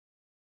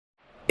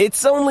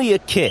It's only a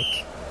kick,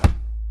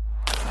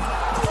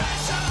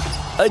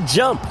 a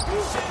jump,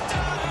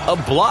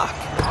 a block.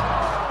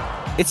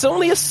 It's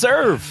only a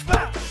serve.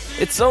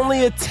 It's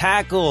only a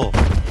tackle,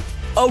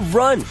 a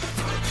run.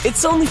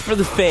 It's only for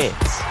the fans.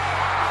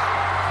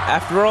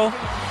 After all,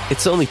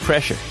 it's only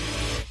pressure.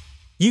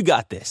 You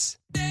got this.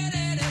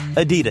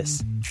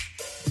 Adidas.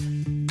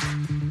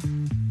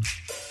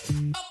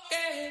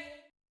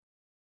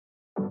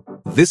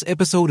 This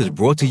episode is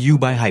brought to you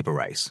by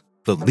Hyperice,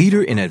 the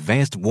leader in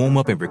advanced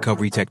warm-up and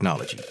recovery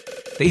technology.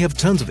 They have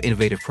tons of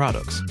innovative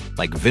products,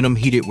 like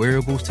Venom-heated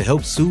wearables to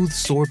help soothe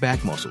sore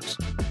back muscles,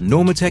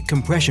 Normatec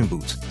compression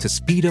boots to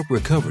speed up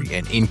recovery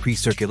and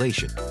increase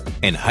circulation,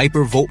 and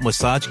Hypervolt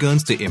massage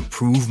guns to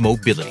improve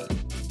mobility.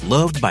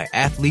 Loved by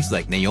athletes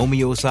like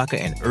Naomi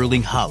Osaka and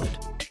Erling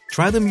Haaland.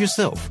 Try them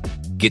yourself.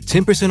 Get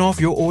 10%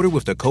 off your order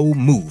with the code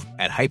MOVE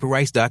at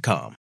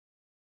hyperice.com.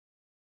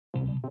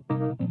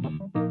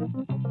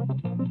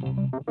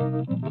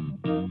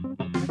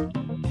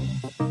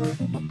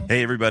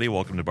 Hey everybody,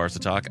 welcome to Barca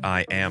Talk.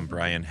 I am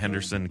Brian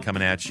Henderson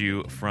coming at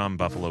you from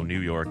Buffalo, New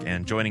York,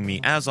 and joining me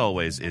as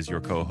always is your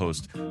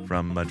co-host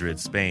from Madrid,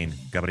 Spain,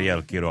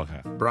 Gabriel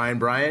Quiroga.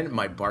 Brian,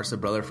 my Barca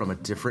brother from a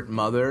different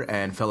mother,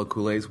 and fellow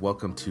Culés,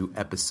 welcome to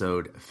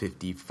episode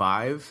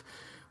 55.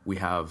 We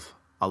have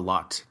a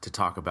lot to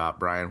talk about,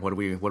 Brian. What are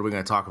we going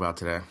to talk about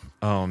today?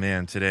 Oh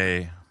man,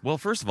 today. Well,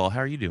 first of all,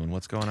 how are you doing?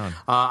 What's going on?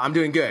 I'm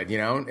doing good. You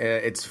know,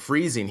 it's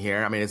freezing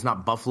here. I mean, it's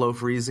not Buffalo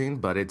freezing,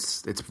 but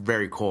it's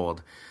very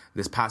cold.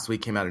 This past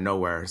week came out of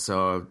nowhere,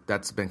 so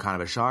that's been kind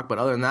of a shock. But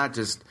other than that,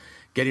 just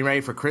getting ready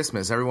for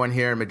Christmas. Everyone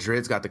here in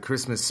Madrid's got the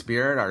Christmas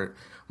spirit.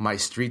 My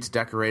streets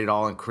decorated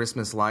all in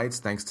Christmas lights,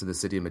 thanks to the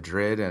city of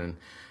Madrid. And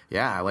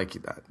yeah, like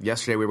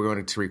yesterday we were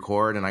going to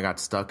record, and I got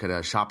stuck at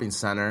a shopping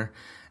center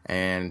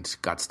and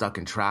got stuck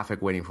in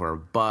traffic waiting for a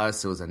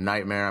bus. It was a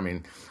nightmare. I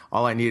mean,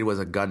 all I needed was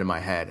a gun to my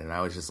head, and I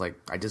was just like,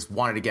 I just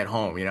wanted to get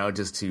home, you know,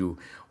 just to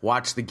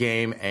watch the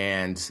game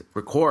and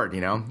record,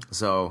 you know.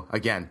 So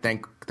again,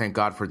 thank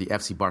God for the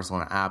FC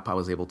Barcelona app. I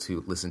was able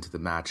to listen to the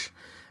match,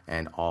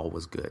 and all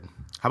was good.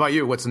 How about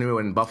you? What's new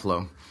in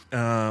Buffalo?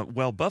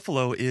 Well,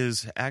 Buffalo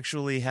is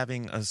actually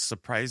having a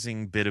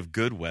surprising bit of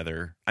good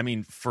weather. I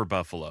mean, for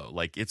Buffalo,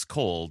 like it's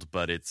cold,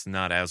 but it's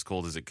not as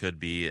cold as it could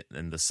be.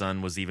 And the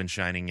sun was even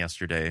shining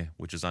yesterday,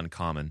 which is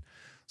uncommon.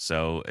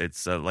 So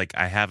it's like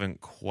I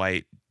haven't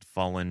quite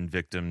fallen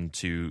victim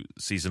to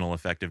seasonal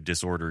affective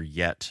disorder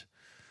yet.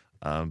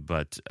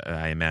 But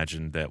I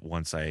imagine that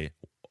once I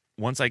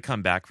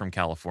come back from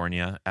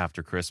California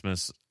after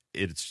Christmas,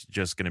 it's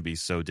just going to be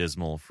so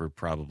dismal for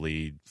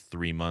probably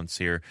 3 months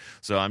here.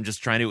 So I'm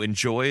just trying to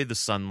enjoy the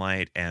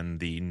sunlight and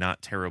the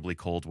not terribly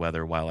cold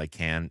weather while I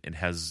can. It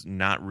has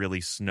not really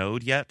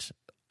snowed yet.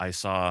 I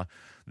saw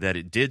that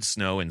it did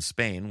snow in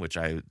Spain, which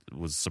I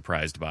was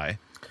surprised by.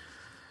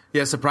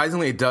 Yeah,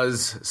 surprisingly, it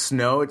does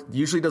snow. It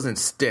usually doesn't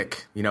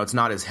stick. You know, it's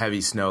not as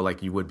heavy snow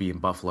like you would be in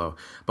Buffalo.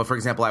 But for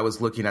example, I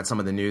was looking at some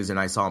of the news and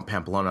I saw in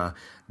Pamplona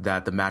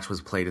that the match was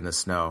played in the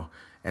snow.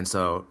 And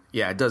so,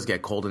 yeah, it does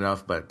get cold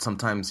enough, but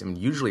sometimes, I mean,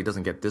 usually it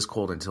doesn't get this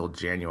cold until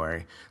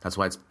January. That's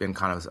why it's been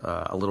kind of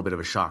a little bit of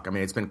a shock. I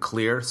mean, it's been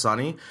clear,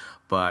 sunny,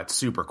 but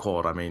super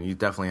cold. I mean, you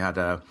definitely had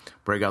to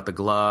break out the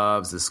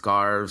gloves, the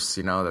scarves,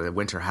 you know, the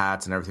winter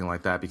hats and everything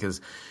like that because,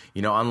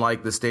 you know,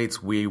 unlike the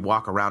States, we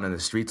walk around in the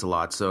streets a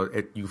lot, so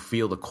you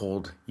feel the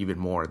cold even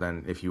more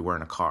than if you were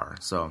in a car.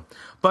 So,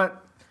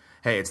 but,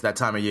 hey, it's that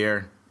time of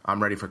year.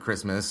 I'm ready for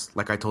Christmas.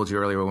 Like I told you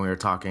earlier when we were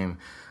talking,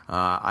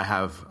 I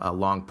have a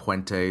long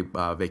Puente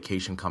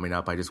vacation coming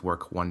up. I just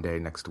work one day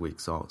next week,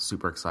 so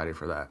super excited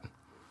for that.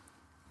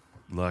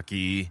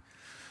 Lucky.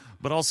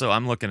 But also,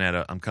 I'm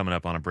coming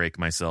up on a break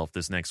myself.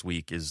 This next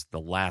week is the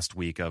last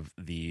week of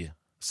the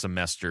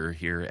semester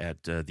here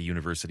at the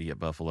University at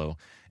Buffalo,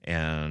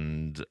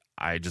 and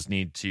I just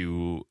need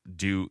to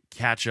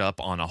catch up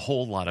on a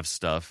whole lot of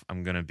stuff.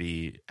 I'm going to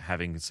be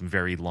having some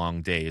very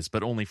long days,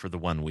 but only for the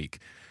 1 week,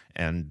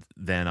 and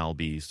then I'll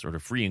be sort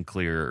of free and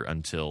clear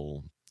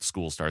until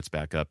school starts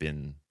back up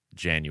in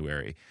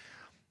January.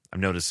 I've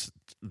noticed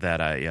that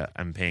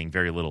I'm paying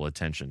very little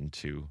attention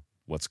to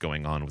what's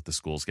going on with the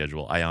school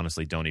schedule. I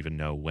honestly don't even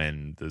know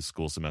when the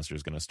school semester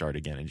is going to start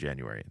again in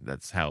January.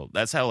 That's how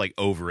like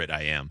over it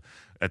I am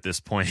at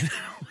this point.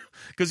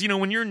 Because, you know,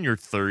 when you're in your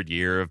third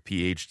year of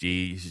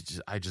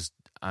PhD,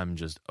 I'm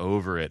just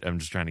over it. I'm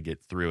just trying to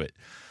get through it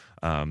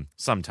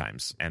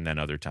sometimes. And then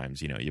other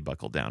times, you know, you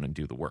buckle down and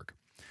do the work.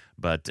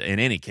 But in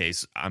any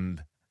case, I'm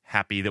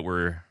happy that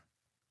we're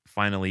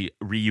finally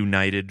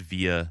reunited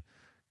via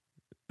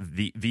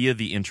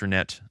the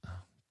internet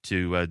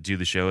to do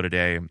the show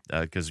today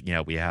because, you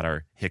know, we had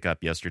our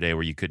hiccup yesterday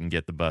where you couldn't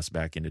get the bus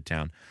back into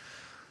town.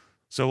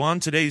 So on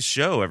today's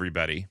show,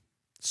 everybody,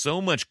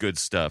 so much good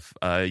stuff.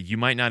 You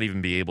might not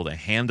even be able to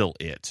handle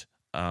it.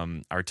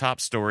 Our top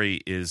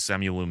story is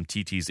Samuel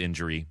Umtiti's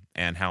injury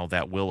and how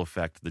that will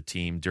affect the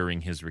team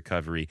during his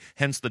recovery.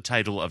 Hence the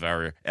title of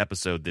our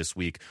episode this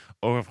week,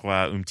 Au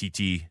revoir,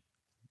 Umtiti.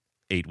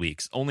 8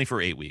 weeks, only for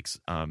 8 weeks.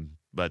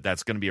 but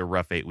that's going to be a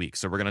rough 8 weeks.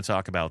 So we're going to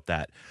talk about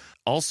that.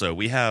 Also,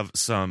 we have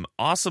some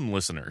awesome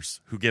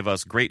listeners who give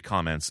us great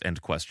comments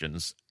and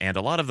questions, and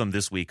a lot of them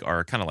this week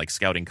are kind of like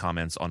scouting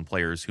comments on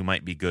players who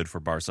might be good for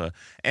Barca.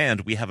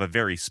 And we have a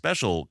very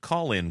special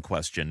call-in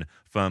question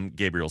from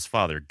Gabriel's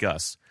father,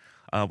 Gus.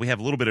 We have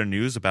a little bit of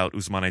news about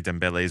Ousmane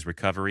Dembele's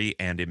recovery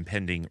and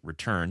impending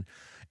return.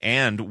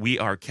 And we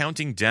are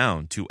counting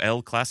down to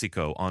El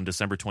Clasico on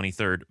December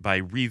 23rd by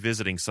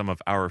revisiting some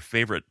of our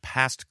favorite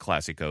past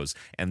Clásicos.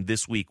 And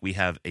this week we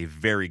have a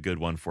very good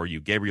one for you.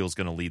 Gabriel's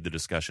going to lead the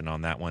discussion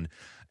on that one.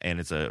 And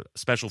it's a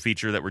special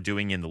feature that we're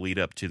doing in the lead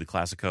up to the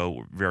Clásico.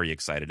 We're very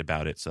excited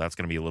about it. So that's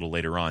going to be a little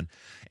later on.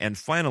 And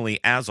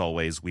finally, as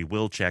always, we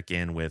will check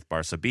in with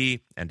Barça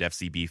B and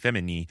FCB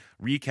Femení,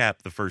 recap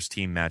the first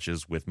team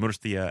matches with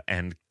Murcia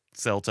and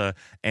Celta,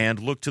 and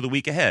look to the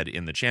week ahead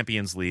in the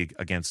Champions League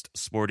against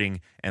Sporting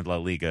and La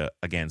Liga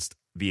against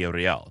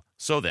Villarreal.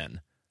 So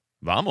then,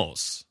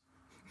 vamos.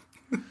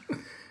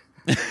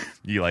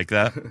 You like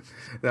that?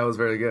 That was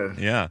very good.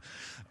 Yeah.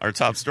 Our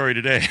top story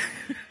today.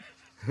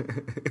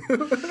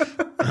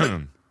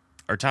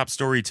 Our top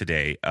story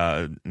today,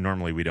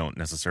 normally we don't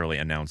necessarily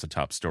announce a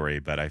top story,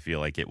 but I feel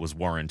like it was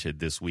warranted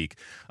this week.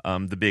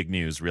 The big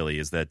news really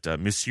is that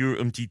Monsieur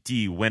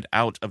Umtiti went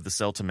out of the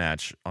Celta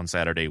match on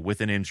Saturday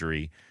with an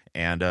injury,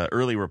 and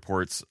early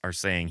reports are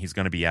saying he's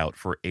going to be out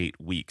for 8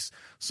 weeks.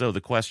 So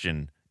the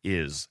question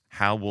is,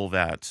 how will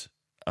that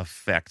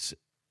affect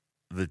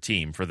the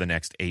team for the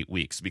next 8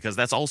 weeks? Because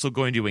that's also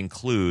going to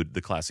include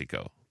the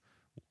Clásico.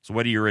 So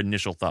what are your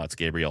initial thoughts,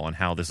 Gabriel, on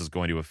how this is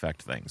going to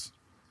affect things?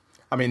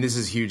 I mean, this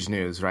is huge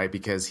news, right?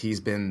 Because he's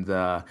been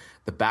the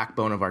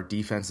backbone of our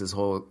defense this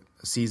whole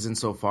season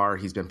so far.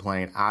 He's been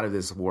playing out of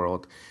this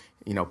world,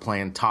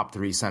 playing top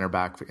 3 center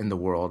back in the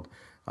world.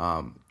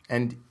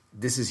 And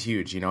this is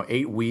huge,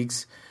 8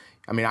 weeks.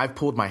 I mean, I've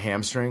pulled my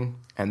hamstring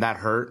and that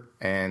hurt.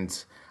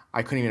 And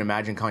I couldn't even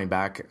imagine coming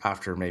back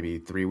after maybe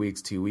 3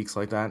 weeks, 2 weeks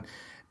like that.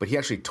 But he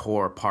actually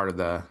tore part of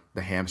the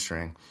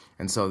hamstring.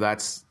 And so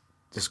that's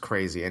just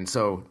crazy. And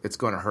so it's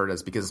going to hurt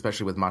us because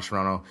especially with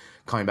Mascherano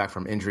coming back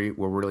from injury,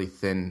 we're really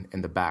thin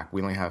in the back.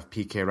 We only have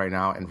PK right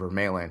now and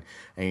Vermaelen.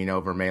 And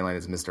Vermaelen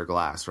is Mr.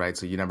 Glass, right?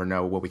 So you never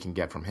know what we can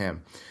get from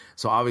him.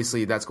 So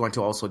obviously that's going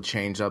to also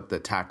change up the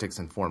tactics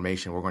and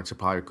formation. We're going to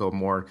probably go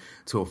more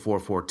to a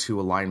 4-4-2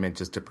 alignment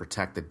just to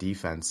protect the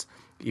defense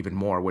even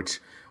more, which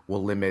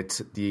will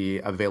limit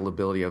the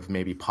availability of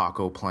maybe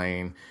Paco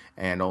playing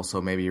and also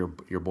maybe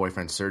your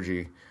boyfriend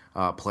Sergi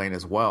playing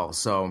as well.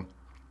 So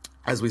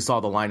as we saw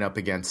the lineup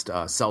against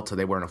Celta,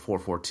 they were in a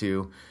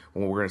 4-4-2.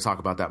 Well, we're going to talk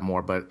about that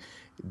more, but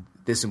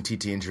this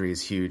Umtiti injury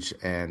is huge.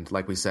 And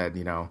like we said,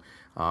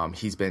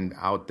 he's been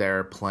out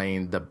there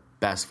playing the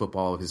best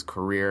football of his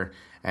career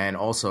and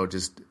also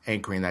just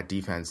anchoring that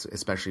defense,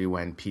 especially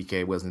when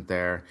PK wasn't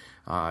there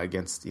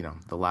against,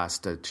 the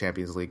last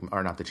Champions League,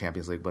 or not the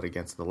Champions League, but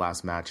against the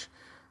last match.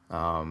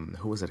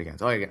 Who was it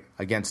against? Oh,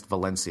 against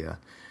Valencia.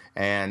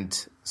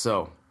 And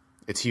so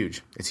it's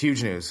huge. It's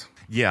huge news.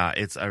 Yeah,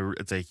 it's a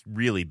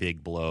really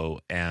big blow,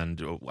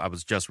 and I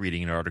was just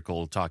reading an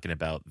article talking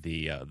about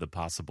the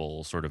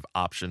possible sort of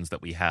options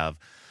that we have.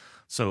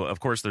 So, of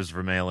course, there's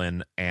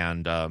Vermaelen,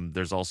 and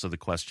there's also the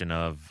question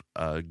of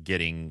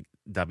getting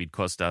David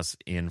Costas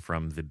in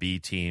from the B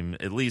team,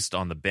 at least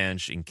on the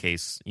bench, in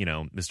case,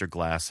 Mr.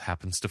 Glass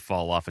happens to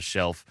fall off a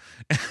shelf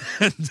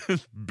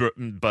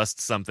and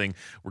bust something.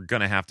 We're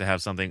going to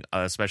have something,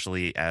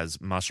 especially as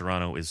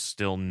Mascherano is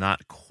still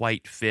not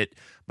quite fit,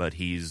 but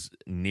he's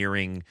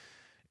nearing...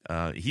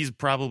 he's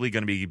probably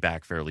going to be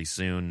back fairly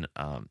soon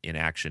in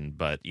action.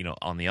 But,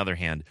 on the other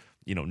hand,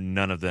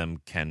 none of them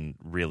can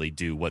really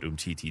do what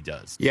Umtiti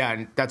does. Yeah,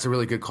 and that's a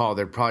really good call.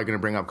 They're probably going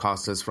to bring up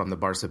Costas from the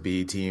Barca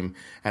B team.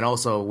 And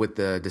also with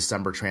the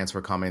December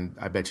transfer coming,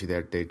 I bet you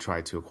they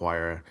try to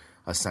acquire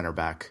a center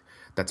back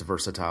that's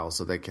versatile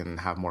so they can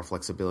have more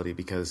flexibility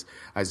because,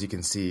 as you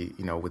can see,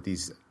 with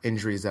these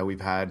injuries that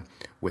we've had,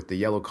 with the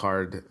yellow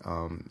card,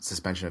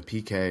 suspension of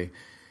PK,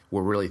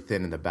 we're really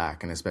thin in the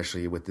back, and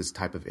especially with this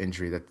type of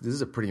injury, that this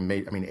is a pretty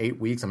 8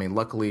 weeks.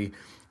 Luckily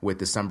with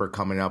December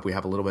coming up, we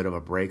have a little bit of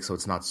a break, so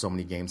it's not so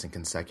many games in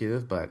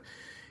consecutive. But,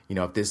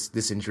 if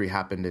this injury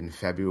happened in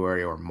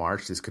February or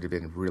March, this could have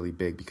been really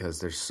big because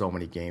there's so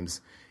many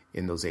games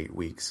in those 8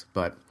 weeks.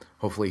 But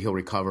hopefully he'll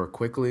recover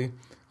quickly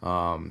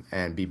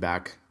and be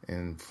back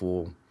in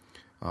full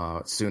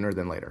sooner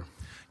than later.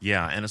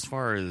 Yeah, and as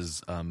far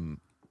as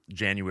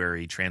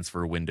January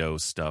transfer window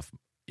stuff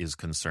is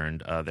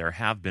concerned, there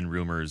have been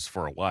rumors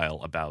for a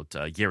while about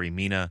Yerry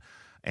Mina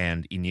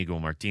and Inigo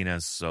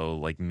Martinez,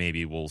 so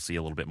maybe we'll see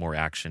a little bit more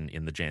action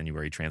in the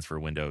January transfer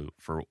window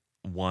for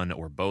one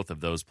or both of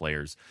those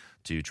players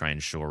to try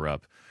and shore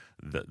up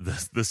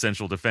the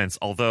central defense.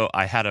 Although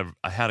I had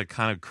a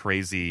kind of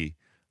crazy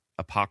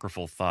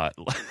apocryphal thought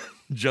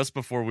just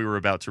before we were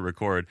about to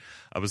record.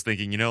 I was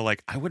thinking,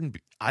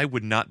 I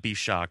would not be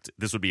shocked.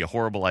 This would be a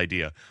horrible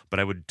idea, but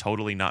I would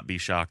totally not be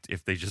shocked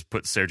if they just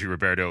put Sergi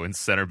Roberto in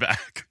center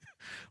back.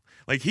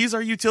 He's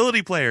our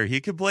utility player.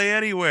 He could play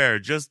anywhere.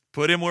 Just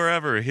put him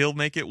wherever. He'll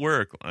make it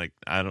work.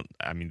 I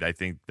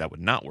think that would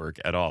not work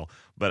at all.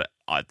 But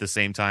at the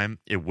same time,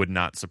 it would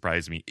not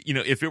surprise me.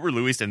 If it were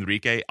Luis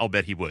Enrique, I'll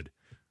bet he would.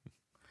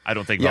 I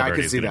don't think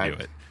Valverde is going to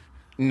do it.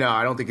 No,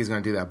 I don't think he's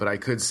going to do that, but I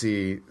could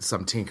see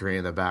some tinkering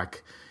in the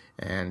back.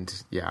 And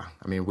yeah,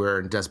 I mean, we're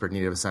in desperate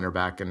need of a center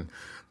back, and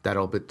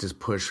that'll just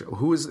push.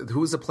 Who's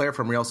the player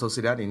from Real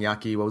Sociedad?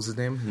 Iñaki, what was his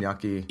name?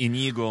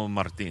 Inigo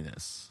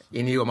Martinez.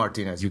 Inigo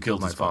Martinez. You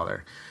killed my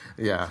father.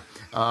 Yeah.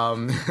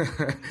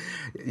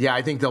 Yeah,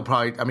 I think they'll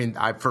probably,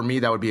 for me,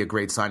 that would be a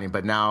great signing.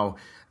 But now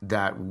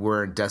that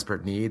we're in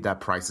desperate need, that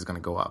price is going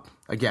to go up.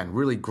 Again,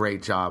 really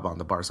great job on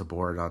the Barca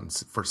board on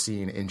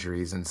foreseeing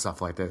injuries and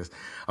stuff like this.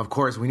 Of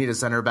course, we need a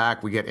center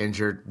back. We get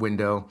injured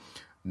window.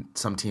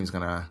 Some team's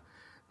going to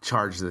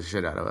charge the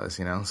shit out of us,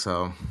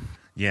 so.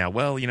 Yeah,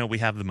 well, we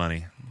have the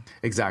money.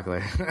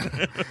 Exactly.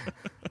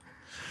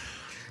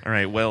 All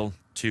right, well,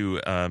 to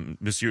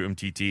Monsieur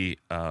Umtiti,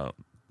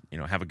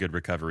 have a good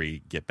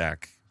recovery. Get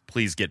back.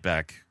 Please get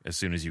back as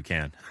soon as you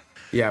can.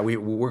 Yeah,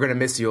 we're going to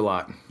miss you a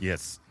lot.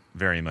 Yes,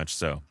 very much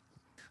so.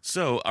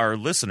 So our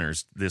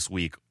listeners this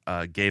week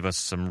gave us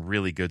some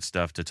really good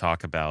stuff to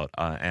talk about.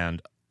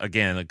 And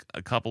again,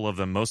 a couple of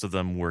them, most of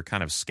them were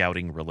kind of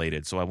scouting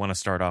related. So I want to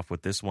start off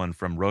with this one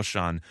from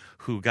Roshan,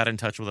 who got in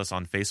touch with us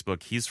on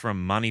Facebook. He's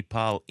from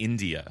Manipal,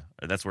 India.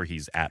 That's where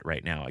he's at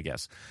right now, I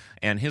guess.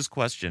 And his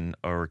question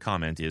or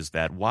comment is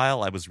that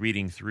while I was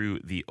reading through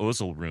the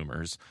Ozil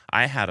rumors,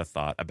 I had a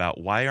thought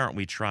about why aren't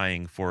we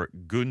trying for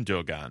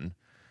Gundogan?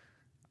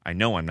 I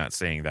know I'm not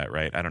saying that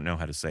right. I don't know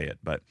how to say it,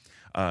 but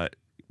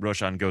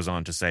Roshan goes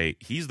on to say,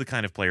 he's the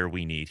kind of player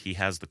we need. He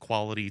has the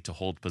quality to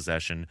hold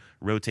possession,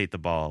 rotate the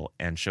ball,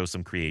 and show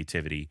some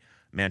creativity.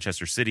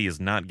 Manchester City is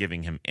not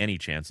giving him any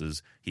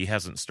chances. He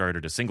hasn't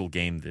started a single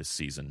game this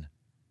season.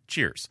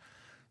 Cheers.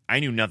 I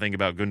knew nothing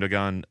about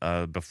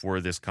Gundogan before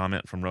this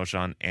comment from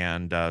Roshan,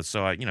 and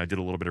so I did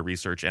a little bit of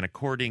research. And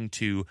according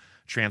to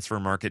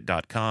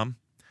transfermarket.com,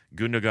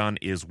 Gundogan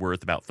is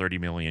worth about 30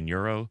 million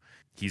euro.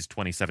 He's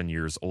 27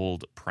 years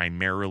old,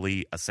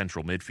 primarily a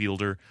central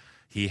midfielder.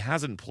 He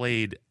hasn't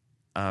played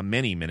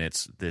many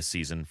minutes this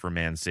season for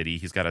Man City.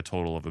 He's got a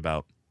total of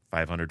about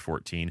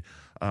 514.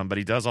 But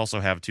he does also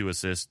have 2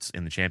 assists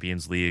in the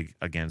Champions League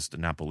against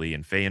Napoli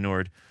and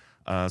Feyenoord.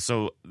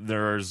 So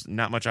there's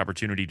not much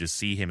opportunity to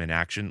see him in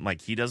action.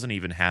 Like, he doesn't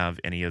even have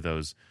any of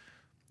those,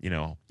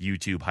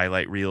 YouTube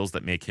highlight reels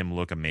that make him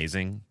look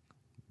amazing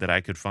that I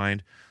could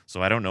find.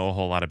 So I don't know a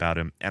whole lot about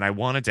him. And I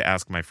wanted to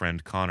ask my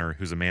friend Connor,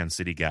 who's a Man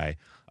City guy,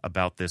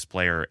 about this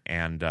player,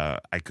 and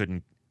I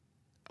couldn't.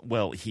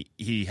 Well,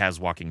 he has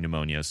walking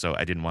pneumonia, so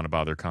I didn't want to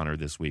bother Connor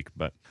this week.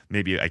 But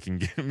maybe I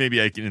can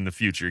in the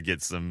future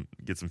get some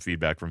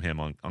feedback from him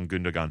on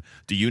Gundogan.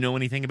 Do you know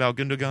anything about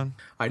Gundogan?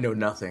 I know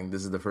nothing.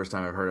 This is the first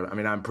time I've heard of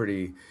it. I'm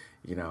pretty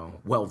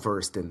well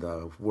versed in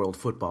the world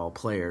football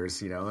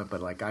players,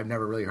 but I've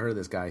never really heard of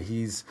this guy.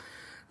 He's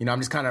I'm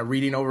just kind of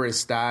reading over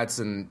his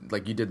stats, and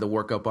you did the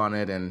workup on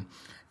it, and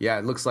yeah,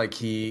 it looks like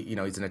he's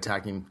an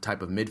attacking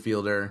type of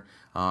midfielder,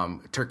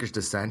 Turkish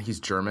descent. He's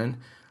German.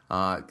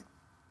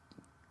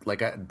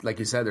 Like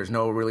you said, there's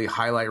no really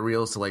highlight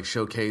reels to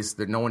showcase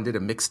that. No one did a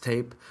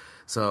mixtape,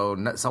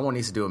 so someone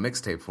needs to do a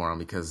mixtape for him,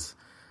 because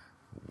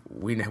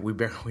we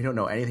don't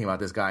know anything about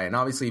this guy. And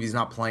obviously, if he's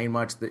not playing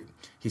much,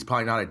 he's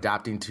probably not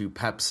adapting to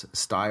Pep's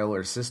style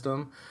or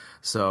system.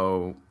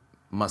 So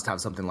must have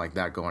something like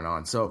that going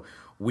on. So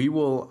we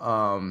will.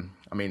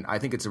 I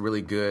think it's a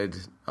really good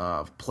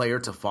player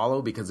to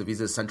follow, because if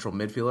he's a central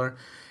midfielder,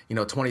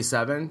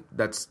 27,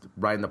 that's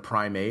right in the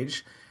prime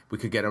age. We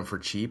could get him for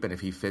cheap, and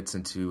if he fits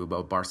into a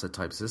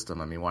Barca-type system,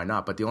 why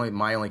not? But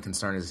my only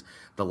concern is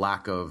the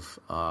lack of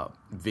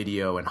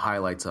video and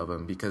highlights of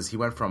him, because he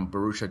went from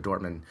Borussia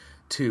Dortmund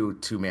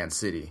to Man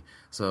City.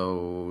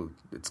 So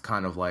it's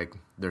kind of like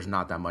there's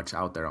not that much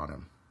out there on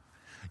him.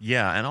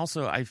 Yeah, and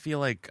also I feel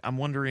like I'm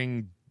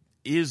wondering,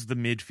 is the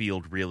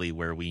midfield really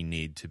where we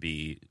need to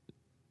be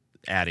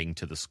adding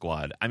to the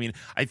squad?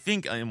 I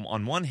think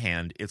on one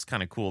hand, it's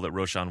kind of cool that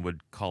Roshan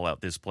would call out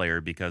this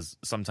player, because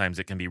sometimes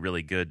it can be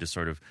really good to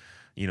sort of,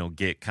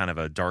 get kind of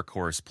a dark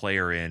horse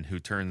player in who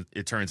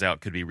it turns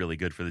out could be really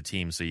good for the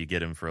team. So you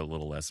get him for a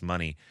little less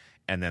money,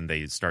 and then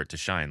they start to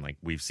shine. Like,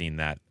 we've seen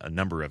that a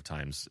number of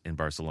times in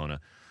Barcelona,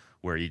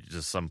 where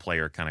some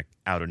player kind of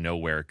out of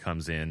nowhere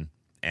comes in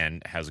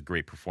and has a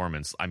great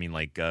performance.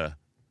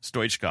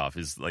 Stoichkov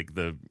is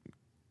the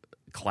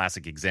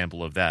classic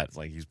example of that. It's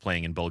like he's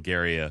playing in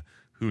Bulgaria.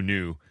 Who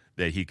knew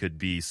that he could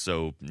be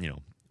so,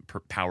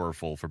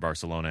 powerful for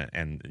Barcelona?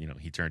 And,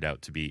 he turned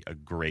out to be a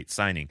great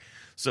signing.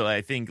 So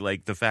I think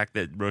the fact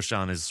that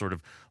Roshan is sort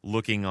of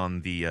looking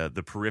on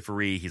the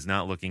periphery, he's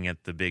not looking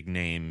at the big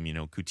name,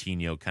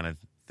 Coutinho kind of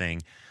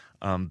thing.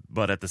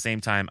 But at the same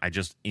time, I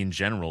just in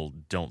general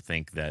don't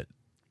think that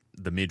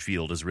the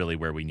midfield is really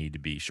where we need to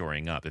be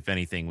shoring up. If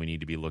anything, we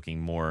need to be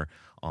looking more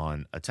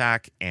on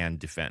attack and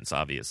defense,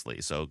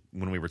 obviously. So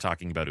when we were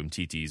talking about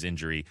Umtiti's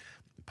injury,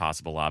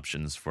 possible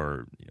options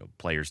for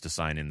players to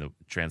sign in the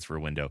transfer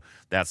window,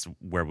 that's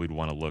where we'd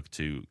want to look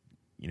to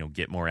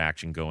get more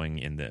action going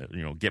in the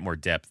get more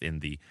depth in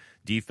the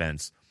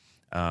defense.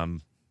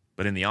 But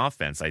But in the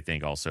offense, I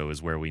think also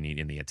is where we need,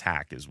 in the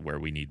attack is where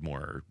we need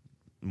more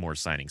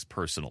signings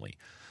personally.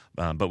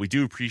 But we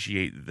do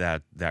appreciate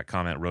that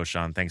comment,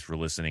 Roshan. Thanks for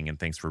listening and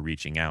thanks for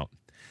reaching out.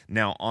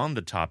 Now, on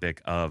the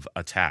topic of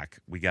attack,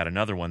 we got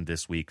another one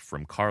this week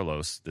from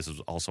Carlos. This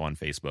is also on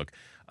Facebook.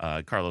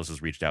 Carlos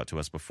has reached out to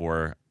us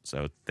before,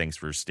 so thanks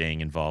for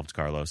staying involved,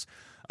 Carlos.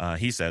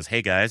 He says,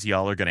 "Hey guys,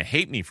 y'all are going to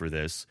hate me for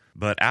this,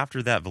 but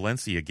after that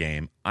Valencia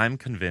game, I'm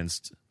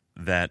convinced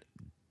that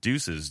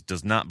Deuces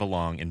does not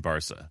belong in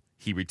Barca.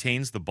 He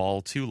retains the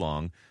ball too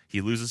long.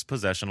 He loses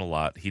possession a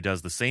lot. He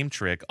does the same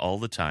trick all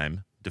the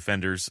time.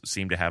 Defenders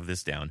seem to have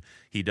this down.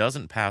 He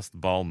doesn't pass the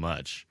ball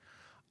much.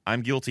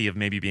 I'm guilty of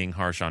maybe being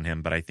harsh on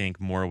him, but I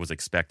think more was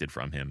expected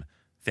from him.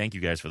 Thank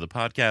you guys for the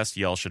podcast.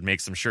 Y'all should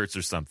make some shirts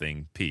or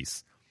something.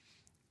 Peace."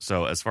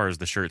 So as far as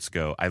the shirts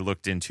go, I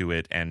looked into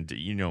it, and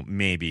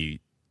maybe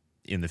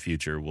in the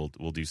future we'll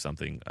do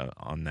something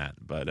on that.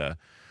 But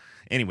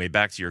anyway,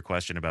 back to your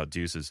question about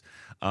Deuces.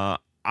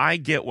 I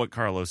get what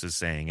Carlos is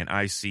saying, and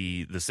I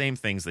see the same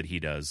things that he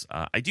does.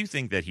 I do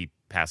think that he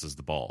passes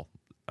the ball.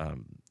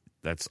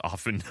 That's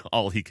often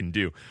all he can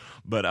do.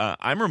 But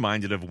I'm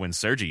reminded of when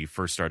Sergi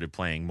first started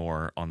playing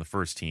more on the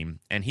first team,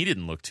 and he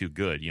didn't look too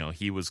good.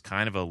 He was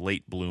kind of a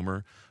late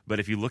bloomer.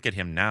 But if you look at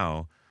him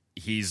now,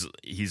 he's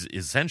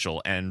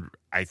essential. And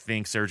I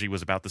think Sergi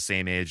was about the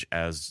same age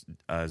as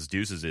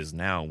Deuces is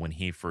now when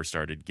he first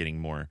started getting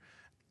more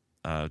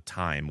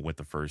time with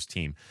the first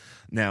team.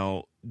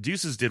 Now,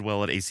 Deuces did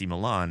well at AC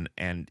Milan,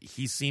 and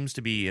he seems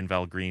to be in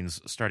Valgreen's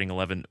starting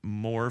 11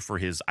 more for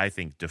his, I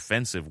think,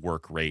 defensive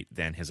work rate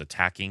than his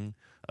attacking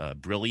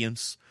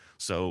brilliance.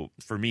 So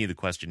for me, the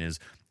question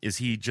is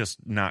he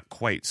just not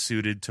quite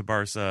suited to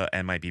Barca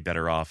and might be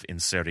better off in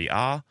Serie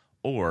A,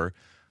 or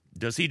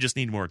does he just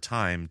need more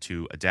time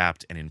to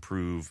adapt and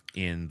improve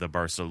in the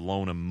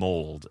Barcelona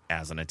mold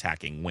as an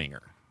attacking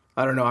winger?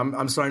 I don't know.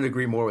 I'm starting to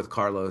agree more with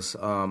Carlos.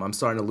 I'm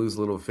starting to lose a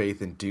little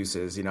faith in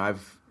Deuces.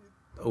 I've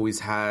always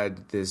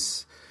had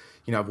this,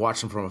 I've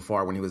watched him from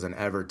afar when he was in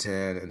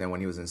Everton and then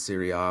when he was in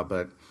Serie A.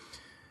 But,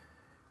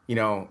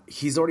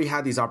 he's already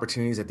had these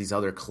opportunities at these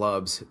other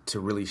clubs to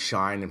really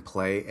shine and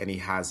play, and he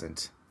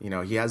hasn't.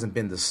 He hasn't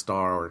been the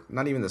star, or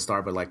not even the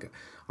star, but like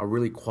a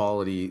really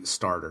quality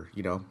starter,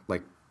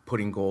 like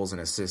putting goals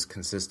and assists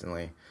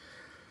consistently.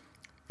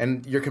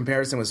 And your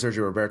comparison with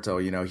Sergio Roberto,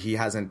 he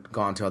hasn't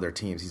gone to other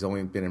teams. He's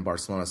only been in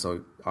Barcelona,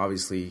 so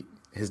obviously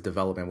his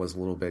development was a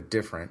little bit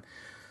different.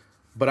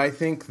 But I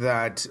think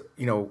that,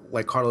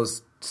 like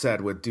Carlos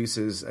said, with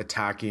Deuces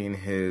attacking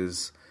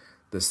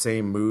the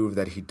same move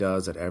that he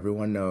does, that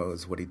everyone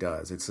knows what he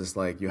does. It's just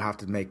like you have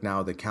to make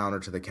now the counter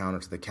to the counter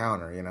to the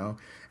counter,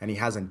 and he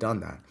hasn't done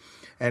that.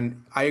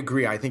 And I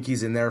agree. I think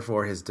he's in there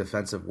for his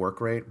defensive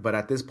work rate. But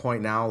at this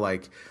point now,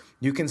 like,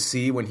 you can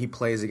see when he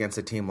plays against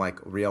a team like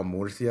Real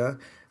Murcia,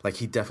 like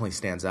he definitely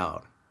stands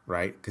out,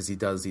 right? Because he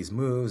does these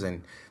moves,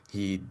 and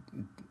he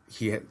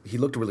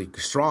looked really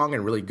strong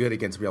and really good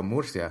against Real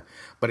Murcia.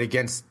 But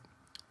against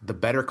the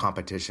better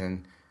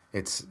competition,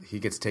 he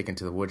gets taken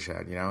to the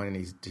woodshed, and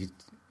he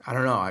I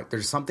don't know.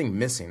 There's something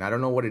missing. I don't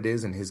know what it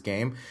is in his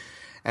game.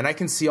 And I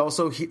can see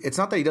also, it's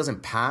not that he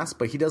doesn't pass,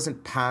 but he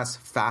doesn't pass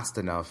fast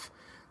enough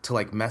to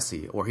like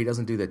Messi, or he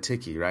doesn't do the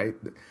tiki, right?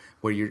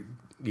 Where you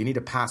need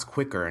to pass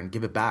quicker and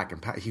give it back.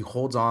 And he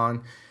holds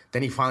on.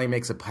 Then he finally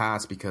makes a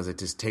pass because it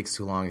just takes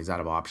too long. He's out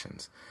of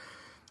options.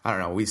 I don't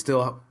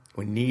know.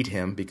 We need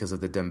him because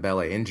of the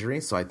Dembele injury.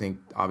 So I think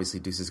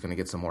obviously Deuce is going to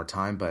get some more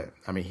time. But,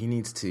 I mean, he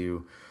needs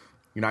to,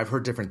 I've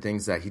heard different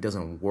things that he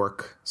doesn't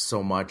work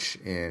so much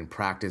in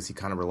practice. He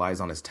kind of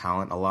relies on his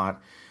talent a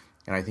lot.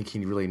 And I think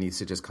he really needs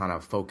to just kind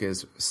of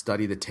focus,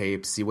 study the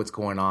tape, see what's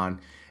going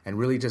on, and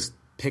really just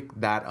pick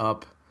that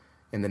up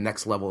in the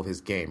next level of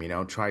his game.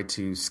 Try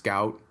to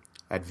scout,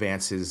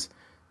 advance his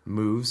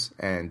moves,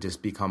 and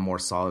just become more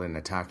solid in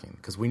attacking.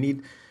 Because we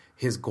need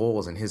his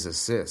goals and his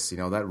assists.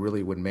 That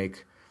really would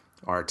make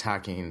our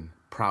attacking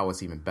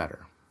prowess even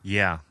better.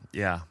 Yeah,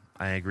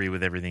 I agree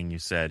with everything you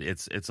said.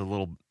 It's a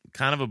little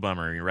kind of a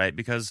bummer, right?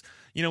 Because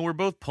we're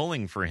both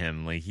pulling for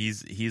him. Like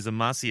he's a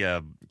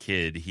Masia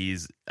kid.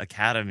 He's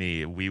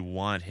academy. We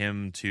want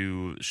him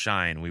to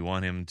shine. We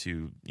want him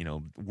to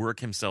work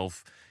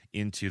himself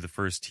into the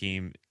first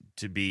team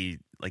to be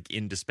like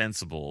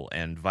indispensable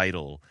and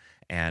vital.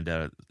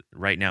 And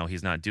right now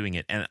he's not doing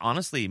it. And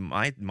honestly,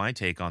 my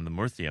take on the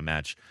Murcia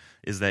match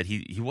is that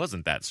he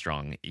wasn't that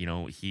strong.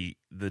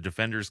 The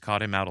defenders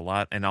caught him out a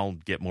lot, and I'll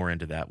get more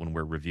into that when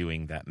we're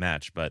reviewing that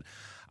match. But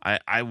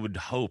I would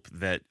hope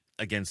that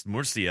against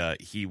Murcia,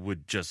 he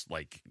would just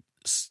like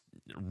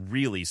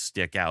really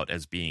stick out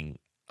as being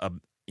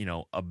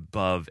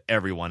above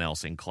everyone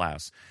else in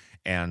class.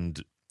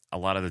 And a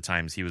lot of the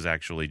times he was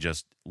actually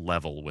just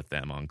level with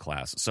them on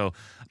class. So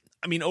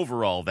I mean,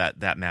 overall,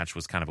 that match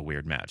was kind of a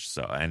weird match.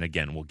 So, and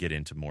again, we'll get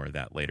into more of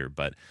that later.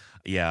 But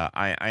yeah,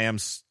 I am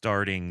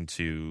starting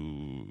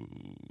to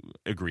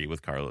agree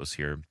with Carlos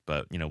here.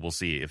 But we'll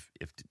see if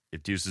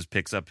Deuces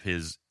picks up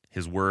his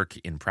work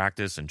in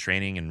practice and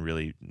training and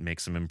really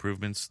makes some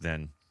improvements.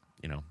 Then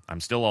I'm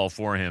still all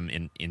for him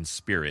in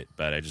spirit,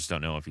 but I just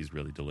don't know if he's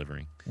really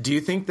delivering. Do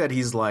you think that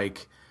he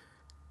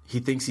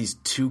thinks he's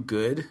too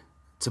good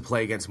to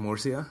play against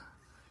Murcia?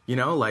 You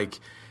know what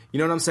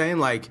I'm saying?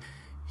 Like,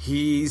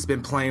 he's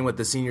been playing with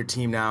the senior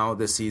team now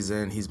this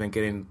season. He's been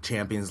getting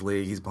Champions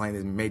League. He's playing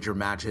in major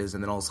matches,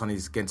 and then all of a sudden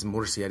he's against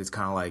Murcia. It's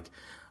kind of like,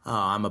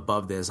 I'm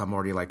above this. I'm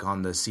already like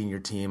on the senior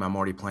team. I'm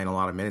already playing a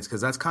lot of minutes,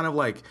 because that's kind of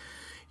like,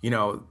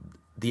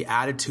 the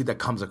attitude that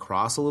comes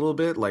across a little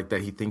bit, like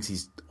that he thinks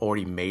he's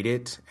already made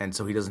it, and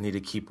so he doesn't need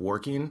to keep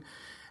working.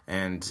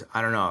 And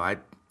I don't know.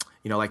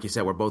 Like you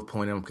said, we're both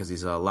pulling him because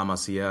he's a La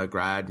Masia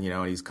grad.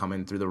 He's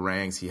coming through the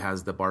ranks. He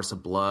has the Barca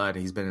blood.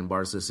 He's been in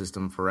Barca's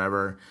system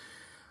forever.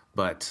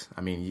 But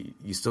I mean,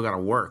 you still got to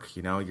work.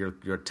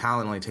 Your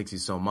talent only takes you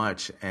so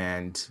much,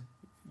 and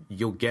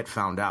you'll get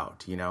found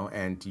out.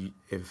 And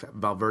if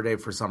Valverde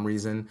for some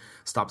reason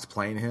stops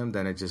playing him,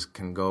 then it just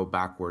can go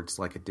backwards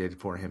like it did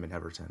for him in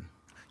Everton.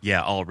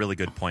 Yeah, all really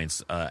good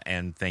points.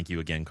 And thank you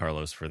again,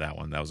 Carlos, for that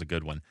one. That was a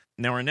good one.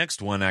 Now, our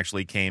next one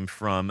actually came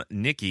from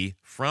Nicky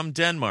from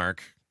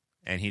Denmark,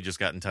 and he just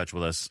got in touch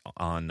with us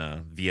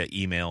on via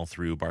email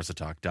through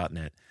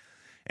barcatalk.net.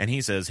 And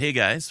he says, "Hey,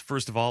 guys,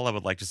 first of all, I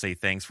would like to say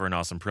thanks for an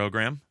awesome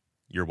program."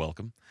 You're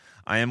welcome.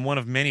 "I am one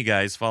of many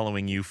guys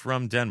following you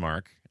from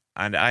Denmark,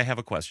 and I have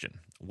a question.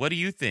 What do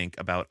you think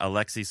about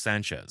Alexis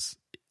Sanchez?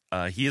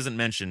 He isn't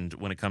mentioned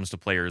when it comes to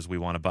players we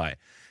want to buy.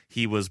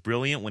 He was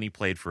brilliant when he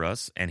played for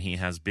us, and he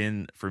has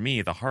been, for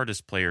me, the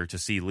hardest player to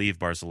see leave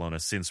Barcelona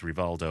since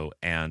Rivaldo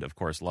and, of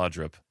course,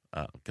 Laudrup,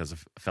 because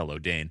of fellow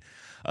Dane.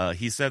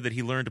 He said that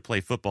he learned to play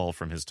football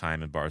from his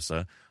time in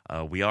Barca.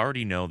 We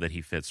already know that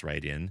he fits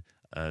right in,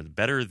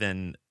 better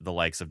than the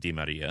likes of Di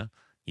Maria.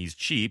 He's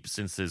cheap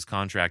since his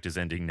contract is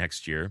ending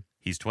next year.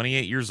 He's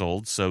 28 years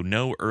old, so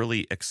no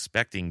early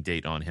expecting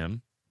date on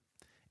him.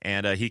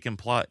 And he can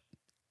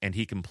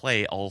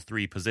play all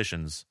three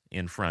positions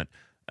in front.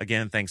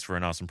 Again, thanks for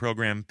an awesome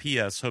program.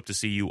 P.S. Hope to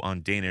see you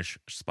on Danish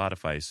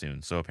Spotify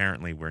soon." So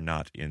apparently we're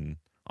not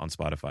on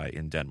Spotify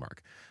in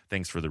Denmark.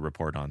 Thanks for the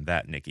report on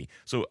that, Nikki.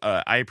 So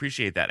I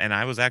appreciate that. And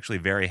I was actually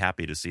very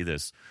happy to see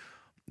this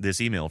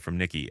email from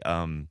Nikki.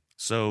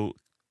 So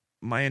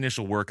my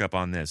initial workup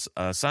on this,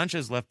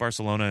 Sanchez left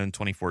Barcelona in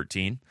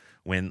 2014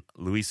 when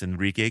Luis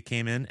Enrique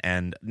came in,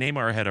 and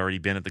Neymar had already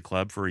been at the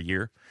club for a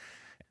year.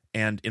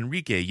 And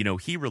Enrique,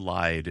 he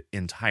relied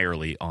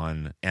entirely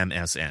on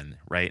MSN,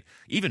 right?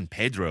 Even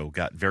Pedro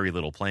got very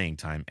little playing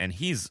time, and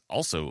he's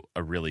also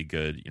a really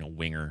good,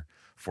 winger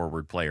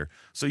forward player.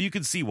 So you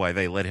can see why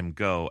they let him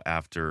go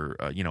after,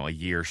 a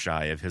year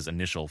shy of his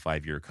initial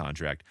 5-year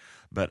contract.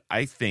 But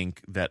I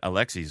think that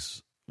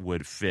Alexis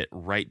would fit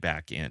right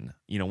back in.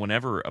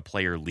 Whenever a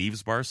player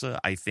leaves Barca,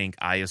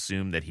 I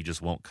assume that he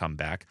just won't come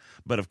back.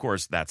 But of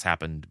course, that's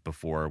happened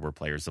before where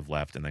players have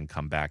left and then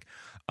come back.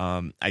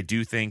 I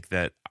do think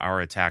that our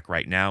attack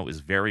right now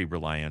is very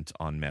reliant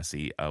on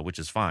Messi, which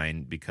is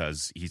fine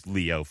because he's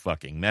Leo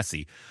fucking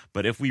Messi.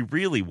 But if we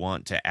really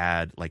want to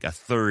add like a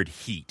third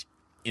heat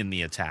in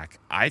the attack,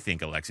 I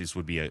think Alexis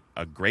would be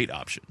a great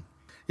option.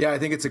 Yeah, I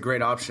think it's a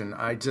great option.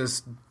 I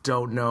just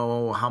don't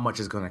know how much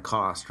it's going to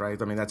cost, right?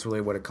 I mean, that's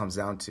really what it comes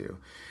down to.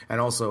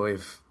 And also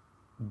if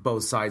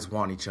both sides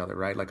want each other,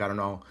 right? Like, I don't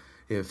know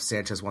if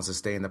Sanchez wants to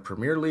stay in the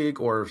Premier League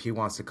or if he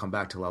wants to come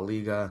back to La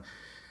Liga.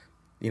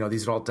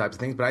 These are all types of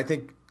things. But I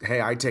think, hey,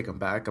 I'd take him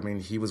back. I mean,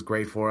 he was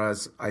great for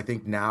us. I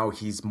think now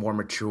he's more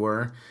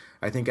mature.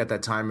 I think at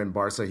that time in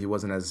Barca, he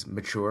wasn't as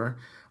mature.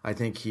 I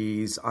think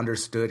he's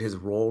understood his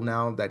role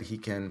now that he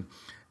can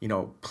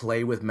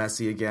play with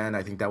Messi again.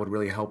 I think that would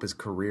really help his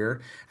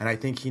career. And I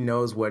think he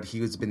knows what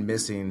he's been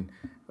missing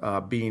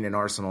being in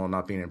Arsenal and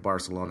not being in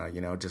Barcelona,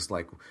 just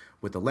like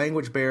with the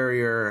language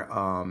barrier,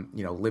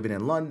 living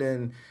in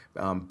London,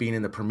 being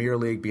in the Premier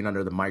League, being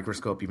under the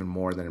microscope even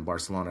more than in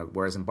Barcelona.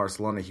 Whereas in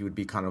Barcelona, he would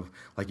be kind of,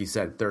 like you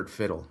said, third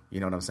fiddle. You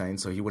know what I'm saying?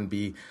 So he wouldn't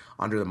be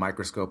under the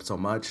microscope so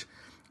much.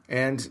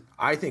 And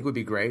I think it would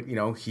be great.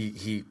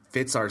 He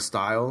fits our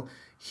style.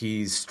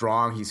 He's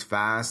strong. He's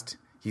fast.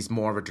 He's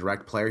more of a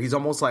direct player. He's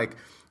almost like,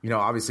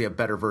 obviously a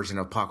better version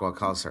of Paco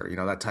Alcácer,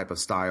 that type of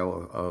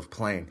style of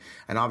playing.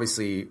 And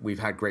obviously we've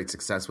had great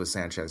success with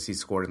Sanchez. He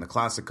scored in the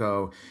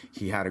Clásico.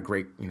 He had a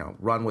great,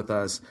 run with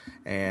us.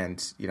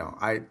 And,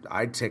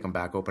 I'd take him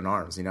back open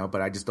arms, but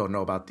I just don't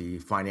know about the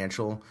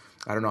financial.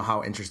 I don't know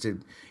how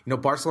interested,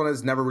 Barcelona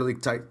is never really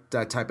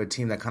that type of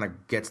team that kind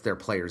of gets their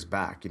players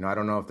back. I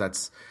don't know if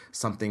that's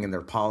something in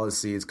their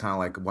policy. It's kind of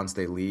like once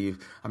they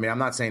leave. I mean, I'm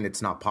not saying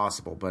it's not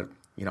possible, but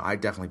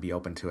I'd definitely be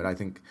open to it. I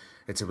think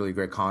it's a really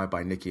great comment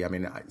by Nikki. I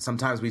mean,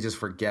 sometimes we just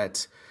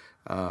forget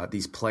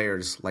these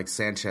players like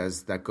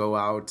Sanchez that go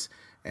out,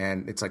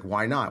 and it's like,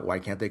 why not? Why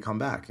can't they come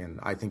back? And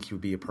I think he would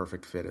be a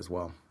perfect fit as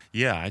well.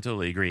 Yeah, I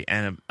totally agree.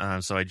 And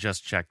so I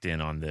just checked in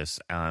on this.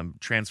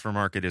 Transfer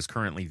Market is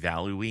currently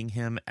valuing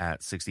him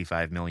at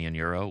 65 million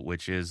euro,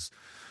 which is,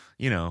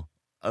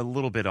 a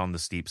little bit on the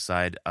steep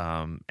side.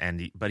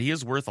 But he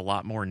is worth a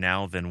lot more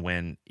now than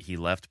when he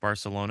left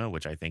Barcelona,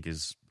 which I think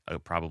is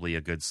probably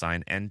a good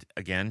sign. And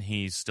again,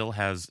 he still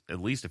has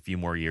at least a few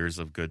more years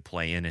of good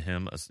play in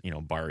him,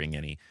 barring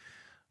any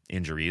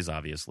injuries,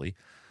 obviously.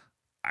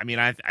 I mean,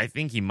 I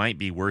think he might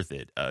be worth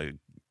it.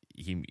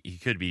 He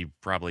could be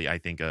probably, I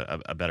think,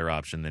 a better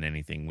option than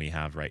anything we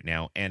have right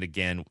now. And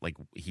again, like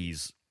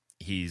he's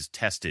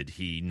tested.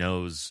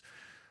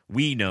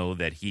 We know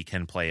that he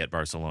can play at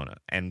Barcelona.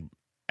 And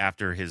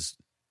after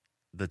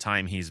the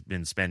time he's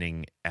been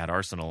spending at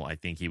Arsenal, I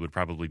think he would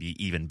probably be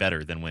even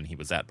better than when he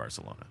was at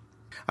Barcelona.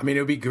 I mean, it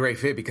would be a great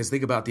fit because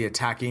think about the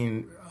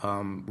attacking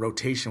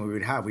rotation we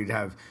would have. We'd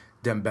have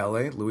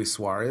Dembele, Luis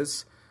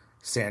Suarez,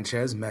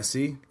 Sanchez,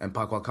 Messi, and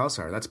Paco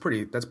Alcácer. That's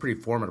pretty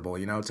formidable,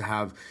 to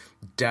have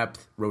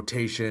depth,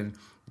 rotation,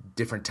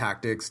 different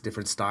tactics,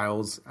 different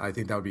styles. I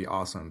think that would be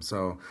awesome.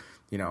 So,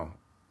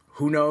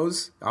 who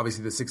knows?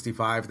 Obviously, the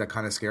 65, that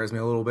kind of scares me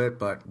a little bit,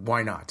 but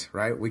why not,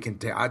 right?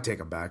 I'd take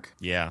him back.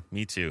 Yeah,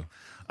 me too.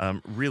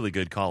 Really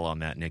good call on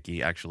that,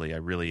 Nikki. Actually, I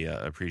really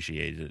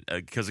appreciate it.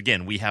 Because,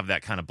 again, we have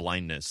that kind of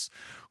blindness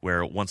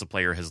where once a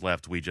player has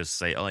left, we just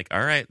say, all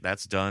right,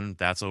 that's done.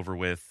 That's over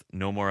with.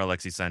 No more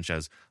Alexis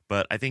Sanchez.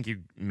 But I think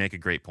you make a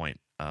great point.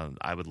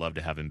 I would love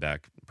to have him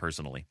back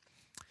personally.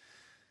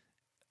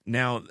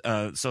 Now,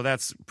 so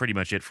that's pretty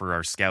much it for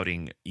our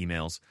scouting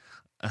emails.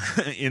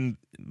 In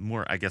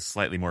more, I guess,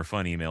 slightly more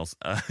fun emails.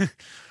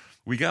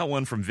 We got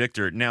one from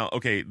Victor. Now,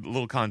 okay, a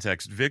little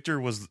context. Victor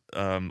was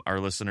our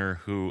listener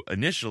who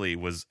initially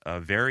was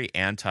very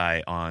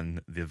anti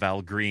on the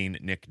Val Green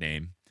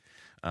nickname.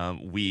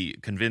 We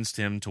convinced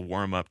him to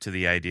warm up to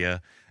the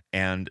idea,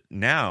 and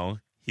now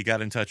he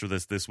got in touch with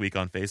us this week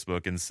on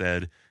Facebook and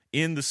said,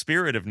 in the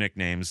spirit of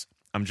nicknames,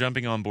 I'm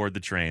jumping on board the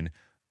train.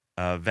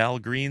 Val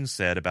Green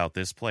said about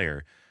this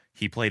player,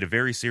 he played a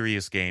very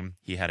serious game.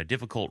 He had a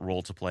difficult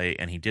role to play,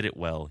 and he did it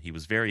well. He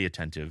was very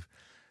attentive.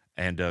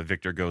 And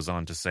Victor goes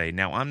on to say,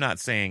 now, I'm not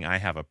saying I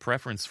have a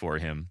preference for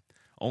him,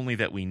 only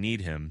that we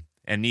need him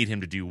and need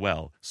him to do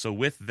well. So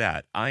with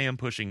that, I am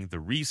pushing the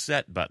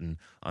reset button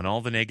on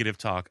all the negative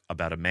talk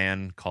about a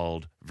man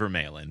called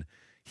Vermaelen.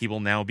 He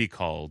will now be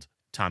called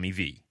Tommy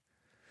V.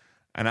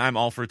 And I'm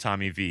all for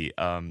Tommy V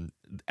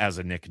as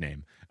a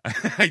nickname.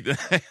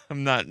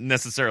 I'm not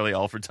necessarily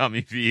all for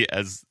Tommy V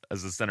as a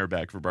center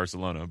back for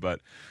Barcelona,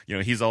 but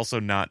he's also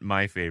not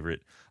my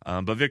favorite.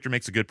 But Victor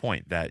makes a good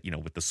point that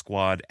with the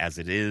squad as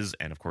it is,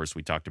 and of course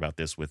we talked about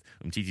this with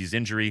Umtiti's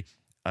injury,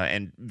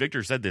 and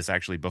Victor said this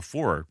actually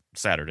before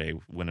Saturday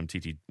when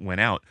Umtiti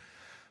went out.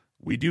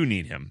 We do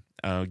need him,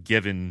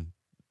 given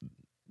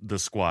the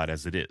squad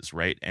as it is,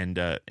 right? And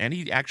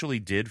he actually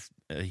did.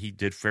 He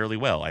did fairly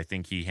well. I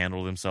think he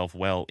handled himself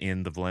well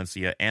in the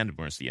Valencia and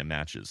Murcia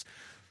matches.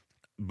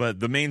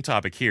 But the main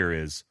topic here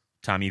is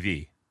Tommy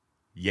V.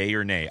 Yay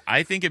or nay?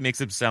 I think it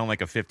makes him sound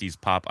like a 50s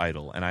pop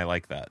idol, and I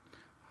like that.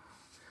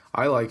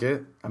 I like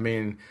it. I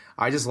mean,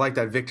 I just like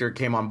that Victor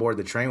came on board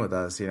the train with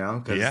us,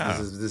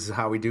 because this is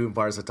how we do in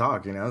Barca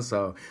Talk,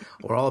 So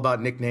we're all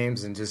about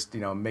nicknames and just,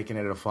 making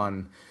it a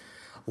fun,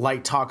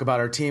 light talk about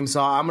our team.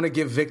 So I'm going to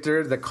give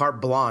Victor the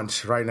carte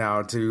blanche right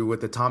now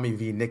with the Tommy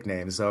V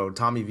nickname. So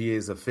Tommy V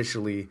is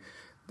officially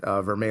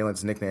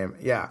Vermaelen's nickname.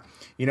 Yeah.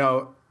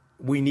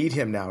 We need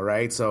him now,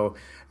 right? So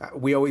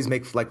we always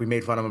we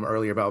made fun of him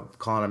earlier about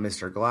calling him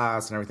Mr.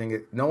 Glass and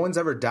everything. No one's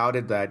ever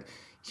doubted that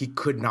he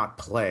could not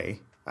play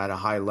at a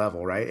high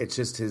level, right? It's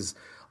just his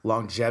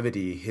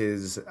longevity,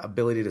 his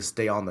ability to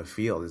stay on the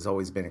field has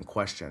always been in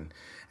question.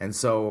 And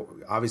so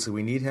obviously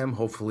we need him.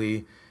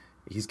 Hopefully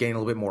he's gaining a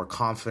little bit more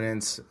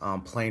confidence,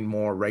 playing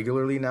more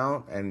regularly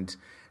now, and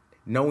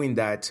knowing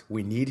that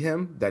we need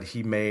him, that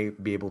he may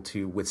be able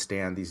to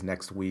withstand these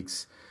next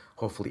weeks,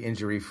 hopefully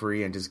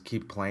injury-free, and just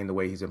keep playing the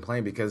way he's been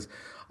playing. Because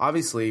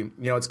obviously,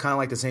 it's kind of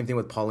like the same thing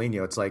with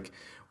Paulinho. It's like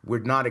we're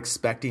not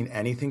expecting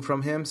anything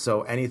from him,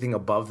 so anything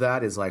above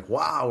that is like,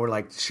 wow, we're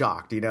like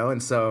shocked,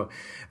 And so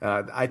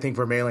I think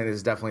Vermaelen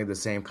is definitely the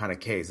same kind of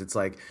case. It's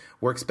like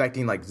we're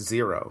expecting like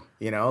zero,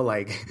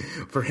 like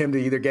for him to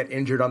either get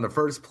injured on the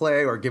first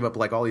play or give up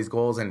like all these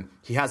goals, and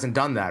he hasn't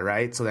done that,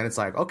 right? So then it's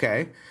like,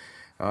 okay,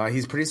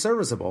 he's pretty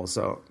serviceable.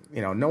 So,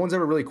 no one's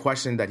ever really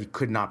questioned that he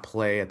could not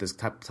play at this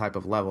type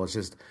of level. It's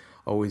just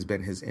always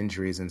been his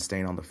injuries and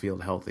staying on the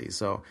field healthy.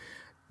 So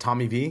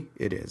Tommy V,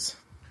 it is.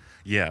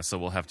 Yeah, so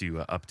we'll have to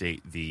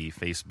update the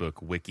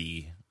Facebook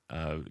wiki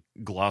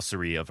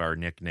glossary of our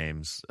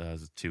nicknames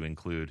to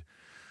include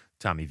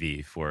Tommy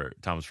V for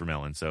Thomas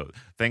Vermaelen. So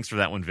thanks for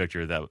that one,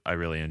 Victor. That I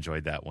really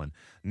enjoyed that one.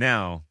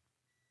 Now,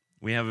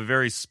 we have a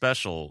very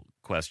special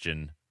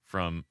question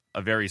from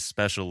a very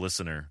special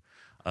listener.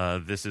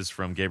 This is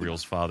from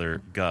Gabriel's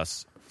father,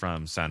 Gus,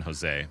 from San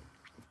Jose.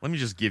 Let me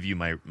just give you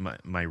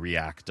my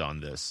react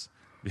on this.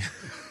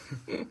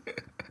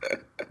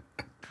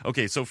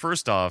 Okay, so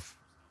first off,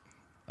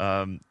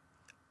 when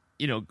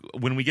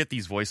we get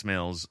these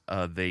voicemails,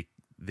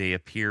 they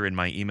appear in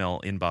my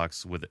email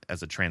inbox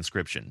as a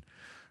transcription,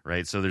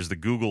 right? So there's the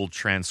Google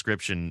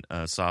transcription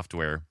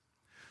software.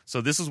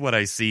 So this is what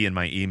I see in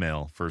my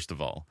email, first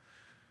of all.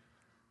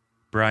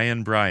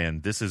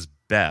 Brian, this is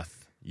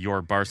Beth,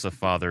 your Barca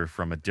father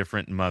from a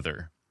different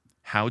mother.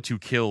 How to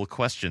kill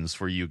questions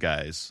for you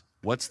guys.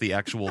 what's the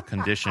actual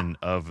condition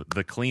of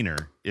the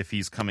cleaner if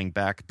he's coming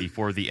back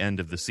before the end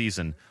of the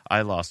season?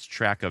 I lost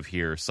track of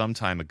here some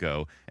time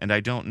ago, and I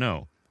don't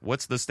know.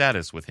 What's the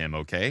status with him,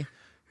 okay?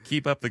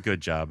 Keep up the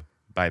good job.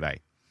 Bye-bye.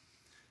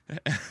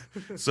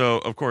 So,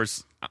 of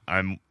course,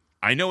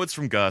 I know it's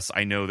from Gus.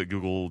 I know that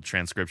Google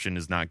transcription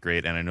is not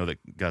great, and I know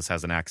that Gus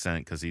has an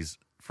accent because he's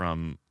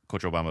from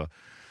Cochabamba.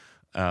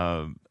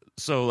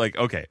 So, like,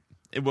 okay.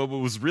 What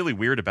was really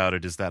weird about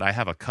it is that I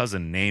have a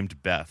cousin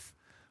named Beth.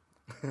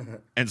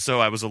 And so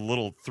I was a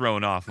little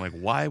thrown off. I'm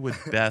like, why would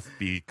Beth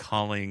be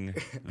calling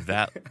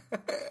that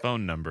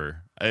phone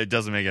number? It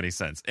doesn't make any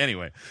sense.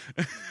 Anyway,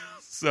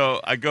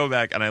 so I go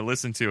back and I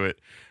listen to it.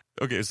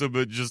 Okay, so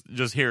but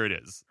just here it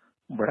is.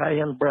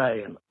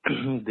 Brian,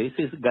 this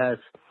is Gus,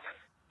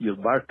 your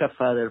Barca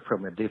father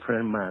from a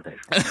different mother.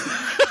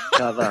 I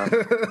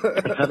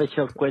have a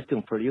short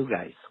question for you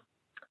guys.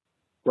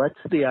 What's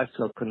the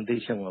actual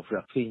condition of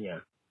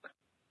Rafinha?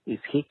 Is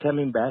he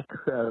coming back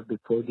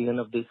before the end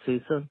of this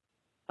season?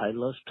 I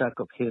lost track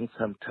of him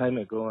some time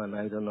ago, and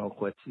I don't know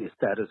what's the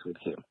status with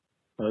him.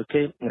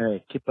 Okay,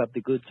 keep up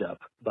the good job.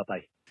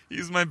 Bye-bye.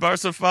 He's my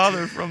Barca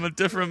father from a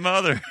different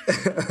mother.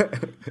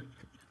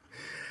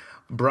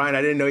 Brian,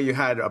 I didn't know you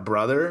had a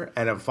brother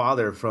and a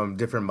father from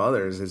different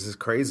mothers. This is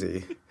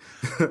crazy.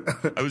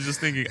 I was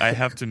just thinking, I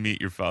have to meet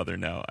your father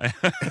now.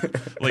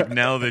 Like,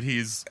 now that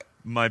he's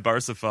my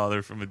Barca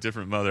father from a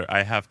different mother,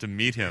 I have to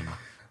meet him.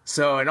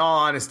 So, in all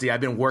honesty,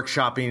 I've been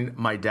workshopping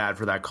my dad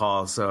for that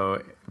call.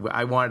 So,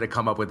 I wanted to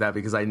come up with that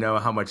because I know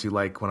how much you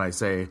like when I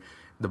say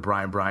the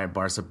Brian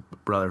Barca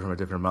brother from a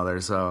different mother.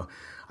 So,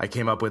 I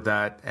came up with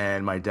that,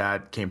 and my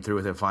dad came through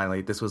with it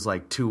finally. This was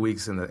like 2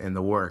 weeks in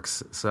the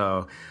works.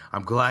 So,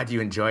 I'm glad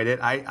you enjoyed it.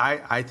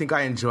 I think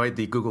I enjoyed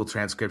the Google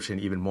transcription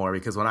even more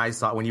because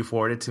when you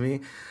forwarded it to me,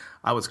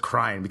 I was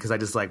crying because I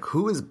just like,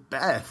 who is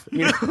Beth?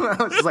 You know,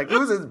 I was just like,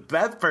 who's this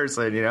Beth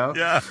person? You know?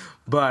 Yeah.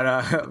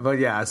 But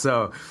yeah,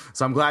 so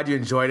I'm glad you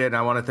enjoyed it, and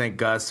I want to thank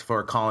Gus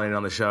for calling in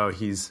on the show.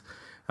 He's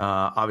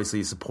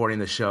obviously supporting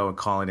the show and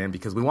calling in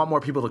because we want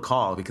more people to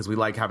call because we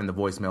like having the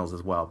voicemails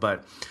as well.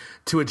 But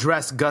to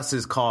address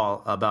Gus's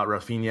call about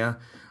Rafinha,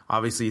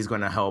 obviously he's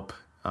going to help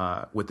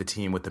with the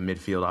team, with the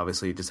midfield,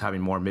 obviously just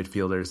having more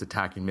midfielders,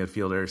 attacking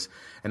midfielders,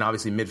 and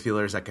obviously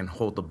midfielders that can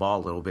hold the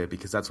ball a little bit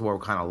because that's where we're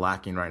kind of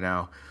lacking right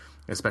now.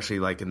 Especially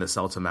like in the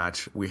Celta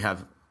match, we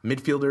have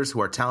midfielders who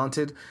are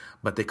talented,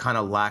 but they kind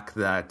of lack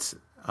that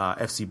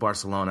FC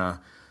Barcelona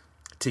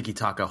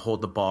tiki-taka,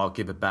 hold the ball,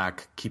 give it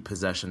back, keep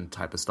possession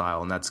type of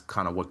style. And that's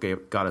kind of what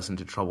got us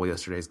into trouble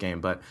yesterday's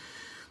game. But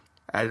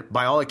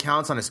by all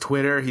accounts on his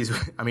Twitter, these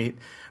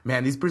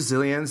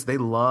Brazilians, they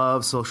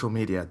love social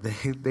media.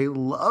 They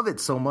love it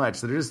so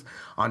much. They're just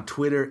on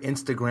Twitter,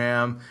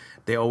 Instagram.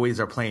 They always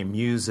are playing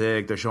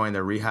music. They're showing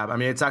their rehab. I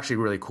mean, it's actually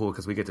really cool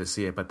because we get to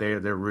see it, but they're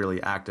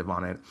really active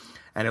on it.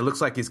 And it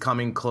looks like he's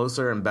coming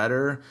closer and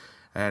better.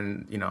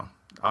 And, you know,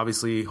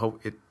 obviously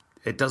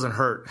it doesn't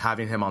hurt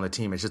having him on the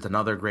team. It's just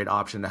another great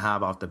option to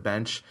have off the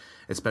bench,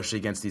 especially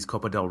against these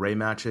Copa del Rey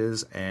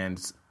matches, and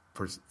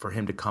for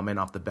him to come in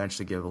off the bench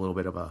to give a little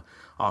bit of a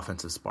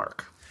offensive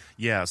spark.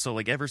 Yeah, so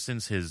like ever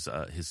since his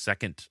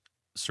second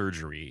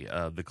surgery,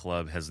 the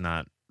club has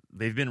not.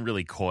 They've been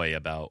really coy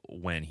about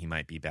when he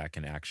might be back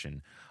in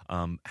action.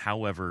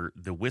 However,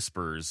 the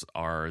whispers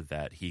are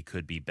that he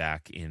could be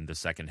back in the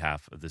second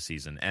half of the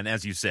season. And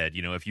as you said,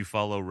 you know, if you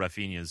follow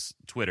Rafinha's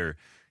Twitter,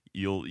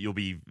 you'll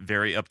be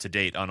very up to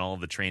date on all of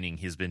the training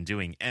he's been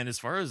doing. And as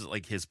far as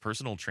like his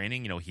personal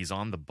training, you know, he's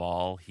on the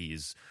ball,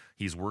 he's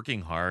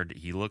working hard,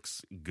 he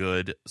looks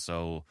good.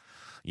 So,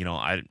 you know,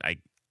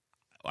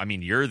 I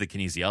mean, you're the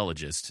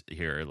kinesiologist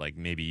here. Like,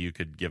 maybe you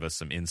could give us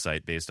some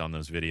insight based on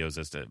those videos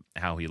as to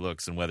how he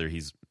looks and whether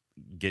he's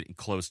getting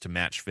close to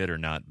match fit or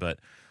not. But,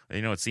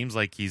 you know, it seems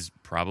like he's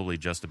probably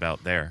just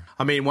about there.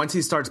 I mean, once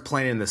he starts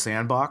playing in the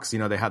sandbox, you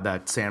know, they have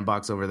that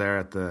sandbox over there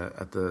at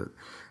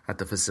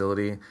the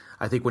facility.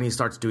 I think when he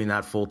starts doing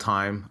that full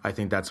time, I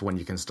think that's when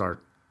you can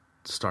start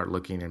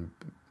looking, and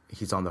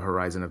he's on the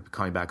horizon of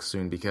coming back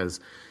soon because,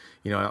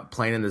 you know,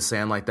 playing in the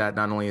sand like that,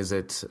 not only is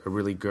it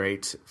really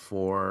great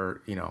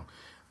for, you know,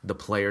 the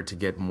player to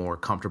get more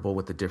comfortable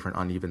with the different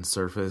uneven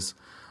surface,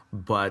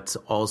 but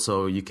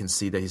also you can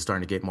see that he's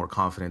starting to get more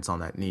confidence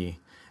on that knee,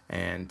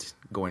 and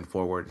going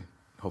forward,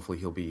 hopefully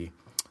he'll be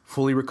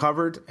fully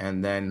recovered.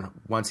 And then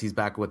once he's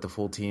back with the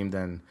full team,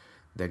 then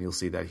you'll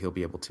see that he'll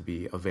be able to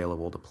be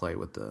available to play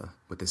with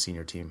the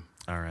senior team.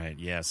 All right.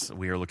 Yes,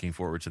 we are looking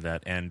forward to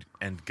that. And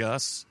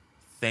Gus,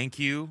 thank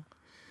you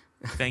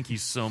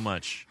so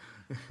much.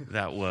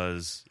 That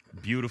was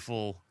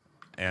beautiful,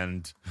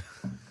 and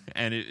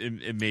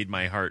it made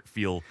my heart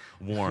feel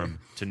warm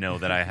to know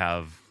that I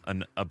have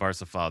a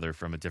Barca father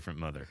from a different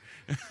mother.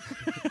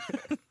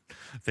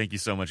 Thank you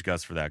so much,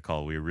 Gus, for that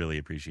call. We really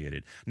appreciate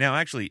it. Now,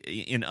 actually,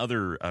 in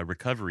other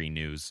recovery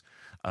news,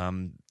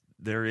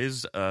 there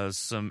is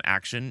some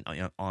action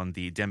on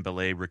the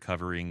Dembélé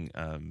recovering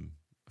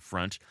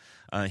front.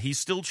 He's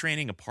still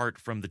training apart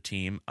from the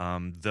team,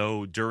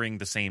 though during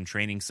the same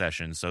training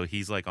session. So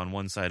he's like on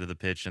one side of the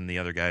pitch and the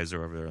other guys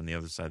are over there on the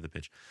other side of the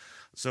pitch.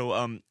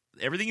 So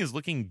everything is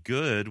looking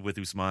good with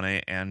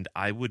Ousmane, and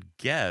I would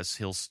guess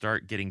he'll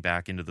start getting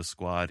back into the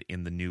squad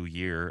in the new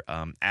year,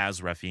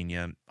 as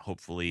Rafinha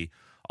hopefully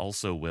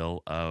also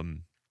will.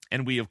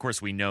 And we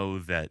know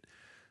that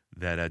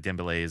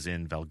Dembélé is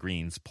in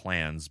Valgreen's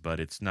plans, but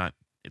it's not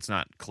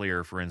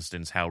clear, for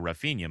instance, how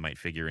Rafinha might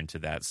figure into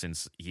that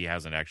since he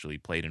hasn't actually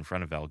played in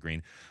front of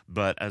Valgreen.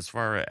 But as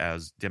far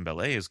as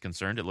Dembélé is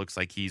concerned, it looks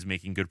like he's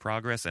making good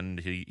progress, and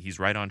he's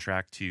right on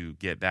track to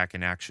get back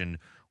in action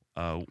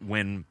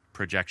when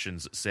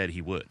projections said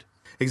he would.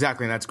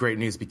 Exactly, and that's great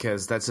news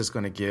because that's just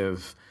going to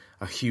give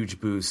a huge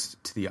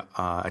boost to the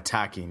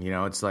attacking.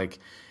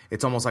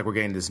 It's almost like we're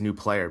getting this new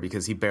player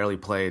because he barely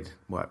played,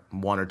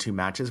 1 or 2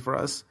 matches for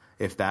us,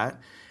 if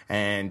that.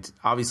 And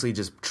obviously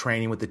just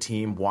training with the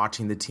team,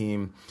 watching the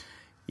team,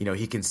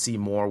 he can see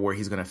more where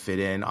he's going to fit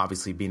in.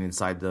 Obviously being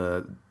inside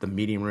the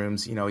meeting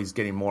rooms, he's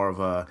getting more of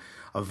a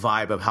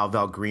vibe of how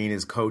Valgreen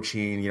is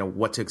coaching,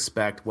 what to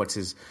expect, what's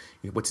his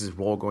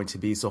role going to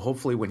be. So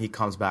hopefully when he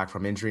comes back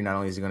from injury, not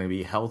only is he going to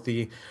be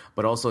healthy,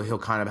 but also he'll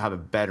kind of have a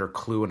better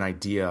clue and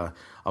idea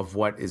of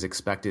what is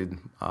expected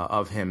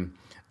of him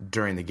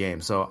during the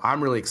game. So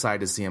I'm really excited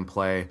to see him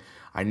play.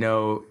 I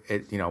know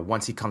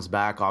once he comes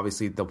back,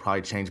 obviously they'll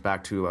probably change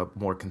back to a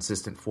more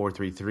consistent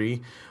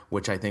 4-3-3,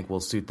 which I think will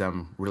suit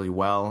them really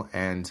well.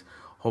 And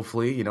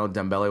hopefully,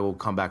 Dembélé will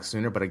come back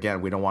sooner. But again,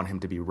 we don't want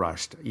him to be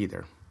rushed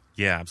either.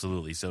 Yeah,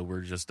 absolutely. So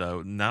we're just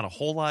not a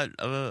whole lot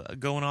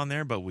going on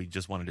there, but we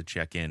just wanted to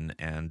check in,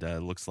 and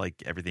looks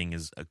like everything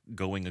is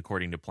going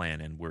according to plan,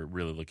 and we're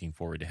really looking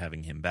forward to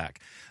having him back.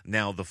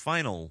 Now, the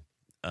final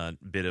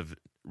bit of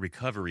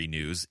recovery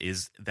news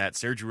is that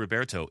Sergio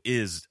Roberto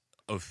is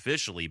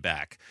officially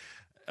back.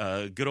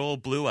 Good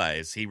old Blue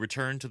Eyes. He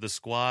returned to the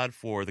squad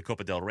for the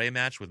Copa del Rey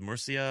match with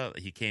Murcia.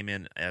 He came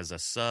in as a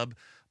sub,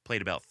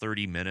 played about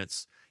 30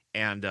 minutes,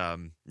 and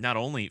not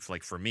only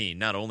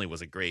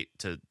was it great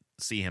to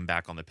see him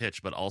back on the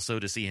pitch, but also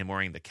to see him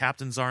wearing the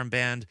captain's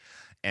armband,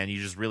 and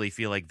you just really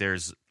feel like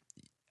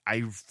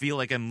I feel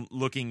like I'm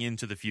looking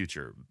into the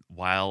future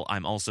while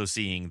I'm also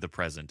seeing the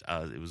present.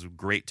 It was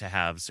great to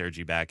have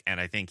Sergi back,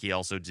 and I think he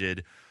also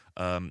did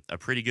a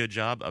pretty good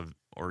job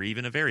or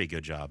even a very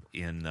good job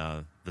in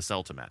the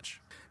Celta match.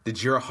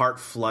 Did your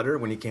heart flutter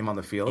when he came on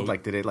the field?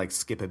 Did it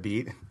skip a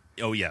beat?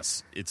 Oh,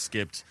 yes. It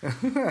skipped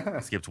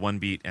 1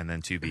 beat and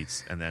then 2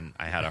 beats, and then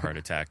I had a heart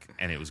attack,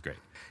 and it was great.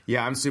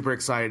 Yeah, I'm super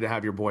excited to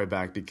have your boy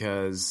back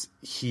because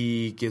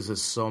he gives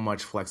us so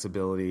much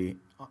flexibility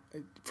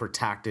for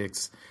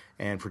tactics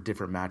and for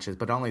different matches.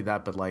 But not only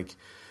that, but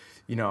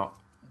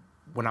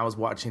when I was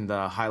watching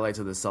the highlights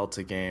of the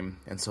Celta game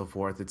and so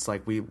forth, it's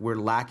like we're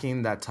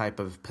lacking that type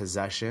of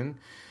possession.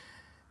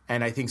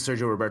 And I think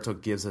Sergio Roberto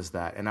gives us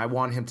that. And I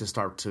want him to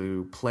start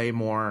to play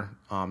more,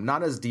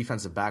 not as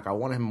defensive back. I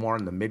want him more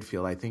in the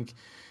midfield. I think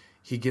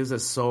he gives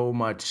us so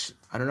much.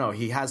 I don't know.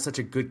 He has such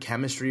a good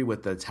chemistry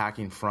with the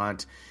attacking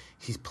front.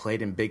 He's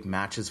played in big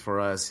matches for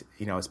us,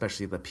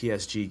 especially the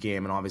PSG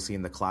game and obviously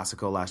in the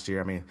Clásico last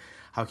year. I mean,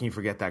 how can you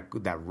forget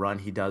that run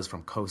he does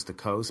from coast to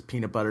coast,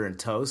 peanut butter and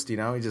toast,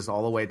 he's just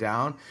all the way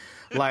down.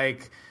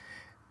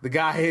 The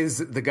guy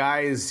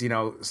is,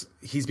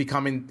 he's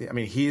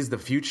becoming, he's the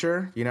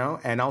future,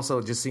 and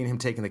also just seeing him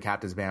taking the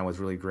captain's band was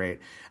really great.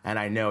 And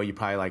I know you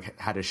probably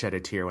had to shed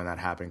a tear when that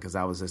happened because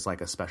that was just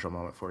a special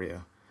moment for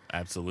you.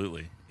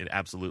 Absolutely. It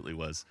absolutely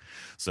was.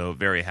 So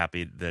very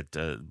happy that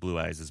Blue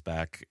Eyes is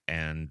back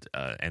and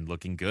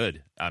looking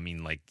good.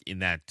 In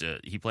that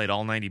he played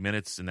all 90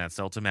 minutes in that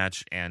Celta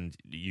match, and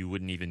you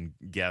wouldn't even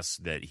guess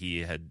that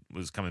he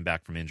was coming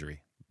back from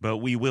injury. But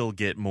we will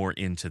get more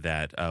into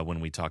that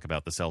when we talk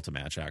about the Celta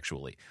match,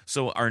 actually.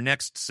 So our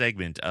next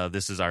segment,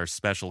 this is our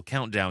special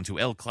countdown to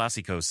El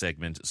Clásico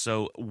segment.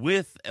 So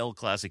with El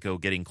Clásico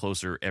getting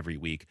closer every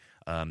week,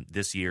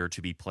 this year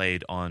to be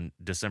played on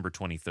December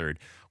 23rd,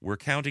 we're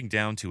counting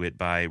down to it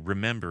by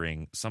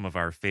remembering some of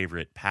our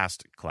favorite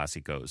past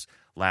Clásicos.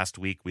 Last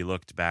week, we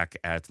looked back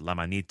at La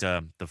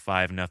Manita, the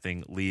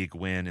 5-0 league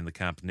win in the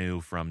Camp Nou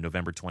from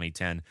November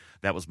 2010.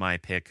 That was my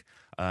pick.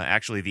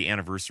 Actually, the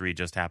anniversary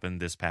just happened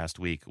this past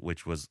week,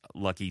 which was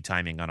lucky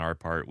timing on our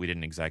part. We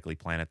didn't exactly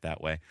plan it that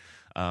way.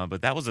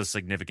 But that was a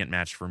significant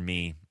match for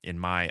me in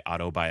my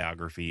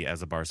autobiography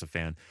as a Barca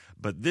fan.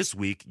 But this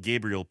week,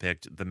 Gabriel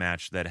picked the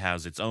match that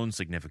has its own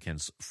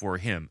significance for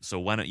him. So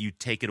why don't you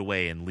take it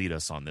away and lead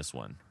us on this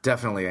one?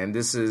 Definitely. And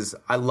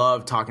I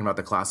love talking about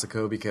the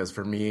Clásico because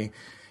for me,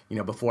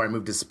 before I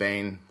moved to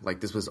Spain,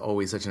 this was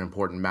always such an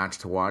important match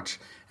to watch.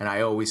 And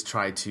I always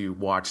tried to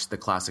watch the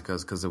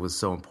Clásicos because it was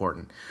so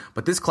important.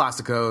 But this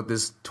Clásico,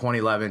 this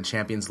 2011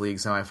 Champions League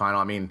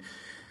semifinal,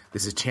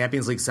 this is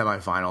Champions League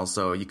semifinal,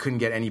 so you couldn't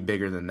get any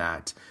bigger than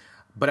that.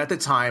 But at the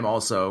time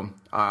also,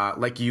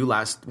 like you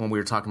when we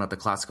were talking about the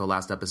Clásico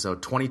last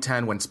episode,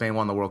 2010 when Spain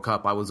won the World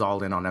Cup, I was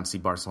all in on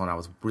FC Barcelona. I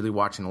was really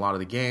watching a lot of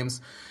the games.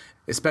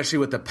 especially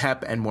with the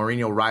Pep and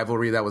Mourinho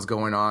rivalry that was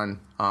going on,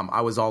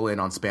 I was all in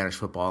on Spanish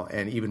football,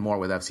 and even more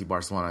with FC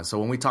Barcelona. So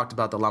when we talked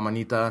about the La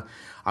Manita,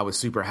 I was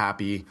super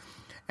happy.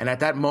 And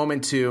at that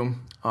moment, too,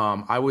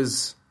 I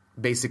was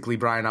basically,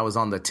 Brian, I was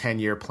on the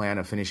 10-year plan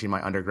of finishing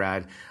my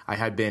undergrad. I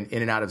had been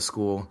in and out of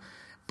school.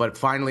 But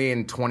finally,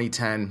 in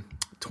 2010,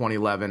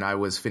 2011, I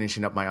was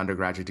finishing up my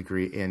undergraduate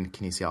degree in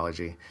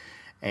kinesiology.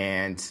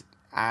 And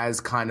as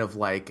kind of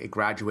like a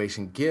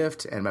graduation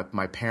gift and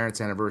my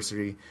parents'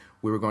 anniversary,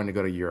 we were going to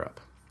go to Europe.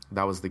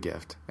 That was the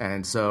gift.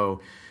 And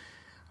so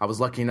I was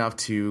lucky enough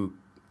to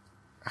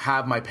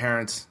have my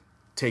parents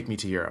take me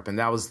to Europe. And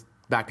that was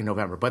back in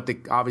November. But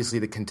obviously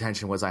the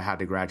contention was I had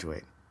to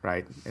graduate,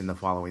 right, in the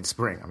following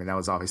spring. I mean, that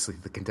was obviously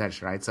the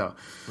contention, right?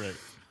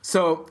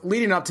 So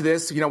leading up to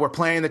this, we're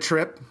planning the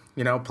trip,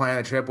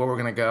 where we're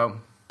going to go,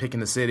 picking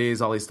the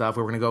cities, all these stuff.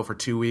 We were going to go for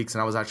 2 weeks,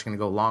 and I was actually going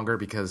to go longer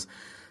because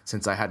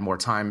since I had more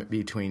time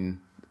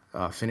between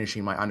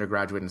finishing my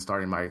undergraduate and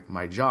starting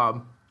my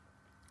job,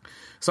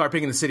 started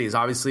picking the cities.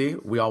 Obviously,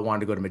 we all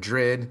wanted to go to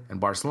Madrid and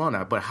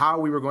Barcelona, but how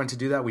we were going to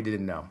do that, we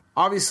didn't know.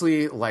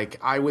 Obviously,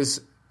 I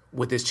was,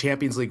 with this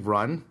Champions League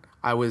run,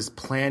 I was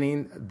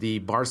planning the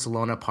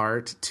Barcelona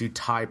part to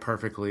tie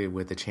perfectly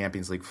with the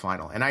Champions League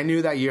final. And I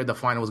knew that year the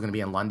final was going to be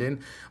in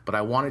London, but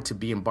I wanted to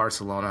be in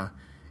Barcelona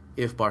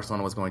if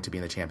Barcelona was going to be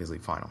in the Champions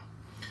League final.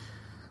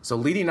 So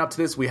leading up to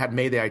this, we had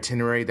made the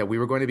itinerary that we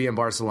were going to be in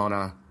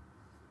Barcelona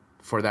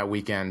for that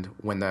weekend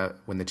when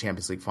the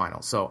Champions League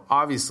final. So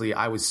obviously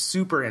I was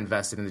super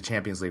invested in the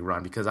Champions League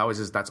run because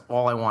that's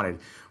all I wanted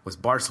was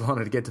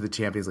Barcelona to get to the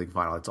Champions League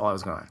final. That's all I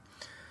was going.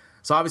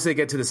 So obviously I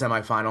get to the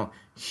semifinal,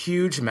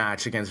 huge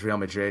match against Real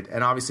Madrid,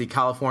 and obviously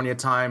California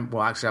time.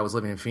 Well, actually I was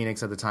living in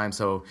Phoenix at the time,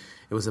 so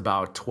it was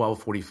about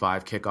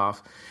 12:45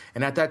 kickoff.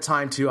 And at that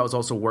time too, I was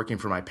also working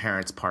for my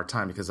parents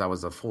part-time because I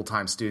was a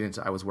full-time student.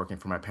 I was working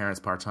for my parents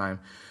part-time.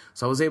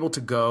 So I was able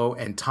to go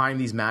and time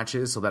these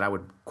matches so that I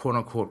would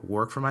quote-unquote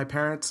work for my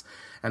parents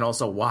and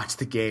also watch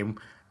the game,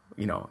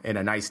 in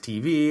a nice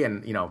TV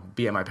and,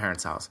 be at my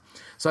parents' house.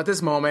 So at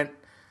this moment,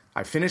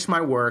 I finished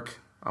my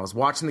work. I was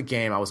watching the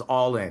game. I was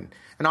all in.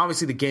 And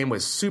obviously the game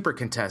was super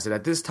contested.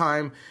 At this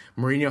time,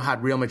 Mourinho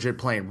had Real Madrid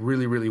playing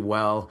really, really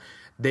well.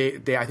 I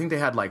think they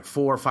had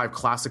 4 or 5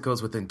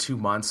 Clásicos within 2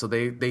 months. So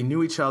they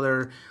knew each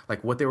other,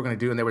 what they were going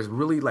to do. And there was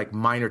really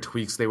minor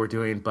tweaks they were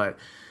doing. But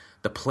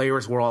the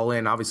players were all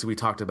in. Obviously, we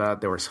talked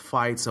about there was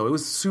fights. So it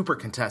was super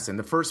contested. And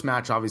the first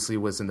match obviously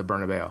was in the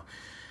Bernabeu.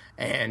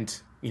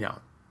 And,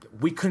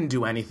 we couldn't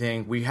do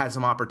anything. We had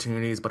some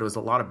opportunities, but it was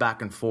a lot of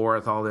back and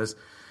forth, all this.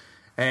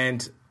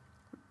 And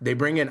they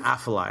bring in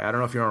Afellay. I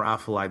don't know if you remember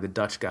Afellay, the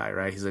Dutch guy,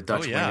 right? He's a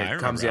Dutch player. I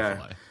remember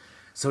Afellay.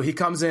 So he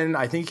comes in,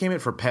 I think he came in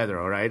for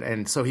Pedro, right?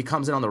 And so he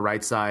comes in on the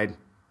right side,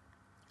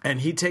 and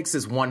he takes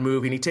this one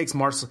move, and he takes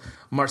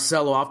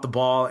Marcelo off the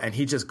ball, and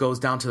he just goes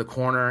down to the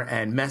corner.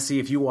 And Messi,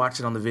 if you watch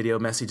it on the video,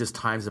 Messi just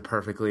times it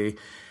perfectly.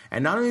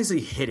 And not only does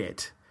he hit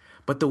it,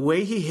 but the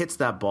way he hits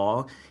that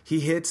ball, he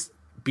hits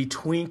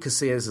between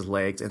Casillas'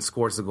 legs and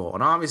scores the goal.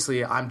 And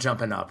obviously, I'm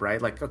jumping up, right?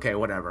 Okay,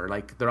 whatever.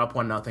 They're up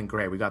 1-0,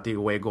 great. We got the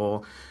away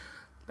goal.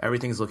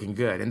 Everything's looking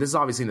good. And this is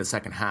obviously in the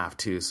second half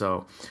too.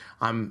 So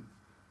I'm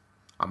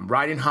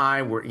riding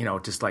high. We're,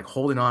 just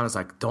holding on. It's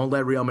don't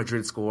let Real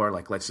Madrid score.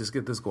 Let's just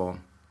get this goal.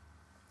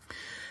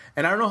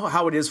 And I don't know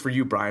how it is for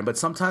you, Brian, but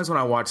sometimes when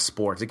I watch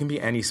sports, it can be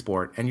any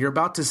sport, and you're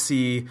about to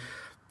see,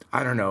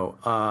 I don't know,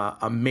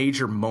 a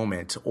major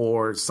moment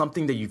or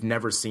something that you've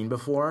never seen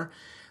before.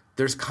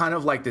 There's kind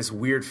of this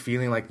weird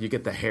feeling, you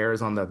get the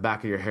hairs on the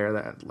back of your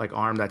hair, that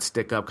arm that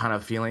stick up kind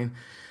of feeling.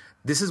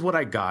 This is what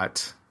I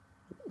got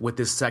with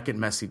this second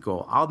Messi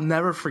goal. I'll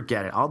never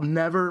forget it. I'll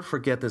never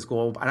forget this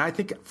goal. And I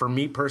think for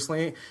me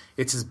personally,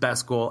 it's his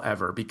best goal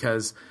ever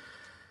because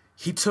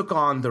he took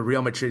on the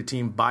Real Madrid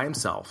team by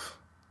himself.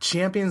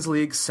 Champions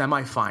League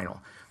semifinal.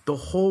 The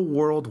whole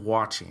world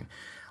watching.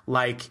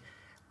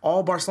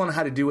 All Barcelona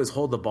had to do was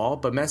hold the ball,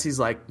 but Messi's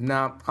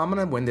nah, I'm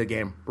going to win the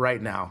game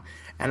right now.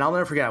 And I'll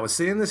never forget, I was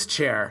sitting in this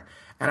chair,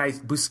 and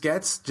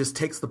Busquets just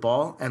takes the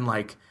ball and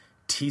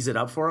tees it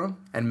up for him,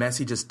 and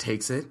Messi just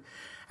takes it.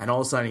 And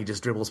all of a sudden, he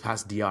just dribbles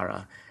past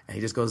Diarra, and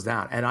he just goes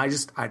down. And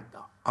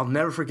I'll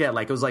never forget,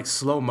 it was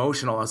slow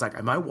motion. I was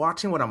am I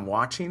watching what I'm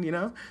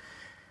watching,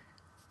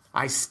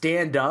 I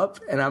stand up,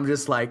 and I'm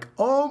just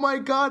oh my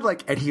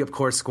God. And he, of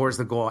course, scores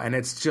the goal. And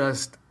it's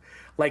just,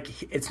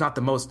 it's not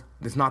the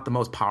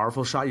most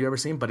powerful shot you've ever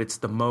seen, but it's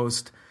the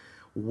most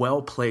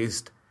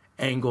well-placed,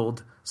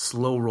 angled,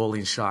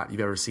 slow-rolling shot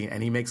you've ever seen.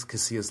 And he makes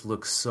Casillas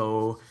look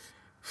so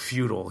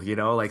futile,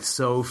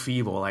 so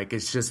feeble.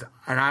 It's just,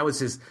 and I was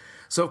just...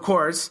 So, of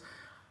course,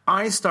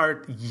 I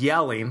start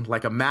yelling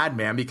like a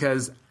madman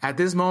because at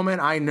this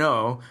moment, I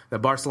know that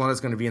Barcelona is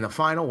going to be in the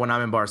final when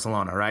I'm in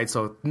Barcelona, right?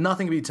 So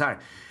nothing can be tied.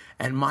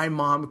 And my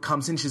mom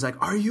comes in. She's like,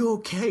 are you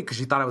okay? Because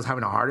she thought I was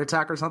having a heart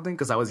attack or something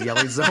because I was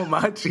yelling so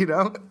much,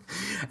 And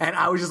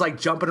I was just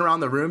jumping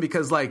around the room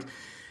because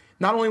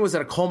not only was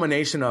it a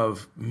culmination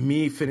of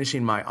me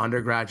finishing my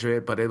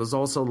undergraduate, but it was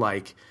also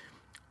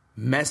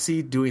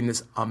Messi doing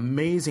this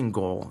amazing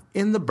goal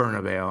in the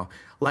Bernabeu.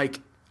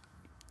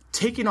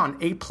 taking on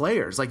 8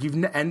 players. Like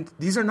and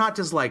these are not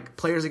just like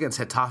players against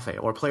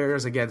Getafe or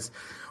players against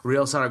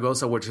Real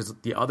Zaragoza, which is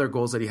the other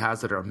goals that he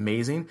has that are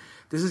amazing.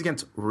 This is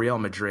against Real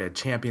Madrid,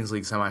 Champions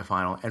League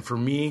semifinal. And for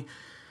me,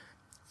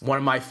 one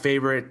of my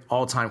favorite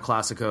all-time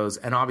Clásicos,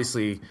 and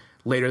obviously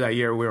later that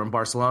year we were in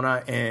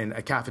Barcelona in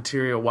a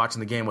cafeteria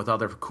watching the game with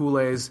other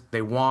culés.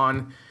 They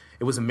won.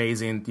 It was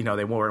amazing. You know,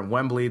 they were in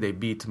Wembley. They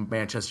beat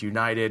Manchester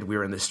United. We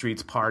were in the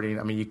streets partying.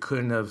 I mean, you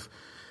couldn't have...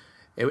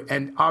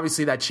 and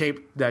obviously that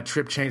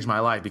trip changed my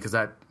life because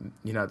that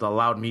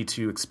allowed me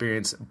to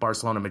experience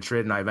Barcelona,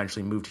 Madrid, and I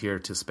eventually moved here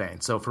to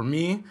Spain. So for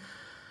me,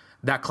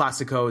 that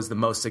Clásico is the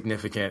most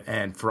significant.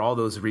 And for all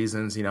those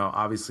reasons,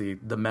 obviously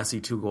the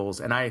Messi 2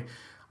 goals. And I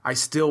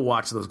still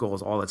watch those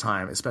goals all the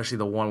time, especially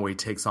the one where he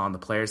takes on the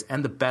players.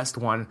 And the best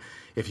one,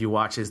 if you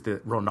watch, is the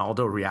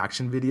Ronaldo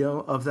reaction video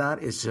of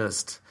that. It's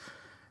just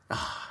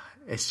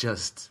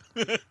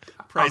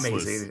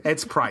priceless. Amazing.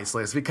 It's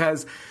priceless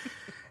because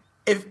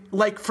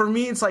for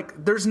me, it's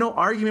like there's no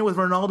argument with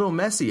Ronaldo and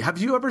Messi. Have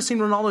you ever seen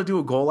Ronaldo do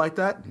a goal like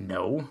that?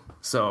 No.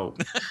 So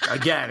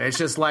again, it's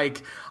just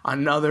like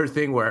another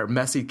thing where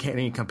Messi can't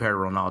even compare to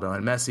Ronaldo.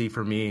 And Messi,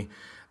 for me,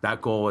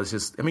 that goal was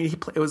just,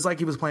 it was like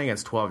he was playing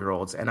against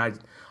 12-year-olds. And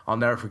I'll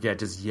never forget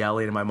just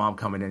yelling at my mom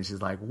coming in.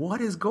 She's like,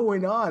 what is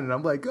going on? And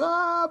I'm like,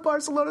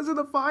 Barcelona's in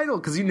the final.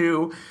 Because you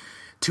knew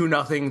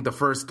 2-0,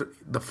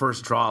 the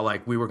first draw,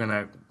 like we were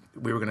gonna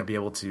be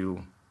able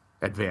to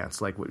advance.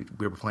 Like we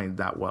were playing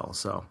that well.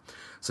 So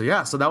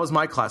that was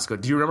my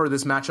Clásico. Do you remember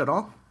this match at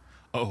all?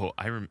 Oh,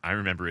 I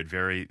remember it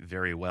very,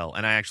 very well.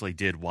 And I actually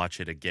did watch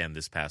it again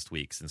this past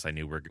week since I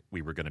knew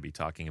we were going to be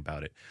talking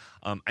about it.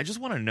 I just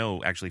want to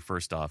know, actually,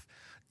 first off,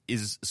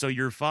 so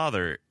your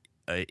father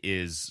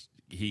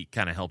he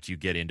kind of helped you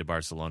get into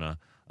Barcelona,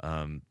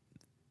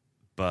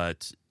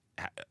 but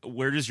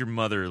where does your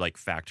mother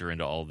factor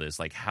into all this?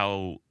 Like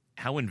how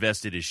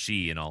invested is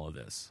she in all of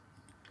this?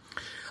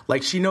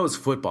 Like she knows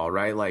football,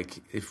 right?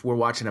 Like if we're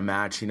watching a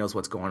match, she knows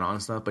what's going on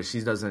and stuff, but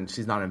she's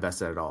not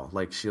invested at all.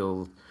 Like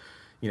she'll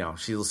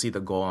see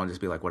the goal and just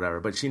be like, whatever.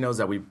 But she knows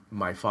that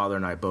my father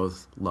and I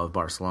both love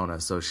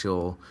Barcelona. So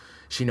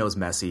she knows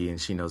Messi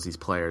and she knows these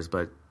players,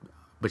 but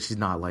she's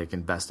not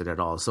invested at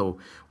all. So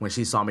when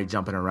she saw me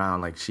jumping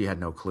around, she had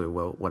no clue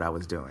what I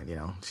was doing.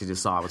 She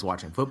just saw I was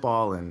watching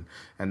football and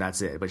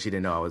that's it. But she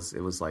didn't know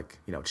it was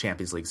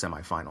Champions League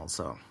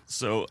semifinals.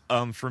 So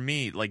for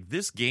me,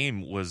 this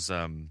game was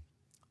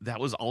that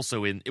was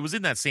also it was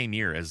in that same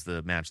year as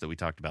the match that we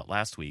talked about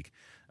last week.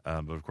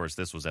 But of course,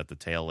 this was at the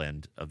tail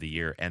end of the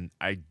year, and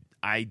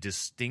I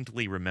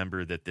distinctly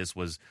remember that this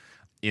was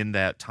in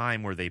that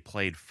time where they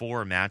played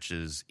 4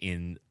 matches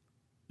in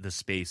the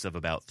space of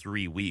about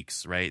 3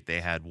 weeks. Right? They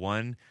had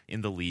one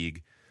in the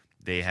league,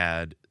 they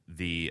had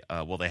the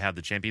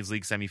Champions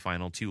League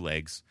semifinal 2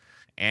 legs,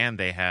 and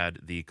they had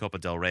the Copa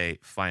del Rey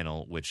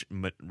final, which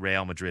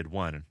Real Madrid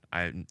won.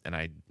 I'm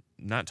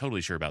not totally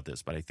sure about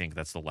this, but I think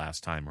that's the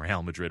last time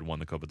Real Madrid won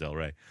the Copa del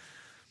Rey.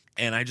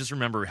 And I just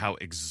remember how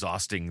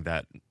exhausting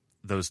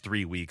those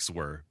 3 weeks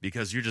were,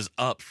 because you're just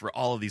up for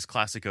all of these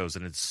Clásicos,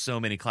 and it's so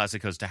many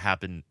Clásicos to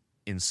happen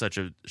in such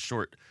a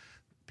short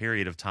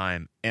period of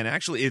time. And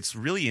actually, it's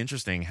really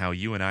interesting how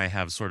you and I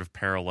have sort of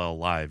parallel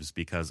lives,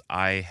 because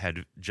I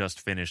had just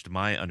finished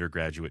my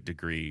undergraduate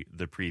degree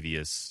the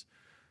previous,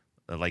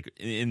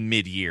 in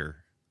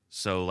mid-year.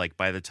 So,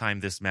 by the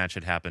time this match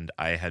had happened,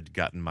 I had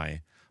gotten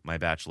my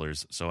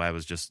bachelor's. So I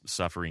was just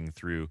suffering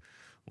through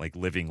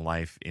living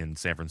life in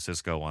San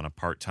Francisco on a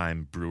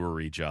part-time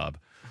brewery job.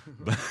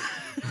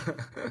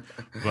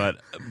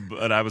 But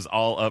I was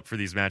all up for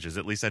these matches.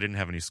 At least I didn't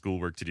have any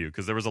schoolwork to do,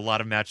 because there was a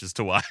lot of matches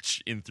to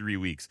watch in 3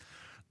 weeks.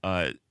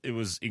 It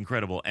was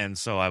incredible. And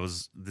so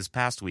this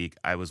past week,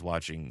 I was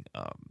watching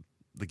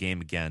the game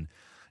again,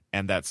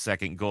 and that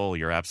second goal,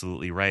 you're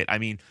absolutely right. I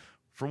mean,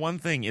 for one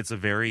thing, it's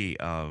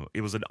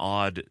it was an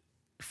odd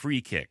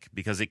free kick,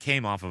 because it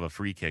came off of a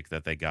free kick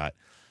that they got.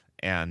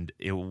 And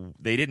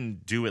they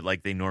didn't do it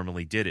like they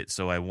normally did it.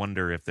 So I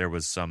wonder if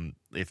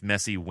if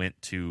Messi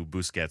went to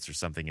Busquets or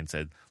something and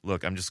said,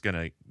 look, I'm just going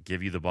to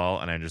give you the ball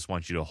and I just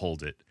want you to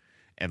hold it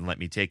and let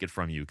me take it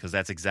from you. Because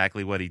that's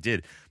exactly what he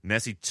did.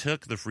 Messi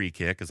took the free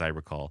kick, as I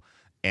recall,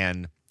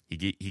 and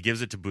he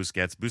gives it to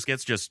Busquets.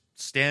 Busquets just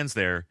stands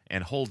there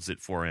and holds it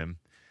for him.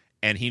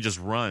 And he just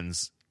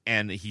runs,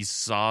 and he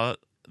saw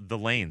the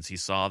lanes. He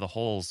saw the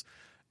holes,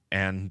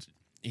 and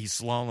he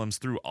slaloms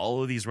through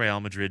all of these Real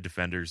Madrid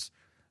defenders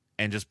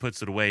and just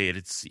puts it away.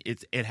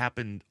 It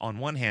happened, on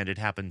one hand, it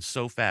happened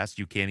so fast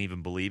you can't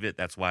even believe it.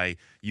 That's why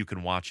you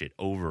can watch it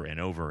over and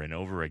over and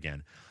over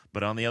again.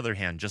 But on the other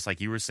hand, just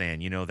like you were saying,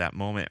 that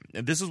moment,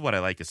 and this is what I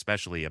like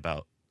especially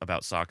about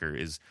soccer,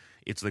 is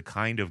it's the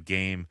kind of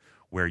game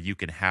where you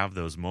can have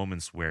those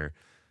moments where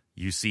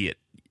you see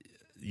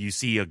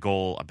a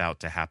goal about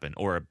to happen,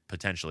 or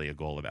potentially a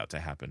goal about to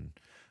happen,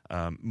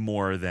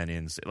 more than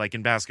in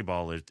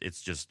basketball,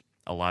 it's just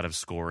a lot of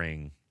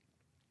scoring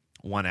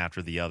one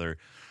after the other.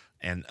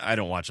 And I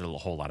don't watch a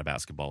whole lot of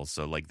basketball,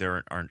 so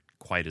there aren't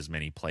quite as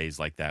many plays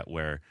like that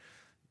where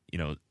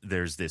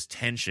there's this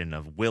tension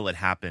of will it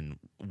happen,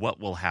 what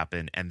will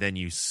happen, and then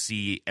you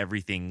see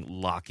everything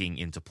locking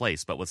into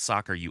place. But with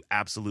soccer, you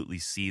absolutely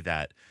see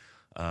that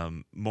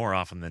more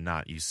often than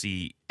not. You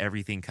see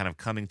everything kind of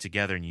coming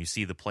together, and you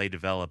see the play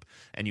develop,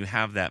 and you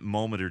have that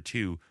moment or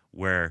two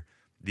where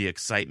the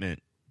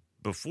excitement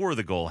before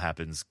the goal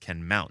happens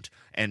can mount.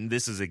 And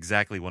this is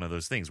exactly one of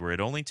those things where it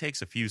only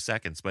takes a few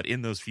seconds, but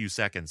in those few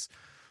seconds,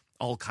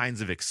 all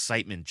kinds of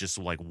excitement just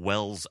like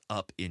wells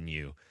up in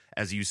you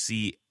as you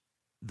see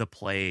the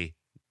play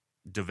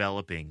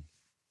developing,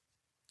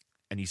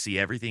 and you see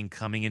everything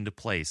coming into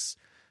place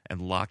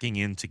and locking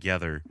in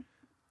together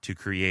to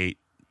create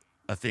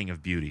a thing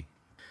of beauty.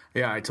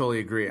 Yeah, I totally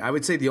agree. I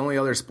would say the only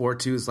other sport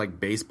too is like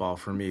baseball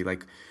for me.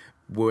 Like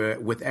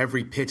with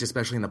every pitch,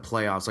 especially in the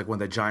playoffs, like when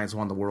the Giants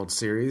won the World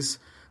Series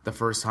the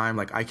first time,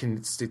 like I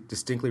can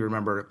distinctly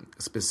remember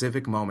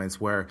specific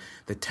moments where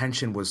the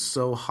tension was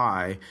so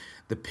high,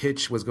 the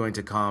pitch was going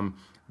to come,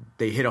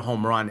 they hit a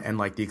home run, and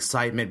like the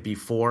excitement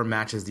before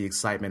matches the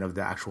excitement of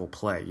the actual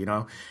play,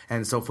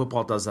 And so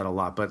football does that a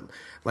lot. But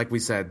like we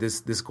said,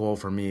 this goal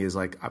for me is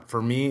like,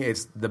 for me,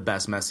 it's the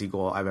best Messi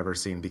goal I've ever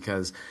seen,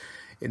 because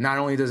it not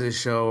only does it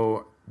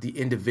show the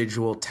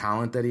individual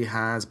talent that he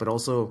has, but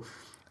also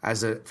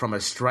from a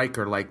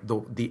striker, like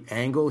the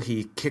angle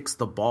he kicks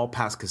the ball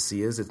past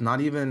Casillas,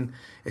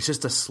 it's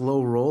just a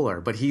slow roller,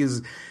 but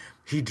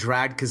he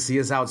dragged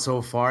Casillas out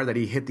so far that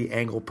he hit the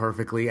angle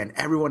perfectly, and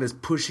everyone is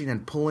pushing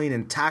and pulling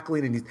and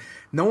tackling, and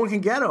no one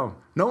can get him.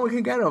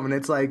 And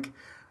it's like,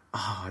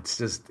 it's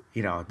just,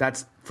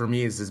 that's, for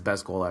me, is his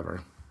best goal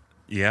ever.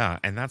 Yeah,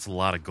 and that's a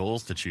lot of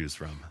goals to choose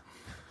from.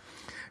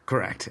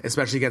 Correct,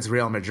 especially against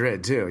Real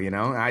Madrid too.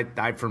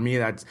 For me,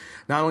 that's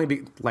not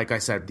only like I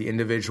said, the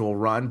individual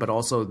run, but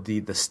also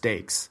the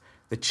stakes,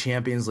 the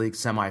Champions League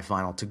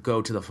semifinal to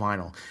go to the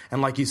final. And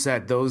like you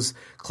said,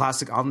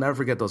 I'll never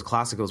forget those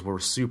Clásicos were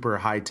super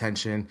high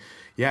tension.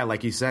 Yeah,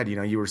 like you said,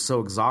 you were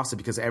so exhausted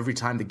because every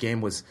time the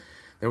game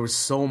there was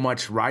so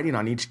much riding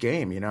on each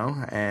game,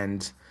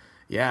 and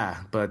yeah,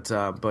 but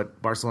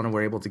Barcelona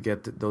were able to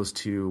get those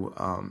two.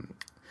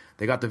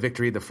 They got the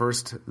victory the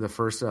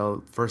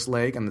first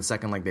leg, and the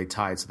second leg they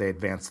tied, so they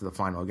advanced to the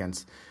final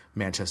against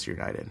Manchester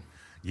United.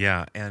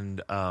 Yeah,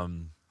 and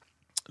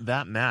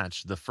that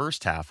match, the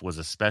first half was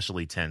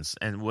especially tense.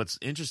 And what's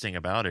interesting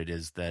about it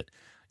is that,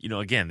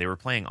 again, they were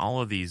playing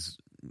all of these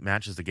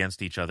matches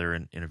against each other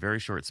in a very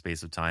short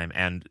space of time,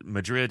 and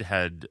Madrid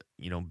had,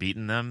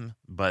 beaten them,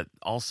 but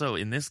also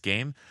in this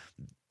game,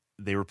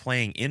 they were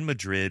playing in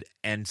Madrid,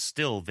 and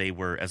still they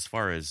were, as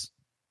far as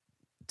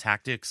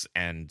tactics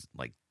and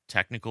like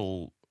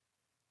technical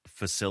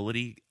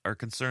facility are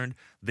concerned,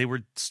 they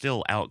were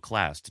still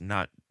outclassed,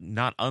 not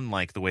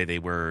unlike the way they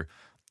were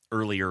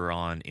earlier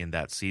on in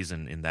that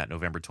season, in that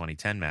November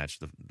 2010 match,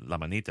 the La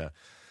Manita.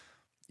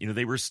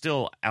 They were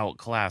still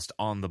outclassed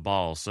on the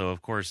ball. So,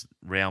 of course,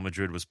 Real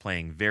Madrid was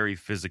playing very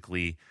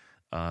physically,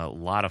 a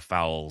lot of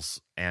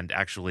fouls, and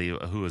actually,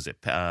 who was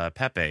it?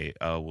 Pepe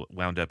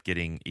wound up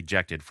getting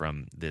ejected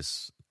from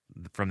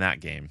that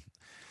game.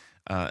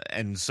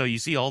 And so you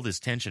see all this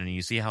tension, and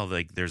you see how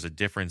there's a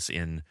difference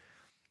in,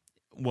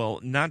 well,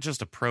 not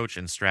just approach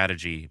and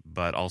strategy,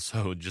 but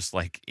also just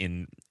like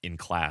in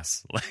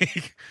class.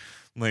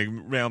 Like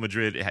Real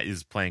Madrid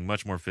is playing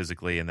much more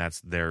physically, and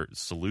that's their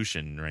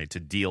solution, right, to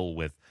deal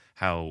with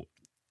how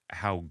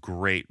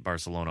great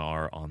Barcelona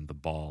are on the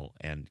ball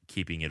and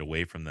keeping it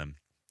away from them.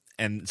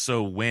 And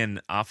so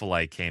when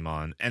Afellay came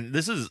on, and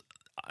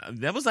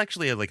that was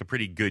actually a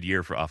pretty good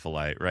year for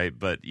Afellay, right?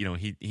 But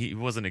he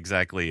wasn't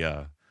exactly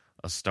a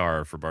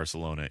star for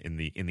Barcelona in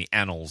the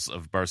annals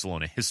of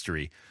Barcelona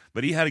history,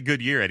 but he had a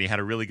good year and he had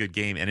a really good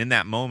game. And in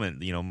that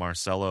moment,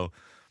 Marcelo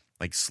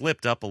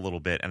slipped up a little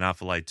bit, and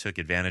Afellay took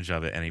advantage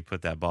of it, and he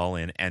put that ball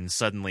in, and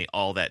suddenly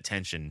all that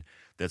tension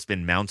that's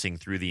been mounting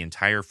through the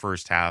entire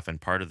first half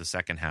and part of the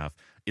second half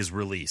is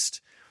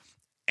released.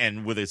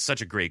 And with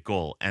such a great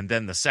goal, and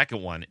then the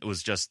second one, it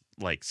was just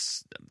like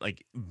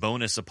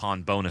bonus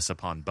upon bonus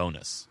upon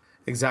bonus.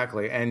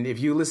 Exactly. And if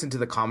you listen to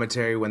the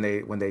commentary when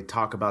they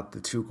talk about the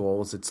two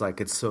goals, it's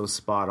so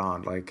spot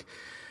on. Like,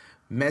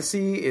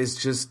 Messi is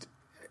just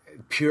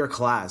pure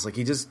class. Like,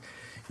 you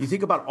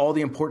think about all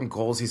the important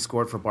goals he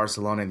scored for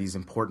Barcelona in these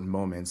important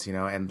moments,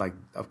 and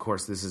of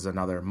course this is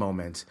another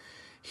moment.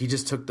 He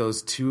just took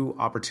those two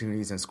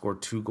opportunities and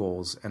scored two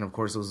goals. And of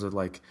course those are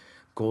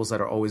goals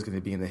that are always going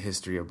to be in the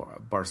history of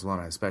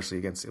Barcelona, especially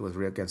against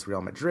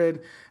Real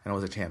Madrid, and it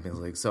was a Champions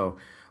League. So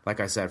like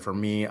I said, for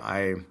me,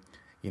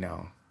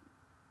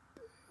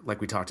 like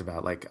we talked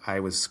about, I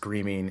was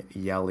screaming,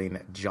 yelling,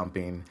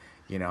 jumping,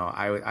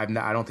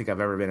 I don't think I've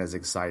ever been as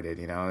excited,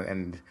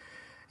 and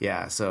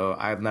yeah, so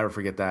I'll never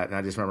forget that. And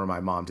I just remember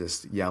my mom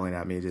just yelling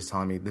at me, just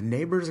telling me, the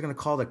neighbors are going to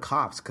call the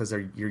cops because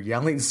you're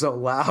yelling so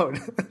loud.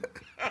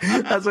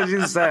 That's what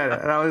she said.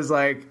 And I was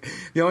like,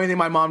 the only thing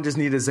my mom just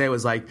needed to say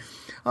was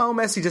oh,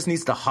 Messi just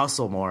needs to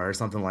hustle more or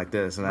something like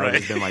this. And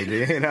I've just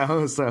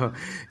been so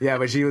yeah,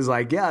 but she was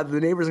like, yeah, the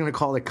neighbors are going to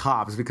call the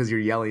cops because you're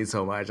yelling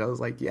so much. I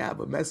was like, yeah,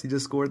 but Messi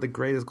just scored the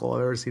greatest goal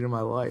I've ever seen in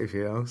my life,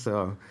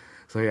 So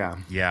So, yeah.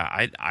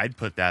 Yeah, I'd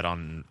put that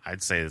on.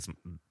 I'd say it's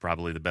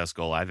probably the best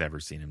goal I've ever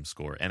seen him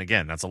score. And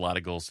again, that's a lot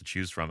of goals to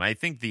choose from. I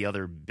think the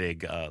other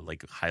big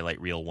highlight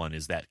reel one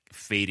is that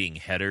fading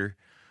header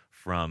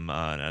from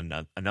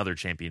another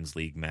Champions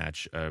League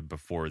match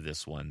before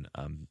this one.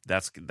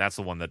 That's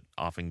the one that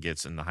often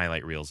gets in the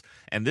highlight reels,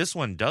 and this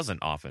one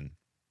doesn't often.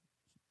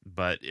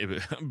 But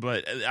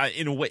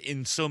in a way,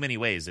 in so many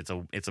ways, it's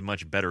a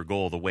much better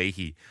goal.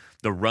 The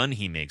run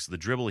he makes, the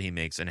dribble he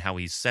makes, and how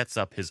he sets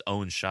up his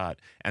own shot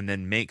and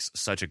then makes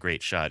such a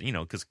great shot. You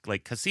know, because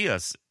like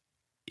Casillas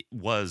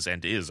was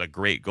and is a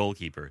great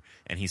goalkeeper,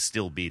 and he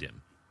still beat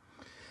him.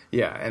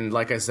 Yeah, and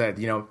like I said,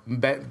 you know,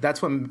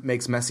 that's what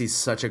makes Messi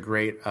such a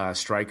great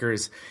striker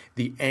is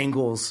the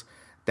angles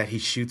that he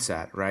shoots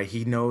at, right?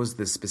 He knows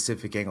the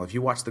specific angle. If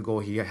you watch the goal,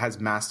 he has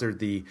mastered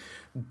the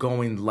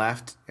going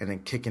left and then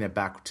kicking it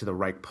back to the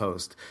right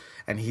post.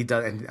 And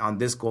on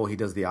this goal, he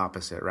does the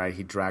opposite, right?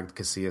 He dragged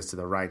Casillas to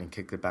the right and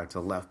kicked it back to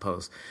the left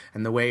post.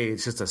 And the way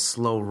it's just a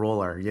slow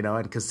roller, you know,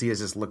 and Casillas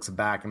just looks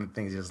back and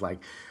things just like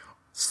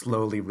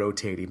slowly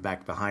rotating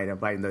back behind him,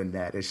 right in the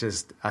net. It's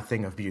just a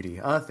thing of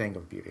beauty,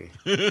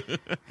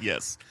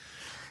 Yes.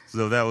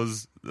 So that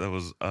was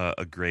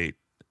a great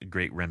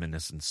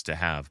reminiscence to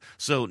have.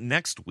 So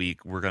next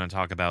week we're going to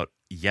talk about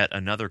yet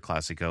another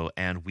Clasico,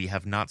 and we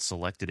have not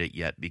selected it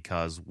yet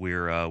because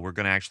we're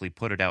going to actually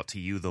put it out to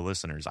you, the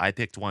listeners. I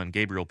picked one,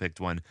 Gabriel picked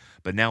one,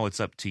 but now it's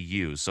up to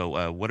you.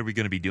 So what are we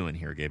going to be doing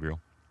here,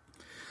 Gabriel?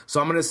 So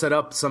I'm going to set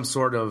up some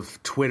sort of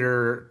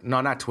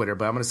not Twitter,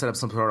 but I'm going to set up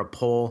some sort of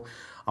poll.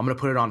 I'm going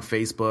to put it on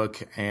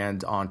Facebook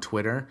and on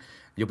Twitter.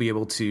 You'll be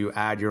able to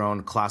add your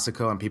own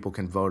Clasico and people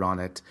can vote on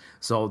it.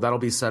 So that'll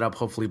be set up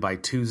hopefully by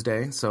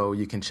Tuesday. So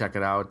you can check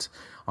it out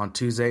on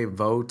Tuesday,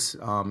 vote.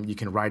 You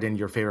can write in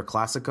your favorite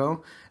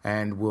Clasico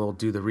and we'll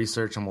do the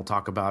research and we'll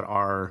talk about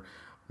our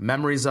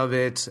memories of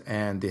it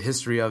and the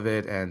history of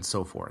it and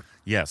so forth.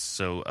 Yes,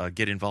 so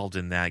get involved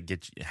in that.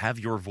 Have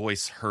your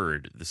voice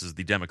heard. This is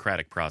the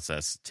democratic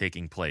process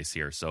taking place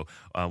here. So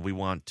we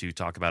want to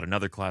talk about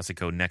another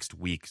Clasico next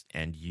week,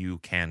 and you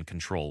can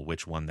control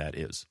which one that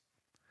is.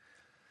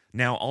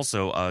 Now,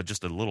 also,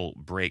 just a little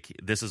break.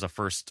 This is a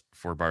first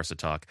for Barca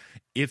Talk.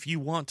 If you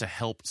want to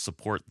help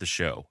support the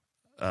show,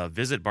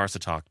 visit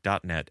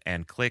barcatalk.net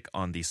and click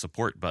on the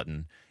support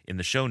button in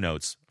the show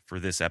notes for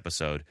this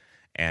episode,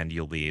 and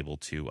you'll be able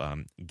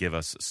to give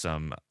us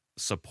some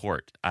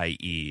support,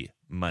 i.e.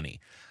 money.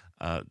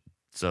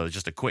 So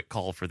just a quick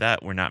call for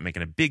that. We're not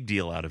making a big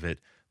deal out of it,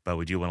 but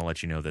we do want to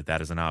let you know that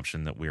that is an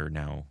option that we're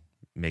now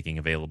making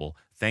available.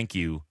 Thank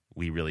you.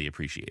 We really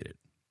appreciate it.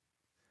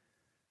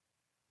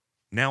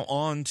 Now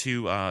on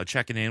to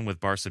checking in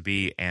with Barca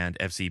B and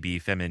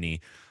FCB Femini.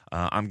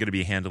 I'm going to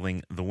be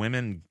handling the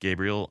women.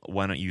 Gabriel,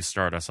 why don't you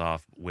start us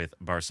off with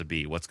Barca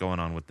B? What's going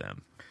on with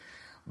them?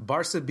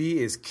 Barca B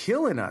is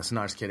killing us.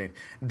 No, just kidding.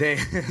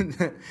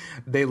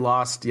 They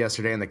lost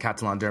yesterday in the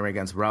Catalan Derby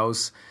against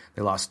Reus.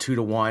 They lost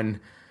 2-1.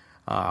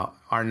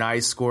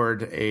 Arnaiz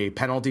scored a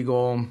penalty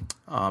goal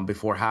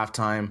before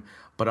halftime.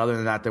 But other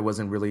than that, there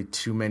wasn't really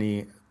too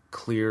many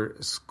clear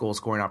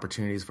goal-scoring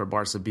opportunities for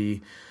Barca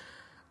B.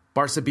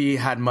 Barca B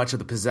had much of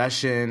the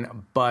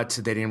possession, but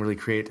they didn't really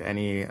create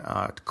any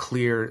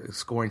clear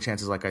scoring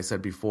chances, like I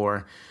said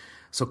before.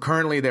 So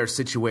currently they're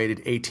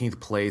situated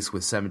 18th place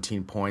with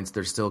 17 points.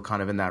 They're still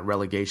kind of in that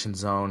relegation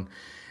zone.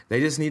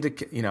 They just need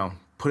to,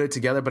 put it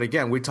together. But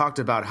again, we talked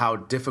about how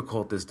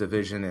difficult this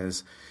division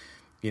is.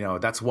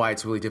 That's why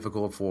it's really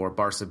difficult for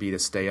Barca B to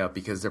stay up,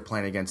 because they're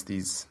playing against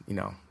these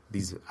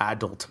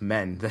adult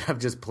men that have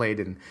just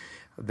played and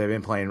they've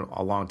been playing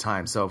a long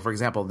time. So, for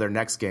example, their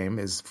next game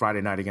is Friday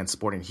night against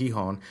Sporting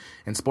Gijón,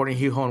 and Sporting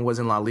Gijón was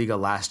in La Liga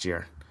last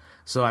year.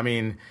 So, I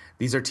mean,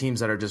 these are teams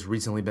that are just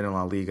recently been in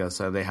La Liga,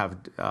 so they have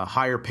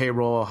higher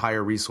payroll,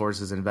 higher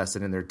resources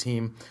invested in their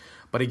team.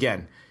 But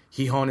again,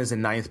 Gijón is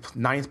in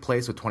ninth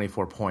place with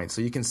 24 points.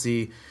 So you can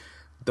see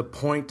the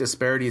point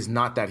disparity is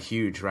not that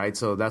huge, right?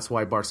 So that's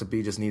why Barca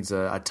B just needs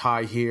a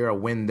tie here, a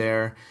win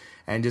there,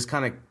 and just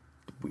kind of,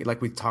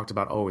 like we talked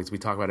about always, we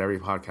talk about every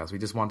podcast, we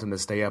just want them to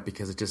stay up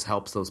because it just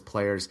helps those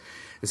players,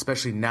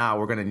 especially now.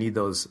 We're going to need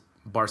those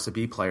Barca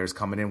B players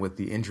coming in with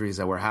the injuries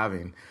that we're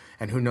having.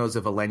 And who knows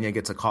if Alenia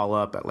gets a call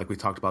up, like we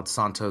talked about,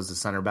 Santos, the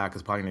center back,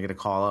 is probably going to get a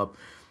call up.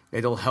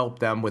 It'll help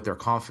them with their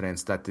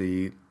confidence that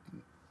the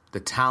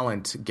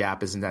talent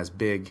gap isn't as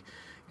big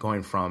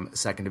going from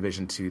second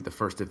division to the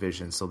first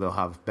division, so they'll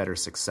have better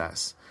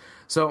success.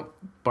 So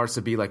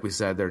Barca B, like we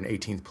said, they're in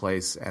 18th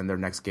place, and their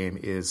next game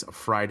is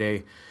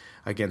Friday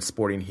against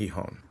Sporting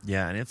Gijón.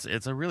 Yeah, and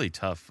it's a really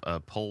tough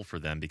poll for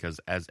them because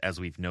as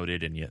we've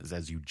noted and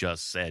as you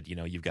just said,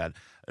 you've got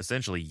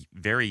essentially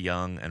very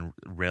young and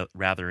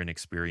rather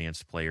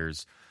inexperienced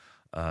players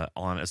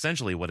on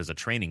essentially what is a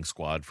training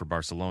squad for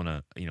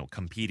Barcelona,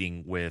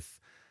 competing with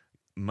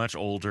much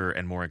older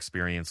and more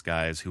experienced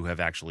guys who have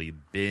actually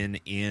been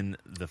in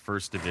the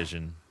first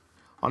division.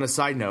 On a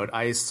side note,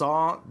 I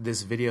saw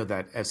this video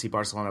that FC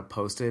Barcelona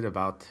posted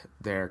about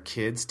their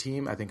kids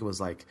team. I think it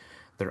was like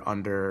their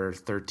under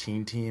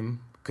 13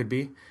 team could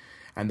be.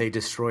 and they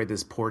destroyed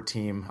this poor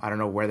team. I don't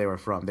know where they were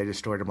from. They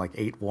destroyed them like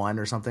 8-1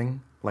 or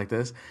something like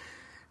this.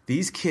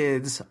 These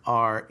kids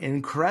are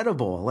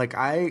incredible. Like,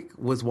 I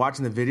was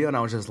watching the video and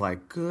I was just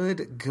like,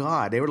 good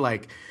God. They were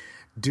like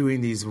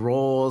doing these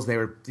rolls. They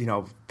were,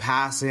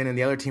 passing, and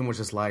the other team was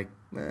just like,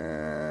 we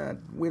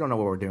don't know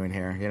what we're doing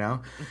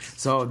here,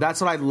 So that's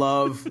what I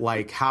love,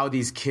 like how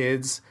these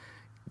kids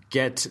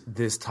get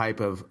this type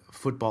of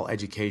football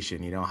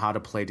education, how to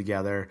play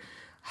together,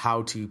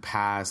 how to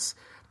pass,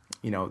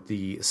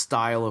 the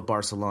style of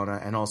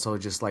Barcelona, and also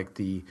just like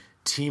the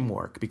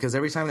teamwork. Because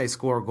every time they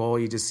score a goal,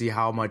 you just see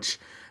how much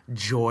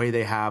joy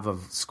they have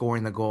of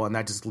scoring the goal, and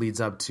that just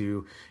leads up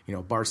to,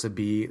 Barca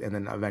B, and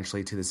then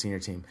eventually to the senior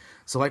team.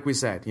 So like we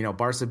said,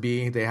 Barca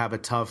B, they have a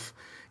tough,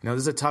 this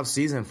is a tough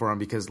season for them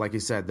because, like you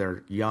said,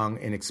 they're young,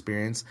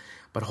 inexperienced.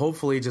 But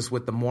hopefully just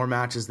with the more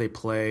matches they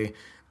play,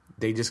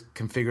 they just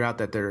can figure out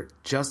that they're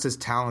just as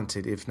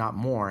talented, if not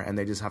more, and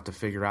they just have to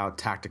figure out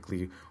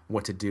tactically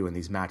what to do in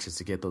these matches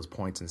to get those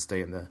points and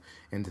stay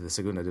into the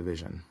Segunda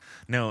Division.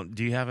 Now,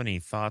 do you have any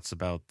thoughts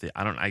about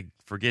I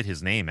forget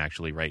his name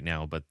actually right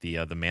now, but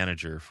the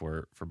manager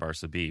for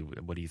Barca B?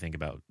 What do you think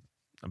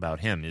about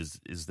him?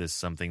 Is this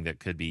something that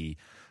could be?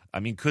 I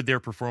mean, could their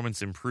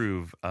performance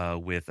improve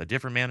with a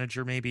different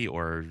manager, maybe,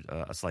 or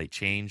a slight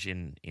change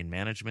in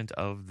management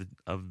of the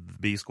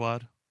B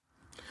squad?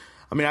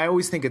 I mean, I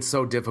always think it's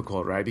so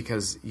difficult, right?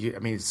 Because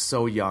it's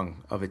so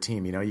young of a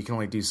team. You can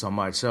only do so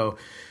much. So,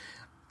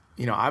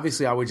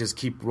 obviously, I would just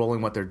keep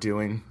rolling what they're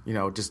doing.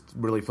 Just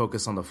really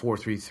focus on the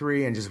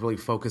 4-3-3 and just really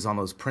focus on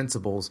those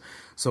principles.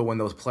 So when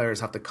those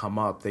players have to come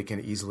up, they can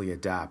easily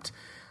adapt.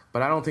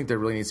 But I don't think there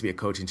really needs to be a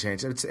coaching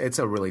change. It's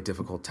a really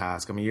difficult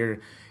task. I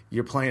mean,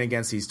 you're playing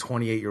against these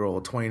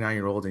 28-year-old,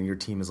 29-year-old, and your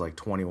team is like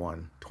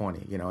 21,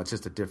 20. It's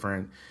just a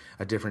different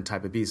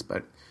type of beast.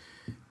 But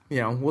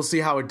we'll see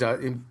how it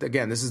does.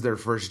 Again, this is their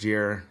first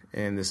year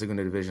in the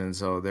Segunda Division,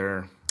 so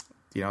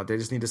they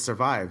just need to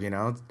survive.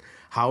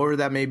 However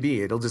that may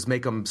be, it'll just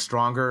make them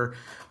stronger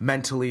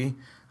mentally,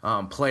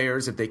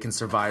 players, if they can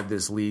survive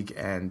this league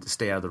and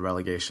stay out of the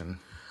relegation.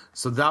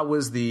 So that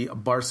was the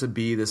Barca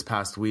B this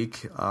past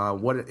week.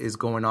 What is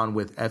going on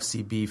with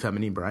FCB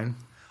Femení, Brian?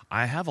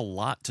 I have a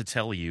lot to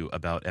tell you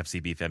about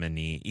FCB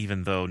Femení,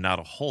 even though not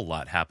a whole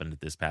lot happened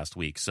this past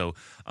week. So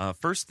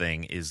first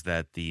thing is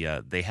that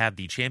they had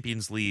the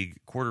Champions League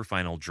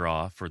quarterfinal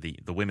draw for the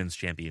Women's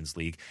Champions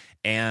League,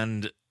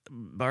 and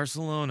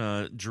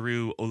Barcelona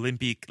drew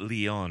Olympique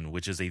Lyon,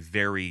 which is a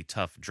very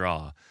tough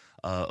draw.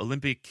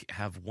 Olympique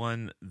have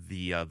won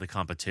the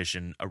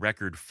competition a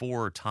record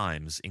 4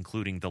 times,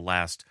 including the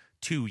last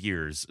 2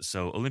 years.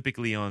 So Olympique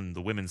Lyon,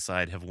 the women's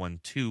side, have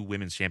won 2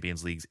 Women's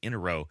Champions Leagues in a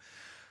row.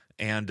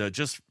 And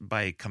just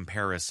by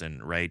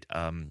comparison, right,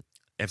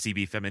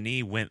 FCB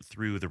Femení went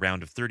through the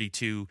round of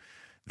 32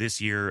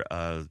 this year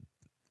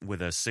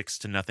with a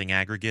 6-0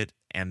 aggregate,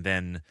 and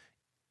then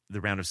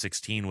the round of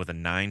 16 with a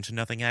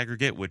 9-0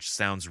 aggregate, which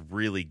sounds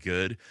really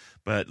good.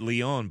 But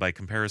Lyon, by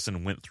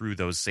comparison, went through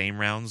those same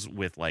rounds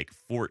with like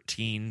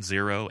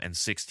 14-0 and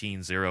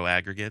 16-0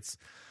 aggregates.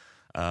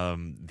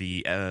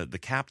 The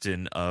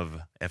captain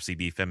of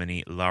FCB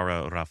Femení,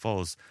 Laura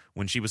Rafols,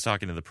 when she was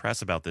talking to the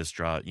press about this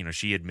draw,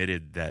 she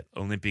admitted that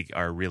Olympique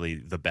are really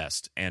the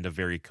best and a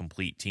very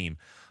complete team.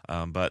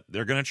 But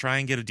they're going to try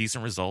and get a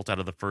decent result out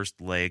of the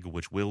first leg,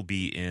 which will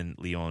be in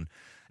Lyon.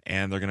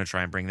 And they're going to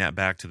try and bring that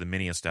back to the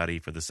Mini Estadi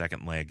for the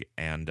second leg.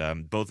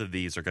 And both of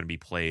these are going to be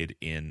played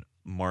in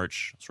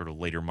March, sort of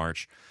later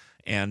March.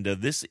 And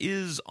this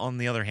is, on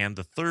the other hand,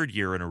 the 3rd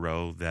year in a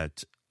row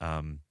that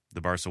the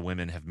Barca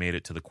women have made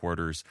it to the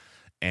quarters,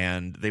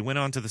 and they went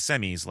on to the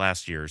semis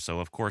last year.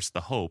 So, of course,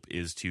 the hope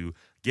is to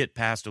get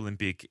past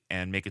Olympique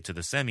and make it to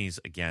the semis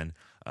again.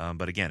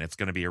 But again, it's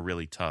going to be a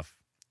really tough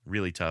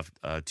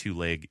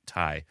 2-leg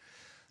tie.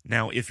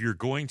 Now, if you're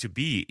going to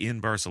be in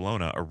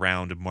Barcelona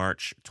around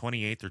March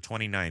 28th or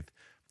 29th,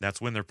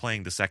 that's when they're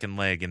playing the second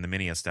leg in the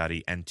Mini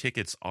Estadi, and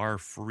tickets are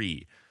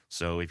free.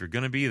 So if you're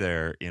going to be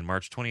there in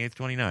March 28th,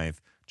 29th,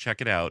 check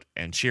it out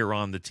and cheer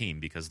on the team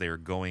because they are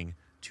going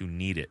to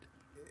need it.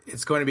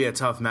 It's going to be a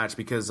tough match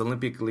because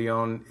Olympique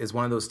Lyon is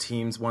one of those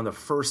teams, one of the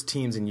first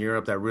teams in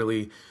Europe that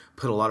really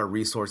put a lot of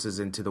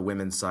resources into the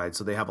women's side.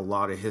 So they have a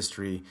lot of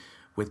history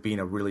with being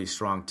a really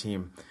strong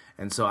team.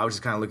 And so I was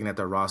just kind of looking at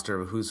their roster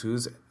of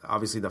who's.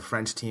 Obviously, the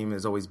French team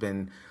has always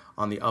been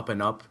on the up and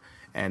up,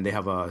 and they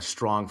have a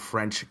strong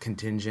French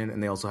contingent,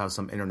 and they also have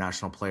some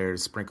international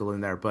players sprinkled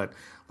in there. But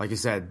like you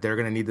said, they're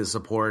going to need the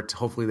support.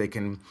 Hopefully they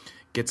can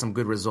get some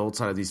good results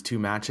out of these 2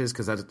 matches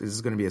because this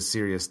is going to be a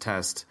serious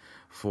test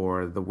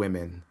for the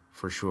women,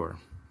 for sure.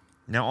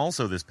 Now,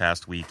 also this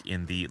past week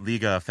in the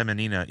Liga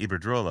Femenina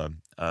Iberdrola,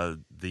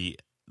 the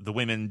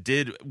women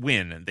did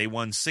win. They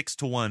won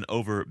 6-1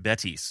 over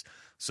Betis.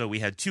 So we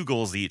had 2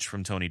 goals each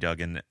from Toni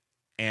Duggan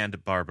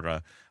and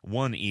Barbara,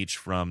 1 each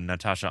from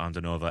Natasha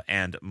Andanova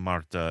and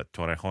Marta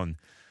Torrejon.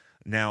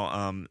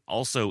 Now,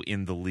 also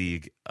in the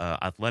league,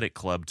 Athletic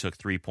Club took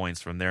 3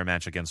 points from their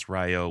match against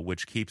Rayo,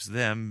 which keeps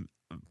them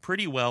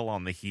pretty well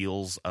on the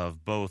heels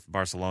of both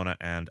Barcelona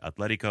and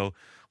Atletico,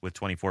 with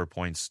 24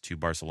 points to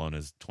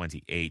Barcelona's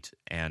 28.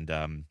 And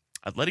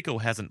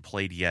Atletico hasn't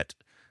played yet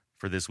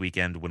for this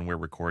weekend when we're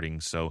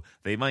recording, so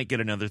they might get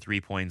another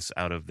 3 points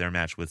out of their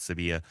match with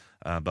Sevilla,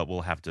 but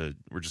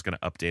we're just going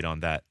to update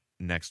on that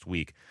next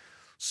week.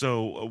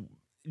 So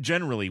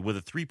generally, with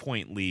a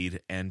 3-point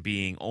lead and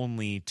being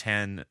only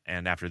 10,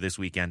 and after this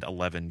weekend,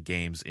 11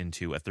 games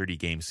into a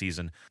 30-game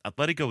season,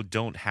 Atletico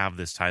don't have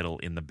this title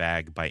in the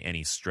bag by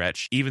any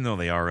stretch, even though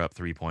they are up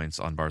 3 points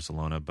on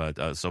Barcelona.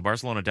 But so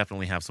Barcelona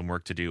definitely have some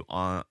work to do.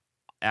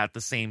 At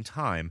the same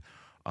time,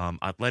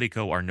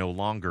 Atletico are no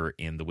longer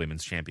in the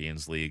Women's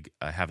Champions League,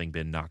 having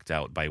been knocked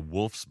out by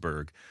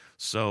Wolfsburg.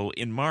 So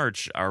in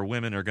March, our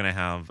women are going to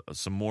have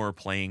some more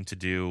playing to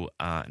do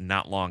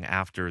not long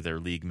after their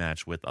league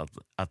match with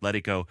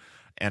Atletico.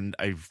 And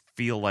I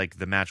feel like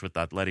the match with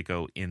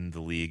Atletico in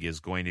the league is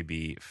going to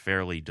be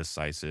fairly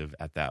decisive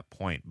at that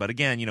point. But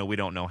again, we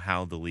don't know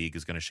how the league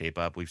is going to shape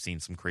up. We've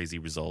seen some crazy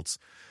results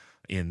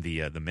in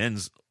the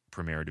men's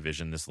Premier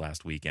Division this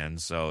last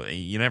weekend. So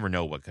you never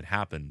know what could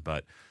happen.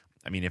 But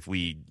I mean, if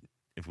we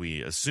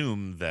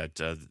assume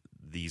that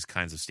these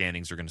kinds of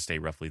standings are going to stay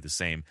roughly the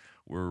same,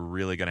 we're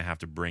really going to have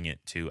to bring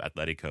it to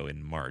Atletico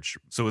in March.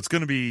 So it's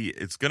going to be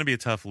a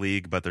tough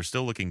league, but they're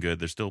still looking good.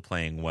 They're still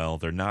playing well.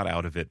 They're not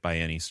out of it by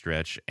any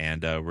stretch,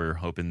 and we're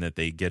hoping that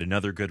they get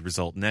another good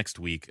result next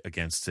week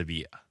against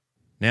Sevilla.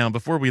 Now,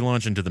 before we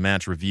launch into the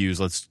match reviews,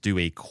 let's do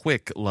a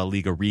quick La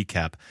Liga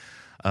recap.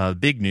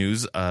 Big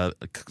news,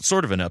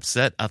 sort of an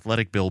upset.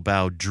 Athletic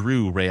Bilbao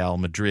drew Real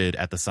Madrid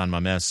at the San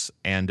Mamés,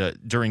 and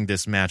during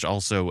this match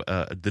also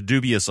the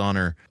dubious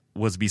honor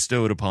was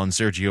bestowed upon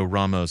Sergio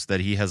Ramos that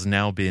he has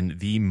now been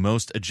the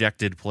most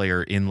ejected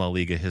player in La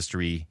Liga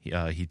history.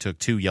 He took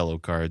 2 yellow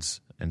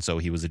cards, and so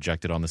he was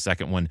ejected on the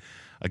second one,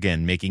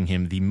 again, making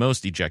him the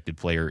most ejected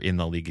player in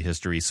La Liga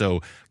history.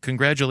 So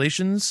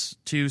congratulations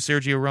to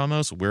Sergio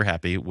Ramos. We're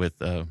happy with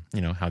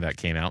how that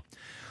came out.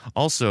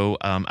 Also,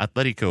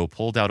 Atletico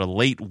pulled out a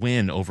late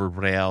win over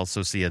Real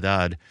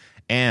Sociedad,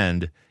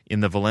 and in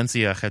the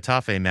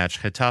Valencia-Getafe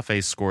match,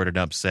 Getafe scored an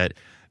upset,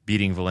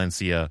 beating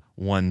Valencia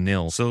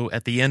 1-0. So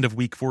at the end of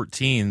Week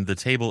 14, the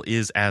table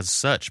is as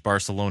such.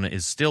 Barcelona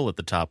is still at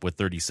the top with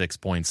 36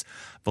 points,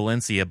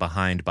 Valencia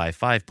behind by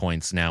 5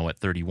 points now at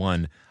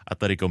 31,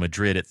 Atletico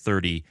Madrid at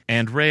 30,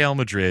 and Real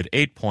Madrid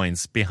 8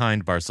 points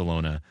behind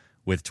Barcelona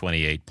with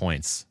 28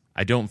 points.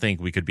 I don't think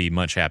we could be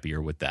much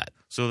happier with that.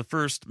 So the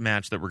first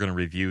match that we're going to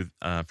review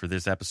for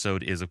this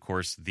episode is, of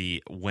course,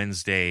 the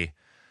Wednesday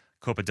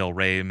Copa del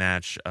Rey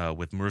match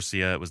with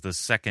Murcia. It was the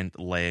second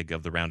leg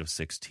of the round of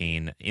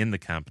 16 in the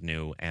Camp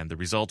Nou, and the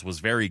result was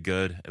very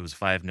good. It was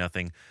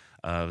 5-0.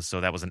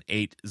 So that was an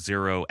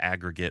 8-0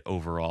 aggregate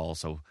overall.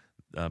 So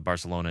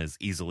Barcelona is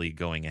easily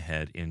going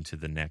ahead into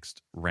the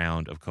next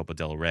round of Copa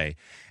del Rey.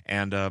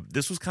 And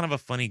this was kind of a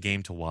funny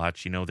game to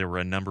watch. There were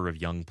a number of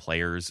young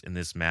players in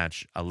this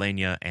match.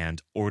 Alenia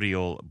and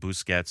Oriol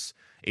Busquets,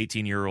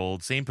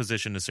 18-year-old, same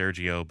position as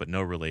Sergio, but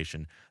no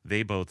relation.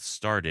 They both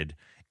started.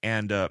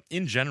 And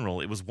in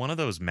general, it was one of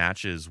those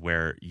matches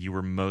where you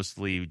were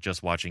mostly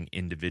just watching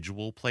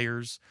individual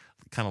players,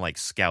 kind of like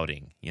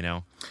scouting,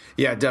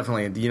 Yeah,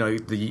 definitely.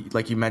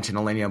 Like you mentioned,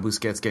 Alenia and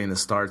Busquets getting the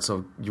start.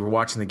 So you were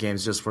watching the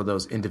games just for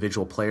those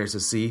individual players to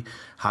see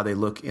how they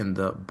look in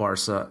the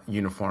Barca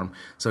uniform.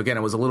 So again,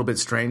 it was a little bit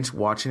strange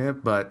watching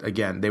it, but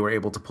again, they were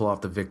able to pull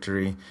off the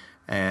victory,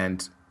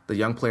 and the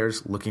young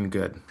players looking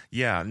good.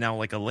 Yeah, now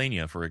like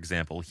Alenia, for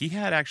example, he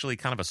had actually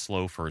kind of a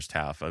slow first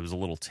half. It was a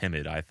little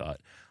timid, I thought.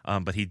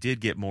 But he did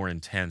get more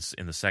intense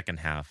in the second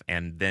half,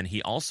 and then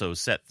he also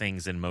set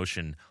things in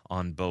motion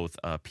on both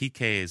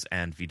Piqué's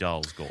and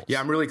Vidal's goals. Yeah,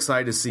 I'm really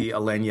excited to see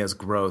Alenia's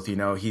growth.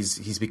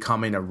 He's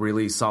becoming a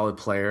really solid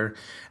player,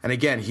 and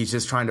again, he's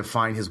just trying to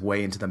find his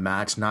way into the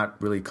match,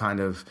 not really kind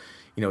of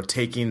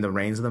taking the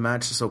reins of the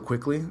match so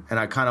quickly. And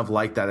I kind of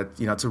like that.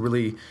 It's a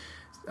really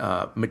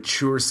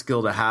mature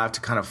skill to have,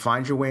 to kind of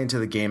find your way into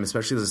the game,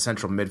 especially as a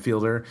central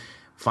midfielder,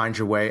 find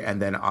your way,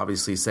 and then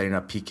obviously setting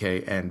up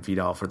Piqué and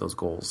Vidal for those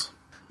goals.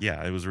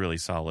 Yeah, it was really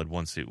solid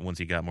once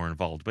he got more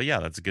involved. But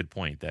yeah, that's a good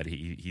point, that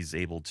he's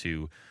able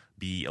to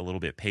be a little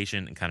bit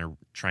patient and kind of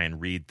try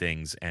and read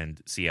things and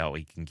see how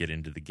he can get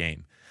into the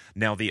game.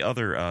 Now, the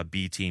other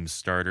B team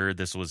starter,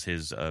 this was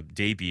his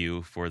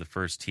debut for the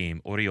first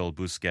team, Oriol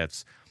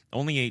Busquets.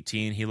 Only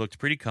 18, he looked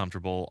pretty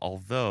comfortable,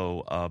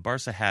 although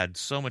Barca had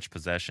so much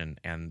possession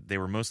and they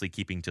were mostly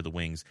keeping to the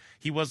wings.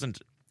 He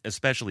wasn't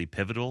especially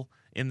pivotal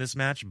in this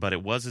match, but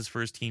it was his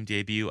first team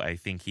debut. I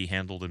think he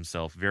handled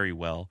himself very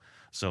well.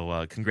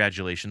 So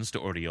congratulations to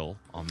Oriol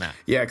on that.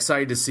 Yeah,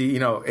 excited to see.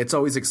 It's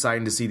always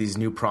exciting to see these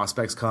new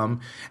prospects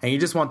come, and you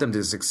just want them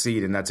to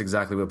succeed, and that's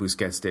exactly what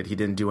Busquets did. He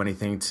didn't do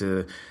anything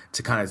to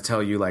kind of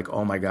tell you, like,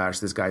 oh my gosh,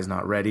 this guy's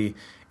not ready.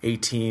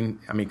 18,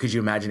 I mean, could you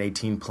imagine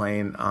 18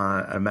 playing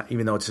on,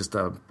 even though it's just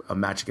a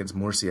match against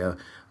Murcia,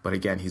 but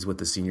again, he's with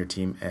the senior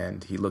team,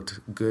 and he looked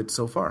good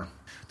so far.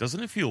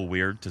 Doesn't it feel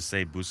weird to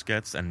say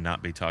Busquets and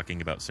not be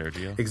talking about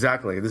Sergio?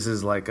 Exactly. This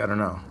is like, I don't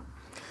know,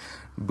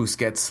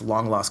 Busquets'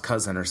 long-lost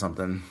cousin or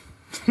something.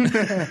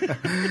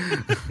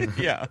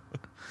 Yeah.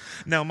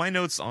 Now, my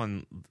notes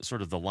on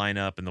sort of the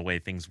lineup and the way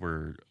things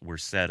were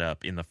set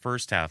up in the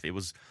first half, it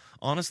was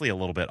honestly a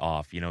little bit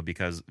off,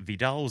 because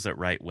Vidal was at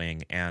right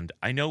wing, and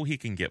I know he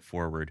can get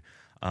forward,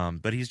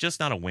 but he's just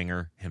not a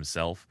winger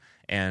himself.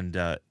 And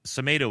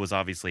Semedo was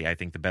obviously, I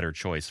think, the better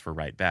choice for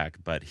right back,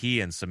 but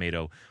he and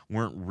Semedo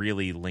weren't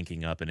really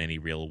linking up in any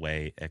real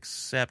way,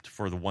 except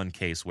for the one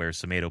case where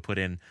Semedo put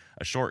in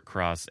a short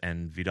cross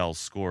and Vidal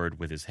scored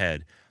with his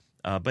head.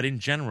 But in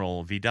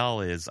general,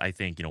 Vidal is, I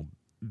think,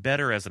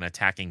 better as an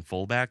attacking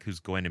fullback who's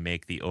going to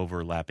make the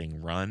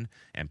overlapping run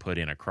and put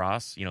in a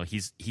cross.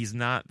 He's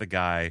not the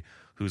guy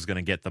who's going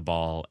to get the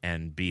ball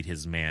and beat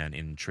his man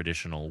in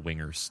traditional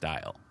winger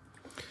style.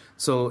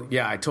 So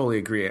yeah, I totally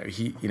agree.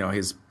 He,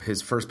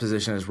 his first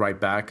position is right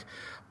back,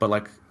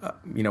 but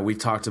we've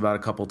talked about a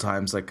couple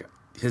times,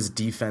 his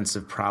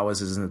defensive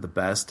prowess isn't the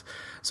best.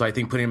 So I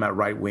think putting him at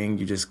right wing,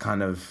 you just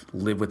kind of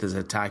live with his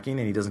attacking,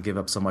 and he doesn't give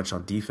up so much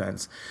on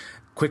defense.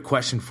 Quick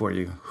question for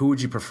you. Who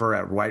would you prefer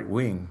at right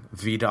wing,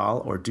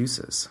 Vidal or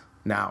Deuces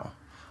now?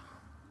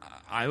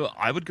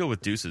 I would go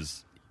with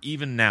Deuces.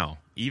 Even now,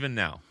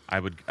 I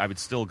would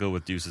still go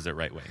with Deuces at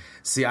right wing.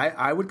 See,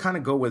 I would kind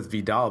of go with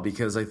Vidal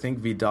because I think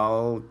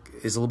Vidal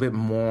is a little bit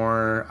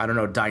more,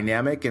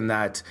 dynamic in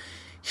that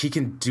he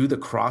can do the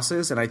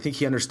crosses, and I think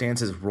he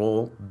understands his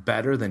role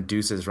better than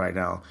Deuces right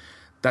now.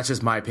 That's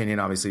just my opinion.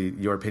 Obviously,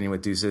 your opinion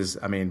with Deuces.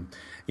 I mean,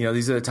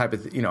 these are the type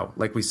of,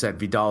 like we said,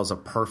 Vidal is a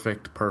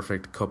perfect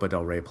Copa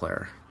del Rey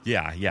player.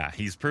 Yeah,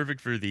 he's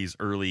perfect for these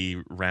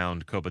early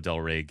round Copa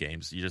del Rey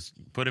games. You just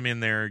put him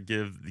in there,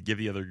 give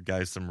the other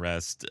guys some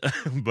rest.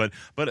 but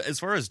as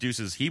far as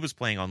Deuces, he was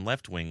playing on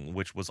left wing,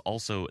 which was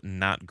also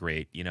not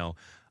great.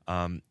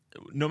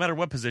 No matter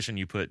what position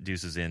you put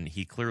Deuces in,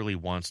 he clearly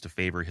wants to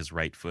favor his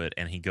right foot,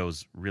 and he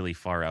goes really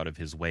far out of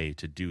his way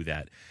to do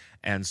that.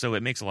 And so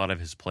it makes a lot of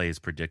his plays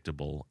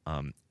predictable.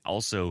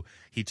 Also,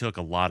 he took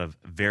a lot of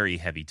very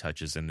heavy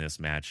touches in this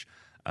match.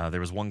 There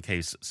was one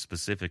case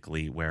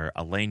specifically where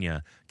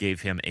Alenia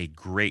gave him a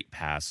great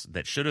pass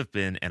that should have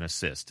been an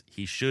assist.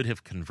 He should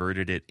have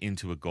converted it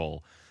into a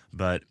goal.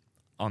 But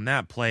on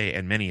that play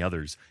and many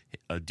others,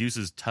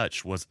 Deuce's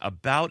touch was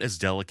about as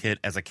delicate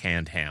as a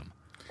canned ham.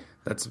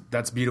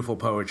 That's beautiful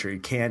poetry.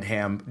 Canned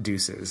ham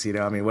Deuces.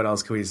 What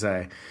else can we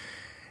say?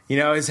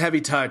 His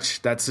heavy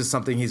touch, that's just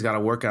something he's got to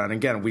work on.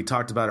 Again, we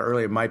talked about it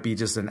earlier. It might be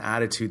just an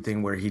attitude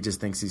thing where he just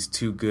thinks he's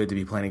too good to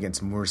be playing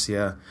against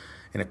Murcia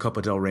in a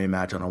Copa del Rey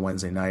match on a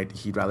Wednesday night.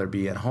 He'd rather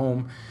be at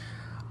home.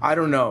 I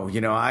don't know.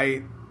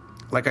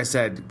 Like I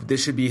said,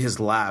 this should be his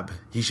lab.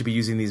 He should be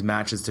using these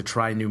matches to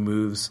try new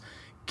moves,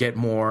 get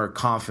more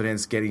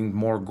confidence, getting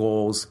more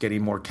goals,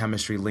 getting more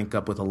chemistry, link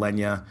up with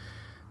Alenia.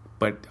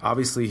 But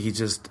obviously he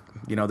just,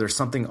 there's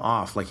something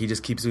off. He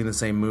just keeps doing the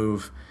same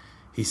move.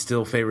 He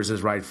still favors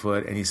his right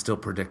foot, and he's still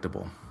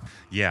predictable.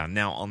 Yeah,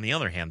 now, on the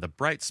other hand, the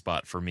bright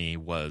spot for me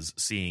was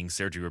seeing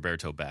Sergio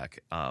Roberto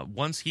back.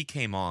 Once he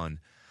came on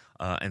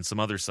and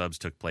some other subs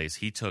took place,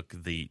 he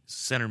took the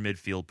center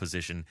midfield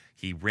position.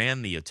 He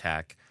ran the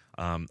attack.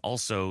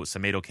 Also,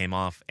 Semedo came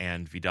off,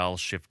 and Vidal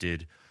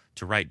shifted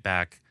to right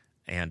back.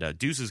 And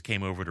Deuces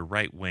came over to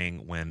right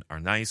wing when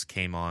Arnaiz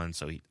came on,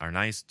 so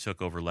Arnaiz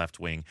took over left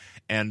wing.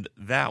 And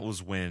that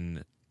was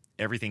when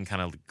everything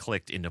kind of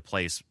clicked into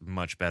place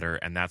much better,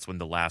 and that's when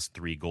the last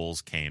 3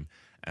 goals came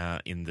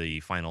in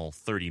the final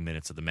 30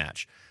 minutes of the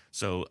match.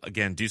 So,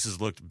 again, Deuces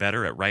looked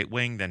better at right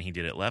wing than he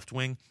did at left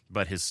wing,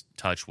 but his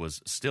touch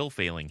was still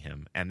failing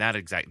him, and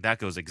that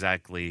goes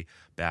exactly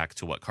back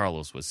to what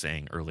Carlos was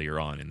saying earlier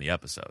on in the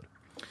episode.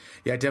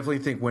 Yeah, I definitely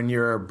think when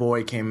your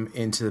boy came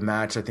into the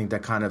match, I think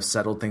that kind of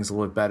settled things a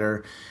little bit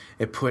better.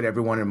 It put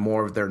everyone in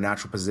more of their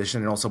natural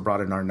position and also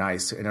brought in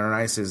Arnaiz. And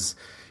Arnaiz is,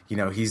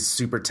 he's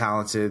super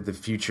talented. The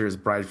future is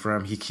bright for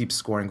him. He keeps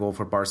scoring goal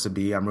for Barca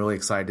B. I'm really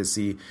excited to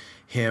see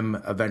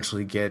him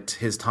eventually get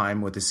his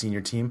time with the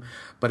senior team.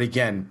 But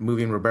again,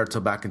 moving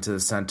Roberto back into the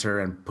center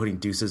and putting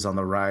Deuces on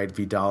the right,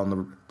 Vidal on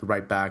the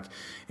right back,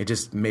 it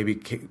just maybe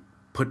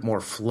put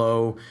more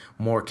flow,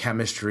 more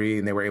chemistry,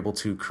 and they were able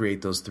to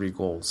create those 3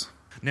 goals.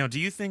 Now, do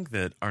you think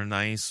that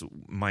Arnaiz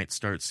might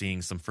start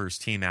seeing some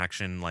first-team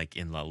action like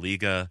in La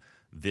Liga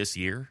this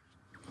year?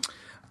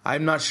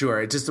 I'm not sure.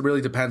 It just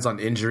really depends on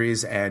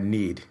injuries and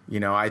need.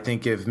 I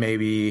think if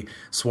maybe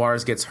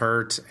Suarez gets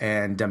hurt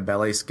and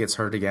Dembele gets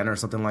hurt again or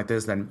something like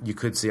this, then you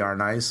could see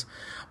Arnaiz.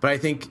 But I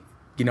think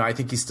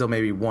he's still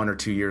maybe 1 or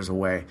 2 years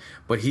away.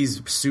 But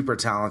he's super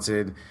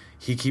talented.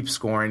 He keeps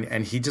scoring,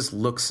 and he just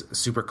looks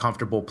super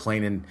comfortable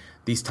playing in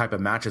these type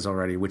of matches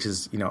already, which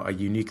is, a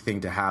unique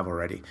thing to have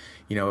already.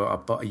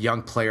 A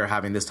young player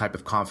having this type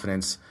of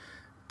confidence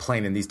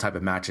playing in these type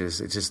of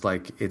matches. It's just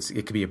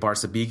it could be a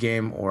Barca B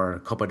game or a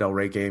Copa del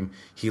Rey game.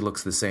 He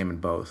looks the same in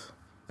both.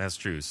 That's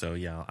true. So,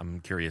 yeah, I'm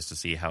curious to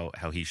see how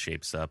he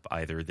shapes up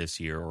either this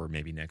year or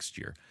maybe next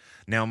year.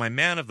 Now, my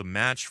man of the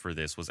match for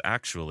this was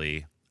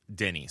actually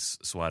Denis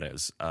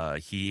Suarez.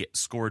 He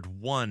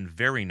scored one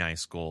very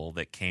nice goal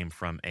that came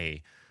from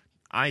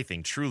I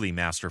think, truly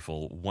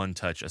masterful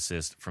one-touch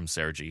assist from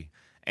Sergi.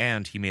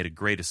 And he made a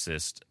great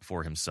assist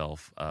for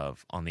himself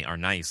on the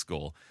Arnaiz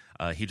goal.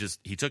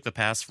 He took the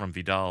pass from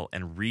Vidal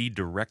and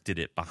redirected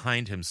it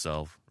behind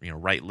himself,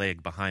 right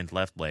leg behind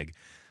left leg,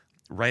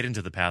 right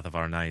into the path of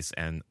Arnaiz,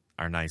 and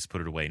Arnaiz put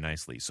it away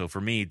nicely. So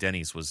for me,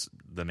 Denis was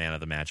the man of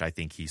the match. I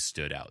think he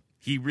stood out.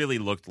 He really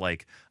looked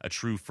like a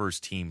true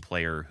first-team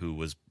player who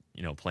was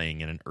playing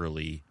in an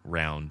early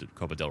round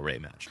Copa del Rey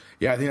match.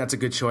 Yeah, I think that's a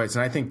good choice.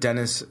 And I think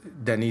Denis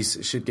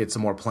should get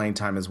some more playing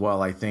time as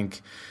well. I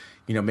think,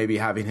 maybe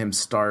having him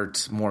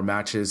start more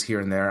matches here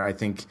and there. I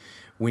think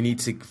we need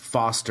to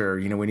foster,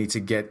 we need to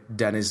get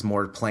Denis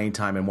more playing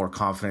time and more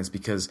confidence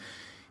because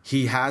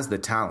he has the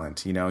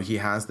talent, he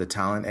has the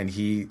talent and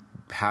he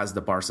has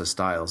the Barca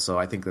style. So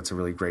I think that's a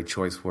really great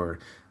choice for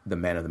the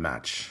man of the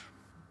match.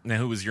 Now,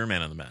 who was your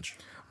man of the match?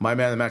 My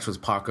man of the match was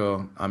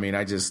Paco. I mean,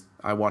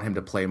 I want him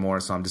to play more,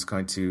 so I'm just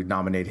going to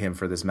nominate him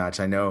for this match.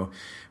 I know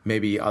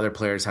maybe other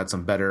players had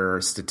some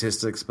better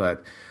statistics,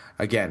 but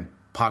again,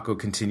 Paco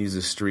continues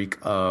a streak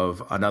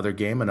of another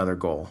game, another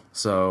goal.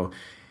 So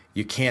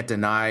you can't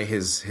deny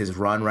his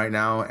run right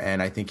now,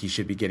 and I think he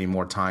should be getting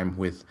more time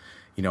with,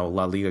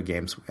 La Liga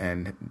games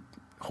and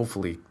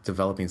hopefully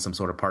developing some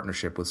sort of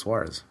partnership with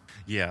Suarez.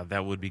 Yeah,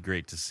 that would be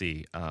great to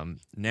see.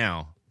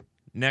 Now,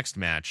 next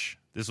match.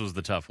 This was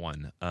the tough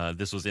one.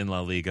 This was in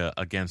La Liga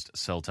against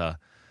Celta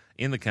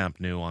in the Camp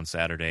Nou on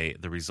Saturday.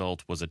 The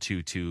result was a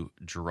 2-2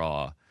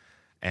 draw.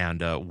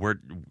 And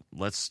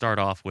let's start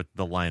off with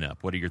the lineup.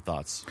 What are your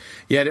thoughts?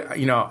 Yeah,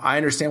 I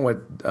understand what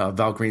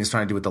Val Green is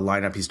trying to do with the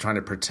lineup. He's trying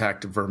to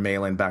protect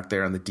Vermaelen back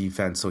there on the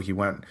defense. So he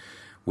went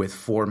with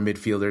four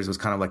midfielders. It was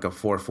kind of like a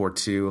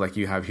 4-4-2 like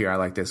you have here. I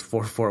like this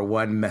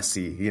 4-4-1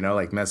 Messi.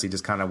 Like Messi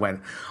just kind of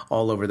went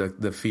all over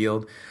the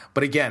field.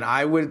 But again,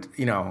 I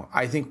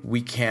think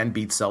we can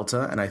beat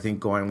Celta, and I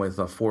think going with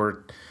a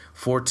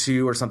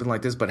 4-4-2 or something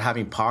like this, but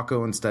having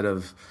Paco instead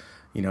of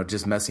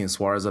just Messi and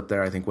Suarez up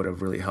there, I think would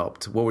have really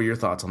helped. What were your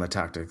thoughts on the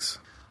tactics?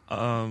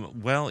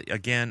 Well,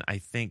 again, I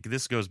think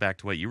this goes back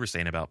to what you were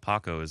saying about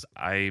Paco. Is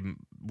I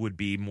would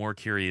be more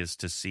curious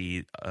to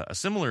see a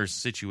similar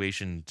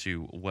situation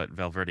to what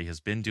Valverde has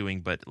been doing,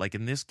 but like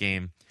in this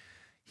game,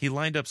 he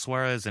lined up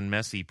Suarez and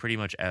Messi pretty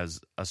much as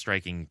a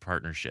striking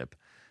partnership,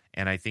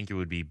 and I think it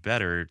would be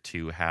better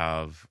to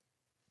have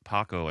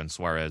Paco and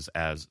Suarez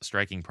as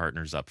striking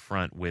partners up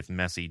front with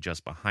Messi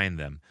just behind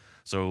them.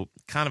 So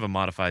kind of a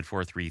modified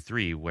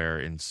 4-3-3 where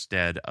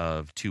instead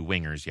of two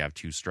wingers, you have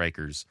two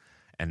strikers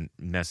and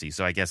Messi.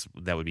 So I guess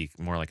that would be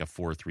more like a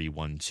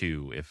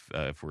 4-3-1-2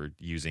 if we're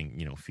using,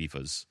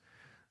 FIFA's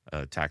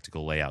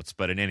tactical layouts.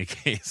 But in any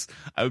case,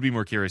 I would be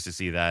more curious to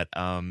see that.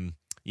 Having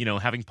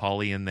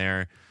Pauly in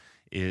there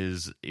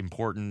is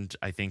important,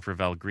 I think, for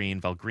Val Green.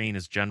 Val Green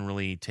is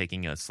generally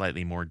taking a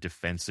slightly more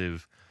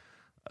defensive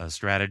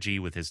strategy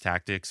with his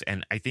tactics,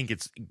 and I think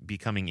it's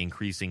becoming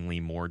increasingly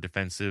more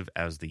defensive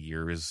as the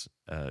year is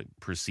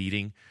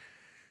proceeding.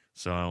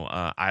 So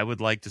I would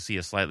like to see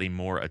a slightly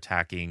more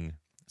attacking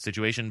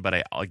situation,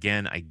 but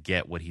I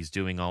get what he's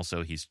doing.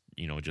 Also, he's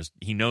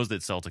he knows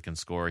that Celta can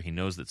score, he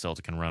knows that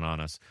Celta can run on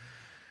us,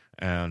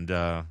 and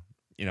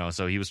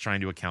so he was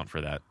trying to account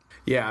for that.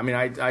 Yeah, I mean,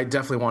 I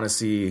definitely want to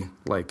see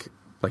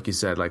like you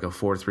said, like a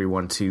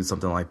 4-3-1-2,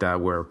 something like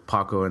that, where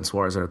Paco and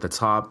Suarez are at the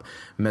top,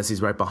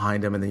 Messi's right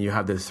behind him, and then you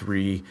have the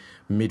three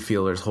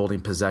midfielders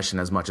holding possession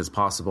as much as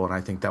possible. And I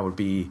think that would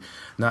be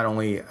not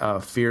only a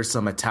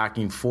fearsome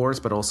attacking force,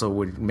 but also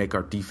would make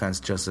our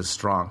defense just as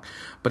strong.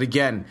 But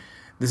again,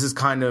 this is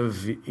kind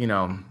of, the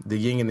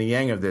yin and the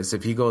yang of this.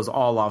 If he goes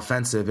all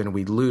offensive and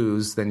we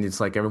lose, then it's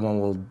like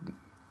everyone will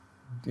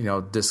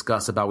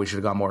discuss about we should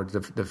have got more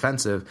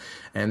defensive.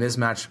 And in this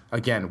match,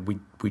 again,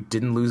 we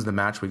didn't lose the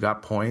match. We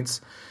got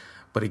points.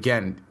 But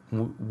again,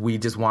 we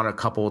just want a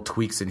couple of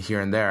tweaks in here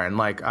and there. And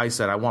like I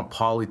said, I want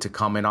Pauly to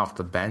come in off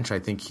the bench. I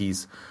think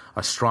he's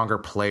a stronger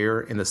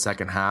player in the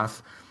second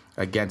half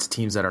against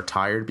teams that are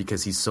tired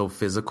because he's so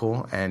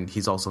physical and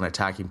he's also an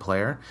attacking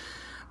player.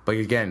 But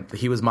again,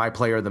 he was my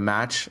player of the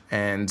match,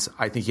 and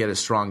I think he had a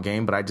strong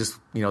game. But I just,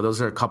 those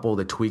are a couple of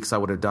the tweaks I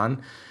would have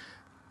done.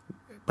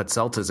 But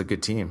Celta is a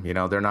good team.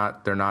 They're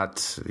not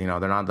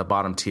the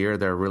bottom tier.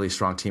 They're a really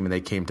strong team, and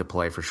they came to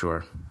play for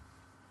sure.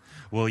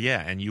 Well,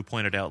 yeah, and you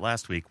pointed out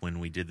last week when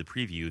we did the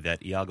preview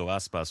that Iago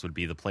Aspas would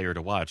be the player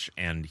to watch,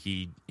 and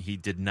he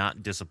did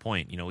not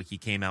disappoint. He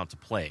came out to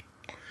play.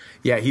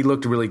 Yeah, he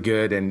looked really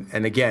good, and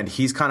again,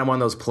 he's kind of one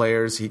of those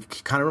players. He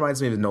kind of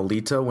reminds me of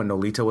Nolito when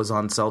Nolito was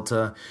on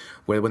Celta,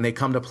 where when they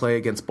come to play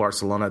against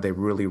Barcelona, they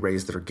really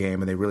raise their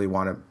game and they really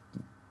want to,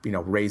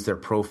 raise their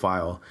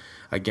profile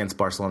against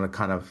Barcelona,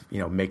 kind of,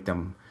 make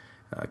them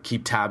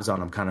keep tabs on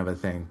them, kind of a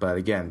thing. But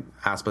again,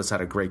 Aspas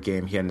had a great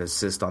game. He had an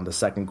assist on the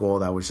second goal.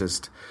 That was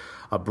just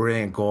a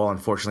brilliant goal.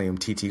 Unfortunately,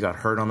 Umtiti got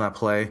hurt on that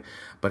play.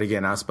 But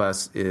again,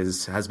 Aspas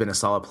has been a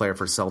solid player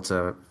for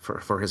Celta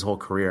for his whole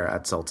career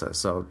at Celta.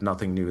 So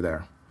nothing new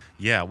there.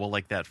 Yeah, well,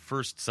 like that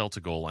first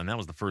Celta goal, and that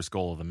was the first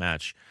goal of the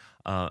match.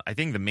 I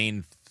think the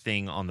main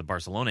thing on the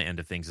Barcelona end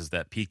of things is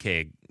that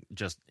Piqué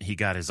he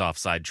got his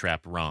offside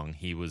trap wrong.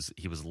 He was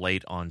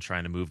late on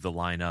trying to move the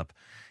line up,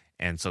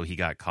 and so he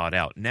got caught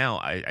out. Now,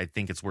 I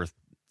think it's worth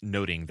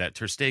noting that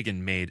Ter Stegen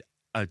made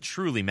a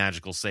truly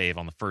magical save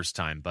on the first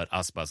time, but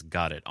Aspas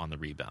got it on the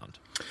rebound.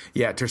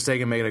 Yeah, Ter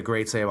Stegen made a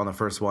great save on the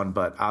first one,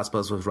 but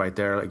Aspas was right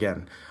there.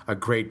 Again, a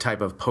great type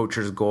of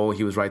poacher's goal.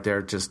 He was right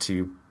there just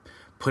to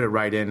put it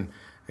right in.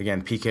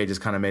 Again, PK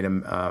just kind of made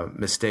a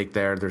mistake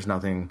there. There's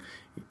nothing,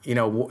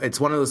 it's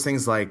one of those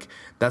things like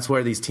that's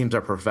where these teams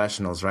are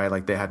professionals, right?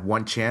 Like they had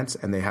one chance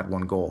and they had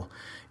one goal.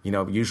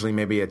 Usually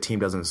maybe a team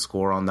doesn't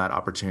score on that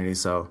opportunity,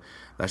 so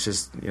that's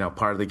just,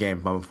 part of the game.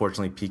 But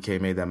unfortunately,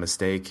 PK made that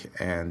mistake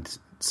and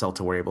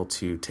Celta were able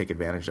to take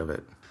advantage of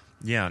it.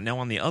 Yeah. Now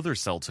on the other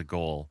Celta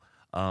goal,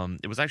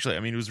 it was actually,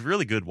 it was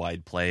really good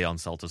wide play on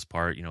Celta's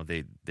part.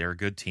 They're a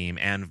good team,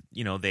 and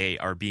they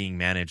are being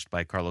managed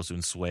by Carlos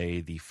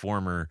Unsue, the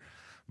former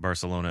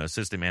Barcelona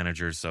assistant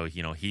manager. So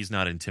he's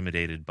not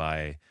intimidated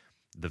by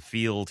the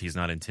field. He's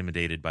not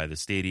intimidated by the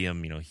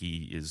stadium.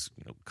 He is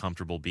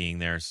comfortable being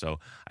there. So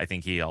I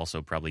think he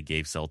also probably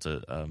gave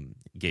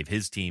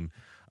his team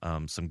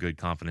some good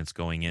confidence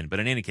going in. But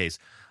in any case,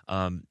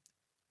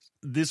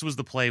 this was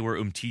the play where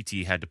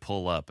Umtiti had to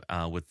pull up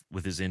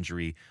with his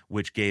injury,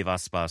 which gave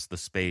Aspas the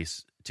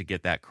space to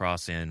get that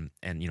cross in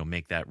and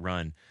make that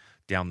run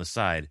down the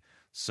side.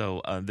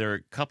 So there are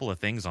a couple of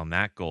things on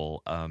that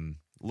goal.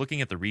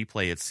 Looking at the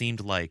replay, it seemed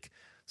like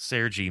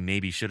Sergi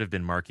maybe should have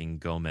been marking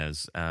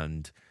Gomez,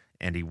 and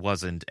he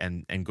wasn't,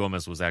 and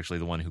Gomez was actually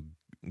the one who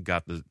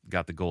got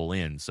the goal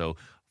in. So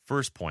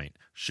first point,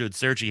 should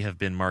Sergi have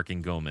been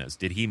marking Gomez?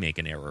 Did he make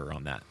an error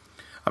on that?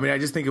 I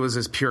just think it was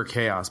just pure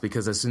chaos,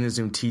 because as soon as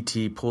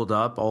Umtiti pulled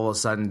up, all of a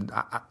sudden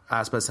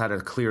Aspas had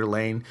a clear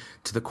lane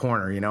to the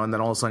corner, and then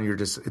all of a sudden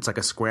it's like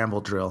a scramble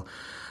drill.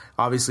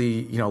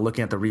 Obviously,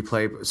 looking at the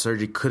replay,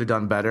 Sergi could have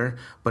done better.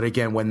 But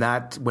again, when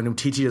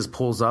Umtiti just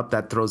pulls up,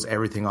 that throws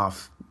everything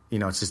off.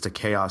 It's just a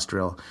chaos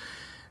drill.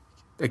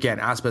 Again,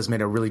 Aspas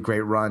made a really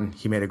great run.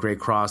 He made a great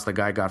cross. The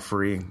guy got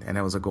free, and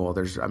it was a goal.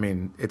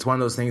 It's one of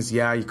those things,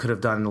 yeah, you could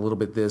have done a little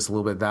bit this, a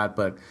little bit that.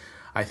 But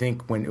I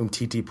think when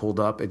Umtiti pulled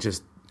up, it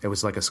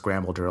was like a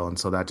scramble drill. And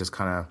so that just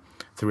kind of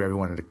threw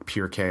everyone into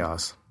pure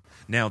chaos.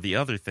 Now, the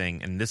other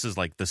thing, and this is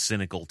like the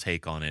cynical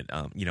take on it,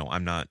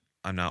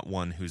 I'm not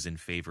one who's in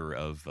favor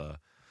of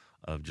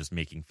just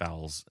making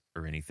fouls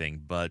or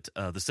anything, but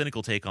the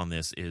cynical take on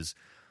this is,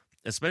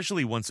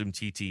 especially once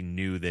Umtiti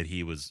knew that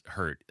he was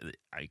hurt,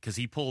 because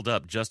he pulled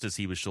up just as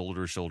he was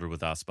shoulder to shoulder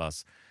with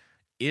Aspas.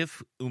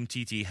 If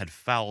Umtiti had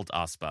fouled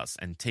Aspas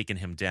and taken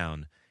him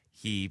down,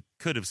 he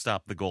could have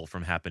stopped the goal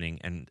from happening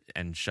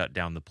and shut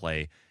down the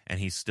play, and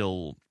he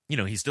still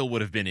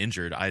would have been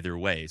injured either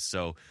way.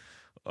 So,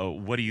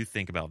 what do you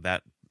think about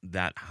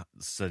that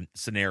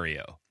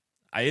scenario?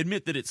 I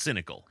admit that it's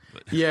cynical.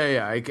 But.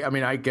 Yeah. I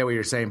get what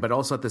you're saying, but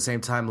also at the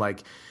same time,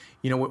 like,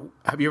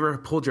 have you ever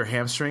pulled your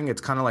hamstring?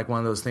 It's kind of like one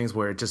of those things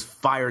where it just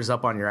fires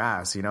up on your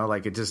ass,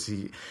 like it just,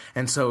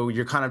 and so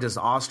you're kind of just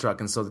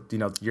awestruck, and so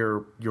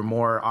you're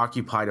more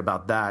occupied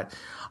about that.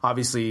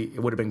 Obviously,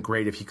 it would have been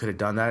great if he could have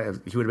done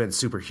that. He would have been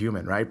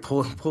superhuman, right?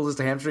 Pull his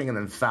hamstring and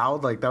then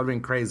fouled, like that would have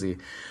been crazy.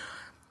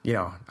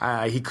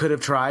 He could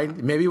have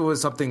tried. Maybe it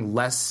was something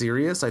less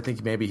serious. I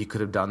think maybe he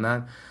could have done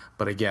that.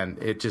 But again,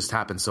 it just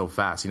happened so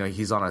fast.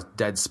 He's on a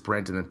dead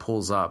sprint and then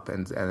pulls up,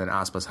 and then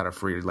Aspas had a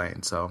free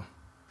lane. So,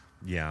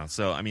 yeah.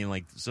 So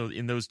so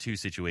in those two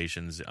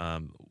situations,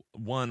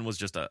 one was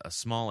just a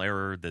small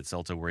error that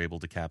Celta were able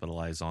to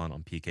capitalize on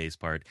PK's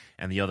part,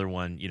 and the other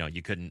one,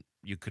 you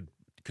could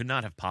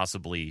not have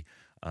possibly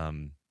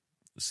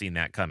seen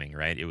that coming,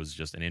 right? It was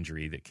just an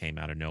injury that came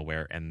out of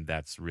nowhere, and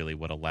that's really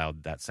what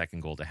allowed that second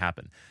goal to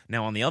happen.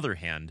 Now, on the other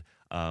hand,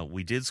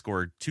 we did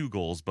score 2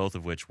 goals, both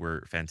of which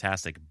were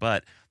fantastic,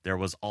 but there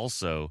was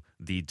also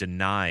the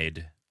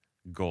denied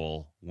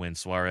goal when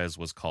Suarez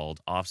was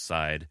called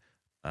offside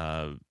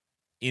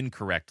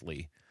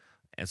incorrectly.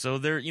 And so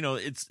there,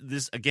 it's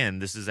this, again,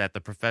 this is at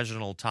the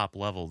professional top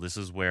level. This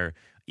is where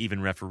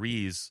even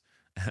referees,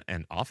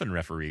 and often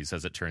referees,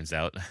 as it turns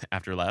out,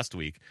 after last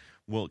week,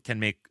 can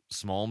make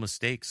small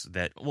mistakes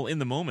that, in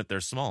the moment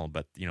they're small,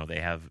 but they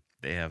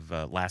have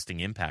lasting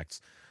impacts.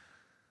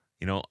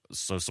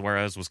 So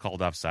Suarez was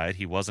called offside.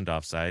 He wasn't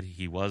offside.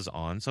 He was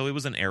on. So it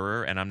was an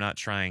error, and I'm not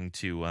trying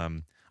to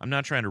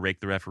rake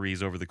the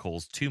referees over the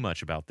coals too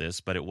much about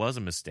this, but it was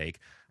a mistake,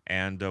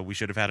 and we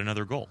should have had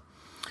another goal.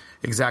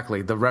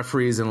 Exactly. The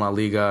referees in La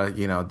Liga,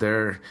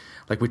 they're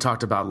like we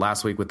talked about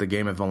last week with the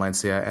game at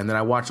Valencia. And then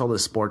I watched all the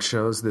sports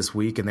shows this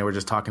week, and they were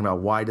just talking about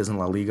why doesn't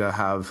La Liga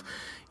have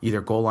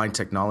either goal line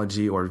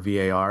technology or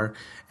VAR?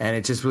 And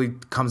it just really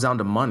comes down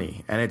to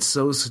money. And it's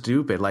so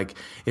stupid. Like,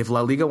 if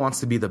La Liga wants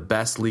to be the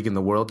best league in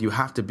the world, you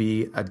have to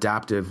be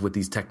adaptive with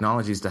these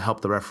technologies to help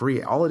the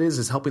referee. All it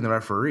is helping the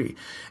referee,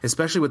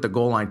 especially with the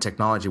goal line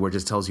technology where it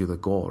just tells you the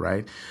goal,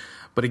 right?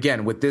 But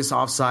again, with this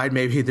offside,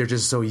 maybe they're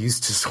just so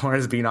used to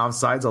Suarez being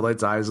offsides all the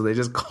time, so they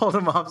just called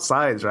him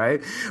offsides,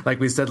 right? Like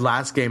we said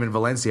last game in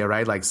Valencia,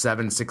 right? Like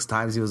 6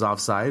 times he was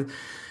offside.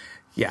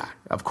 Yeah,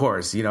 of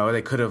course.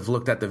 They could have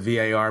looked at the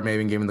VAR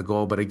maybe and gave him the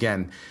goal. But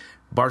again,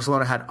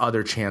 Barcelona had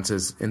other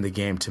chances in the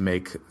game to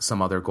make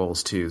some other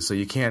goals too. So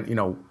you can't,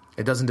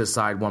 It doesn't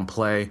decide one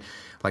play.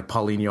 Like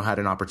Paulinho had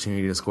an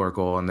opportunity to score a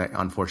goal and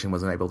unfortunately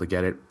wasn't able to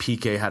get it.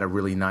 Piqué had a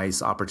really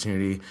nice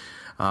opportunity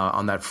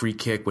on that free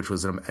kick, which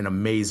was an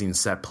amazing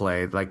set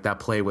play. Like that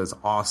play was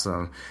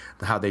awesome,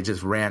 how they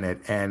just ran it,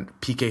 and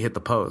Piqué hit the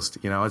post.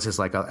 It's just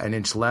like an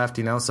inch left.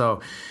 So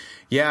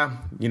yeah,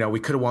 we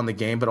could have won the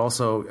game, but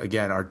also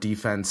again, our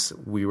defense,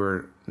 we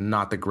were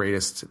not the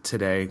greatest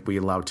today. We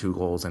allowed 2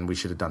 goals, and we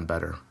should have done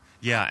better.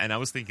 Yeah, and I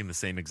was thinking the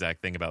same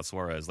exact thing about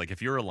Suarez. Like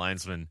if you're a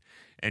linesman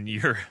and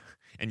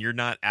you're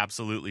not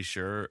absolutely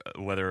sure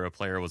whether a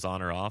player was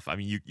on or off, I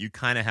mean, you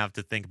kind of have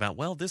to think about,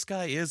 well, this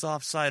guy is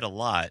offside a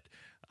lot.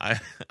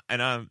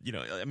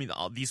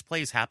 These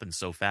plays happen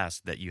so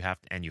fast that you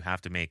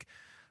have to make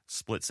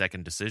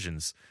split-second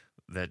decisions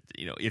that,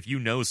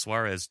 if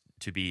Suarez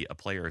to be a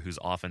player who's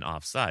often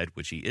offside,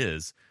 which he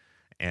is,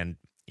 and,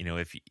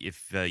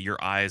 if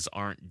your eyes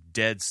aren't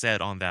dead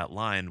set on that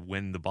line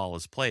when the ball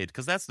is played,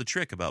 because that's the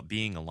trick about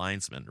being a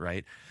linesman,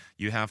 right?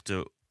 You have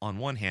to, on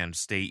one hand,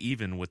 stay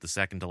even with the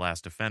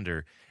second-to-last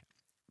defender,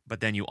 but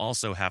then you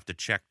also have to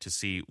check to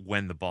see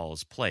when the ball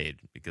is played,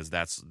 because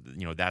that's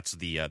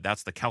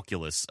the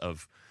calculus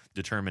of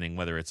determining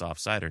whether it's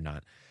offside or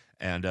not.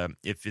 And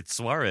if it's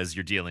Suarez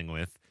you're dealing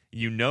with,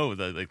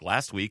 that like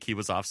last week he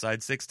was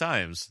offside 6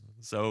 times,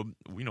 so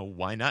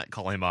why not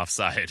call him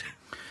offside?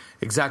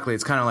 Exactly,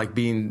 it's kind of like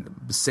being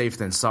safe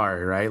than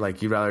sorry, right?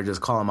 Like you'd rather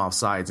just call him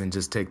offsides and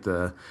just take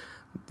the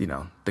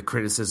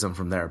criticism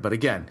from there. But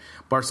again,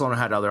 Barcelona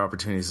had other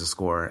opportunities to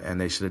score,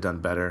 and they should have done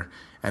better,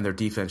 and their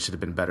defense should have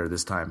been better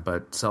this time.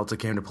 But Celta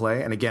came to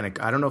play, and again,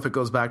 I don't know if it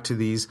goes back to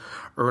these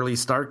early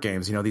start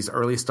games. These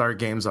early start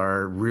games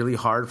are really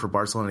hard for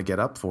Barcelona to get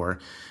up for.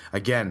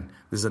 Again,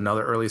 this is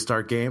another early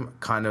start game,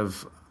 kind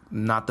of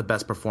not the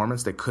best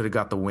performance. They could have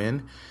got the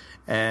win.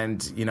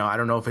 And, I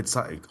don't know if it's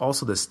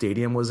also the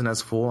stadium wasn't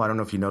as full. I don't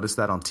know if you noticed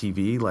that on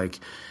TV. Like,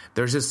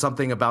 there's just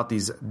something about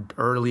these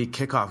early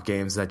kickoff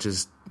games that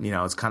just,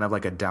 it's kind of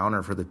like a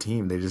downer for the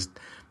team.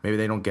 Maybe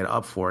they don't get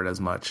up for it as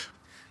much.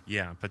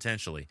 Yeah,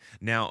 potentially.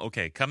 Now,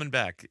 okay, coming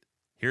back,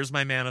 here's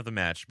my man of the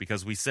match,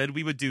 because we said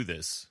we would do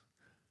this.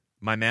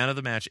 My man of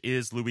the match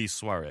is Luis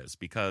Suarez,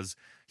 because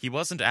he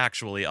wasn't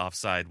actually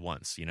offside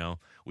once,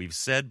 We've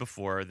said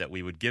before that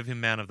we would give him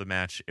man of the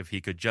match if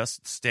he could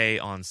just stay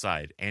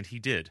onside, and he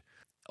did.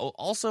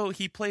 Also,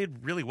 he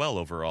played really well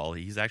overall.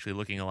 He's actually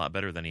looking a lot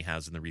better than he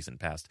has in the recent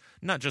past.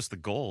 Not just the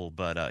goal,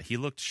 but he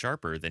looked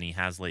sharper than he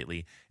has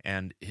lately,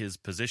 and his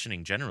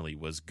positioning generally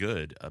was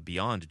good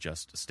beyond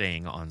just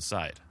staying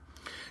onside.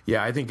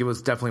 Yeah, I think it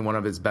was definitely one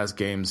of his best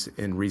games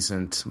in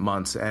recent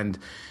months. And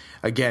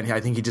again, I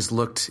think he just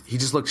looked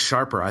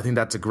sharper. I think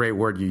that's a great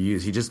word you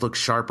use. He just looked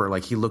sharper.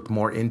 Like he looked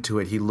more into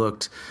it. He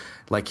looked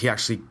like he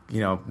actually,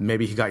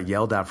 maybe he got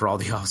yelled at for all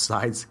the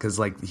offsides, because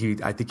I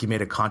think he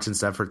made a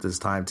conscious effort this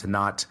time to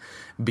not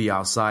be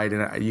offside.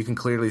 And you can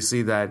clearly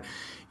see that,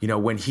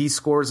 when he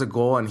scores a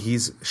goal and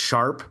he's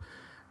sharp,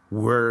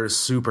 we're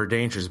super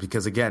dangerous,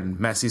 because again,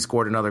 Messi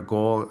scored another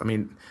goal. I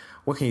mean,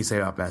 what can you say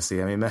about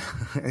Messi? I mean,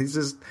 he's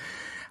just,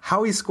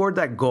 how he scored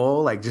that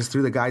goal, like just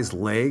through the guy's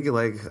leg,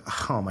 like,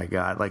 oh my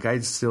God, like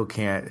I still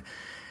can't.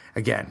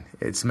 Again,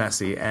 it's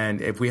Messi.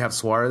 And if we have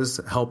Suarez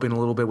helping a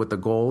little bit with the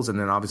goals, and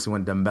then obviously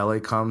when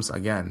Dembele comes,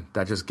 again,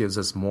 that just gives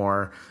us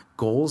more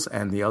goals,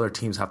 and the other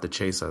teams have to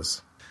chase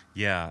us.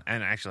 Yeah,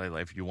 and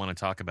actually, if you want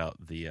to talk about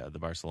the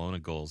Barcelona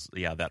goals,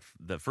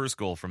 the first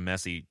goal from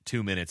Messi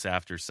 2 minutes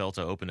after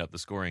Celta opened up the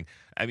scoring,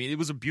 I mean, it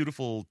was a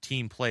beautiful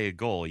team play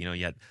goal. You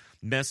had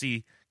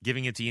Messi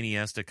giving it to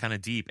Iniesta kind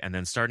of deep, and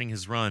then starting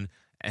his run,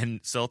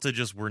 and Celta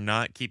just were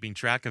not keeping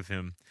track of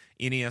him.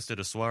 Iniesta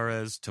to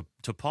Suarez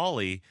to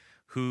Pauly,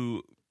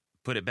 who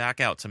put it back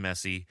out to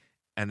Messi,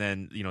 and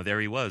then, there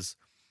he was,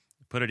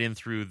 put it in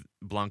through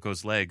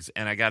Blanco's legs.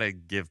 And I got to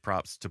give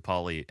props to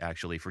Pauly,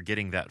 actually, for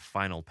getting that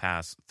final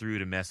pass through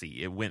to Messi.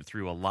 It went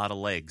through a lot of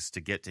legs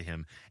to get to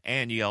him.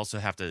 And you also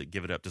have to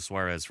give it up to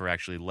Suarez for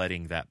actually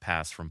letting that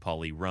pass from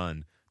Pauly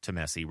run to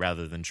Messi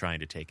rather than trying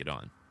to take it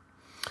on.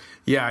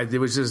 Yeah, it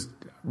was just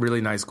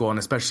really nice goal, and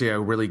especially a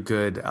really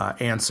good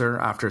answer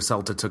after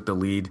Celta took the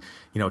lead.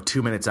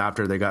 2 minutes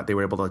after they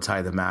were able to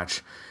tie the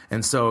match.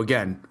 And so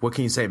again, what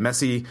can you say?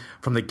 Messi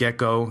from the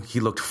get-go,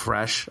 he looked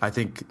fresh. I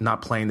think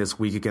not playing this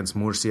week against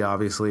Murcia,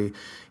 obviously,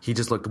 he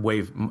just looked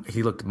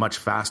much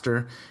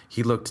faster.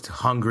 He looked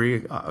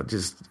hungry,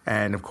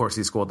 and of course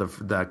he scored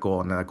that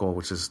goal, and that goal,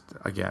 which is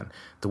again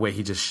the way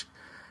he just,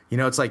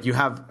 it's like you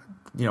have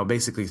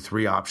basically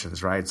 3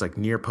 options, right? It's like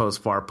near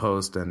post, far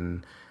post,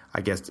 and I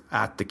guess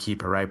at the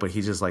keeper, right? But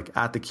he's just like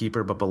at the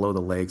keeper, but below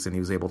the legs, and he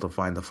was able to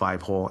find the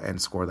 5-hole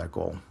and score that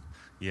goal.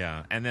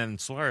 Yeah, and then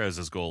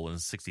Suarez's goal in the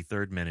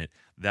 63rd minute,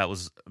 that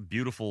was a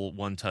beautiful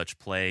one-touch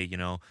play.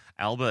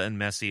 Alba and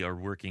Messi are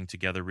working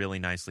together really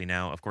nicely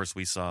now. Of course,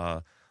 we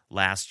saw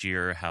last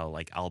year how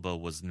Alba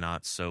was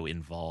not so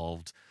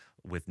involved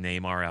with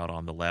Neymar out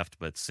on the left,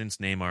 but since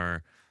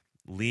Neymar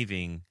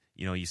leaving,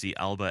 you see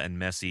Alba and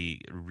Messi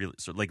really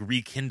sort of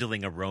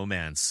rekindling a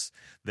romance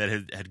that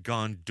had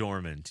gone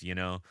dormant.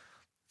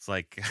 It's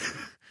like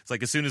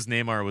as soon as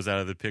Neymar was out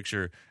of the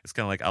picture, it's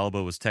kind of like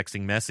Alba was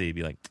texting Messi,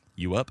 be like,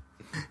 You up?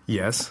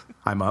 Yes,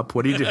 I'm up.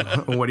 What are you doing?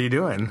 What are you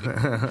doing?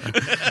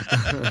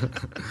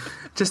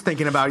 Just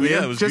thinking about you.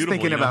 Yeah, it was Just beautiful.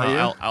 thinking about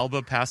you.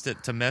 Alba passed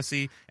it to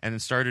Messi and then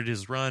started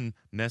his run.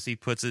 Messi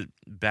puts it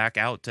back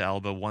out to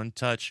Alba, one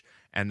touch,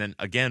 and then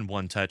again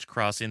one touch,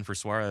 cross in for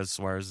Suarez.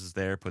 Suarez is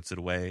there, puts it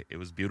away. It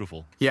was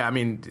beautiful. Yeah, I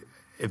mean,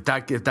 if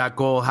that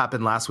goal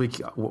happened last week,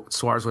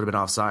 Suarez would have been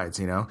offsides.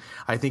 You know,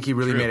 I think he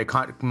really made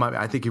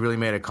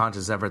a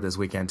conscious effort this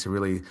weekend to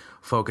really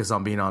focus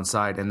on being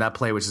onside, and that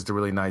play was just a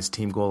really nice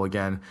team goal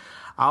again.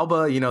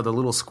 Alba, you know, the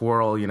little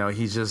squirrel, you know,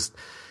 he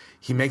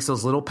makes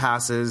those little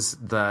passes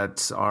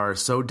that are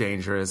so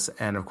dangerous,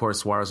 and of course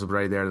Suarez was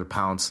right there to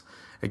pounce.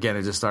 Again,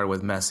 it just started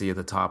with Messi at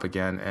the top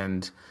again,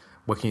 and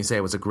what can you say?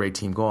 It was a great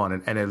team goal,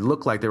 and it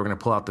looked like they were going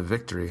to pull out the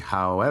victory.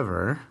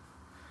 However,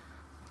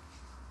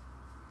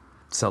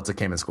 Celtic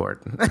came and scored.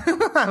 I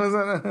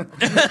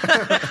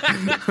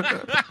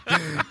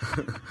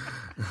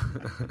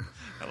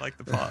like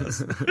the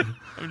pause.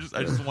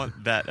 I just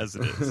want that as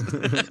it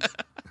is.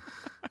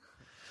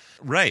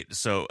 Right.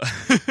 So,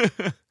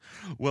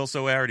 well,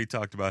 so I already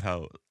talked about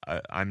how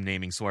I'm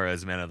naming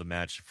Suarez man of the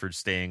match for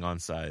staying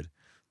onside.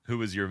 Who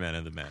was your man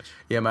of the match?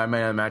 Yeah, my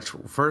man of the match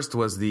first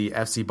was the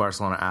FC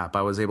Barcelona app.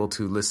 I was able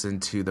to listen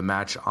to the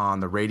match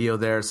on the radio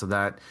there, so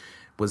that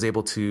was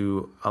able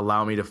to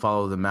allow me to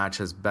follow the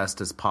match as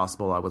best as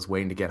possible. I was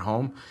waiting to get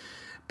home.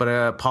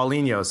 But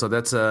Paulinho, so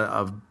that's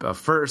a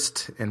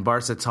first in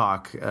Barca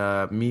talk,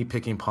 me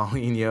picking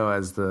Paulinho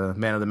as the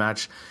man of the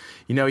match.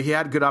 You know, he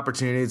had good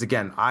opportunities.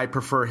 Again, I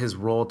prefer his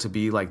role to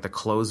be like the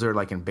closer,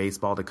 like in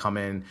baseball, to come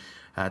in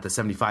at the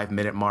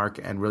 75-minute mark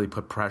and really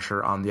put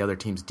pressure on the other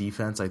team's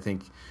defense. I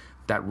think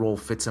that role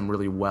fits him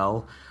really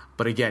well.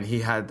 But again, he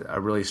had a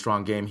really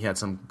strong game. He had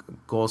some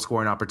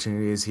goal-scoring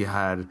opportunities. He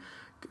had,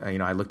 you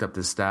know, I looked up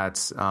the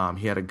stats.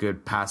 He had a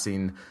good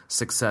passing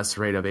success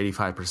rate of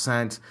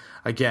 85%.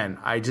 Again,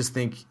 I just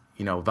think,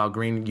 you know,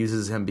 Valgren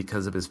uses him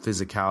because of his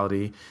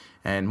physicality,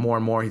 and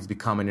more he's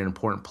becoming an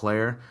important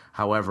player.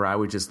 However, I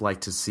would just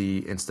like to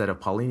see, instead of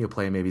Paulinho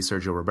playing maybe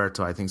Sergio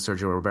Roberto, I think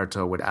Sergio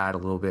Roberto would add a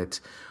little bit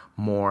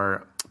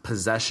more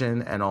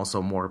possession and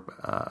also more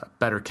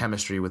better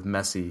chemistry with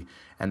Messi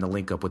and the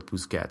link up with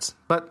Busquets.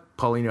 But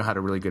Paulinho had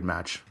a really good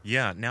match.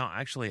 Yeah, now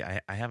actually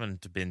I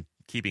haven't been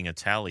keeping a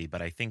tally,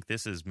 but I think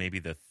this is maybe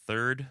the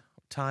third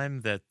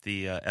time that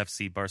the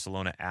FC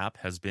Barcelona app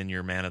has been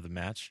your man of the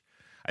match.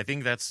 I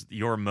think that's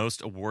your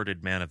most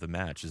awarded man of the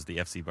match is the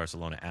FC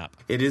Barcelona app.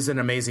 It is an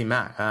amazing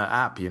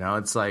app, you know.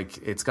 It's like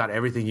it's got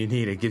everything you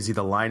need. It gives you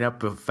the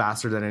lineup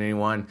faster than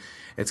anyone.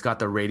 It's got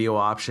the radio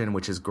option,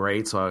 which is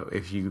great. So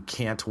if you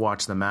can't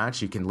watch the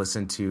match, you can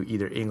listen to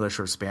either English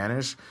or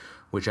Spanish,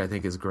 which I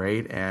think is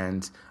great.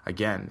 And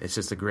again, it's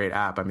just a great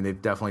app. I mean, they've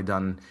definitely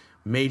done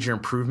major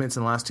improvements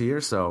in the last 2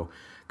 years. So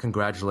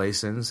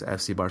congratulations,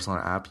 FC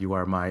Barcelona app. You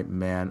are my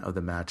man of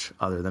the match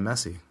other than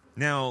Messi.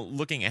 Now,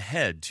 looking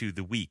ahead to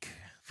the week,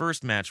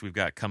 first match we've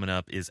got coming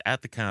up is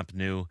at the Camp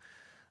Nou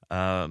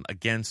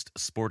against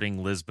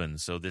Sporting Lisbon.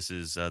 So this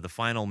is the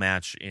final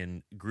match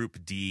in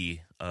Group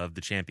D of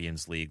the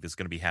Champions League. This is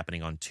going to be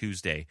happening on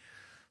Tuesday.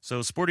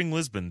 So Sporting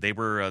Lisbon, they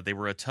were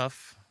a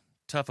tough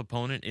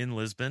opponent in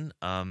Lisbon.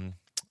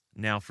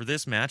 Now for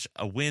this match,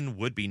 a win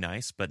would be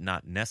nice, but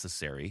not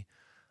necessary.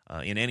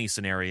 In any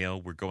scenario,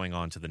 we're going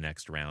on to the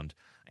next round.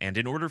 And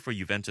in order for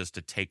Juventus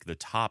to take the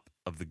top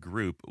of the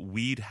group,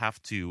 we'd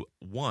have to,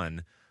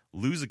 one,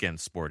 lose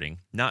against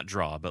Sporting, not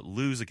draw, but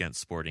lose against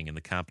Sporting in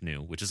the Camp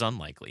Nou, which is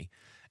unlikely.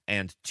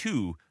 And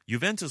two,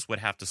 Juventus would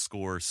have to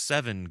score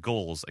 7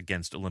 goals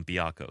against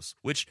Olympiacos,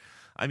 which,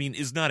 I mean,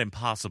 is not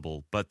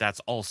impossible, but that's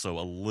also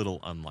a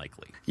little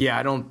unlikely. Yeah,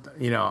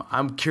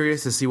 I'm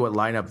curious to see what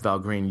lineup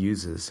Valgren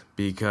uses,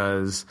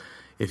 because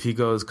if he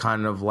goes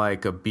kind of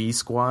like a B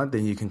squad,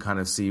 then you can kind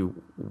of see, you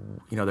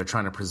know, they're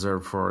trying to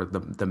preserve for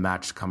the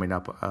match coming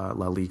up,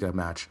 La Liga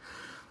match.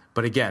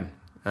 But again,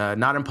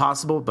 not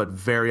impossible, but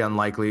very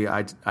unlikely.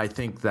 I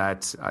think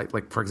that,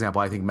 for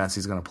example, I think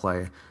Messi's going to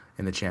play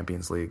in the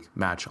Champions League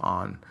match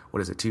on,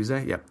 what is it,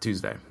 Tuesday? Yep,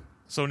 Tuesday.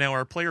 So now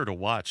our player to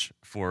watch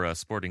for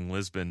Sporting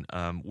Lisbon,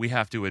 we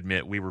have to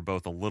admit we were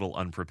both a little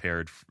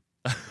unprepared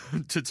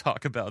to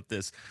talk about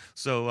this.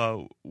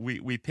 So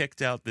we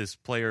picked out this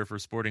player for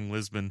Sporting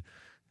Lisbon.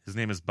 His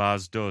name is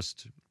Bas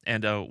Dost.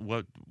 And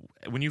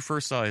when you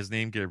first saw his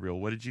name, Gabriel,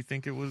 what did you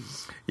think it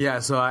was? Yeah,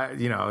 so I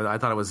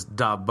thought it was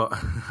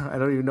I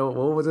don't even know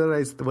what did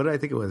I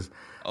think it was?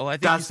 Oh, I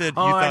think you said you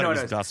thought it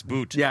was Das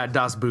Boot. Yeah,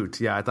 Das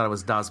Boot. Yeah, I thought it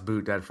was Das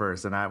Boot at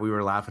first, and we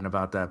were laughing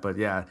about that. But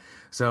yeah,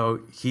 so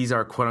he's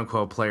our quote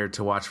unquote player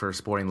to watch for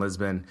Sporting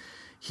Lisbon.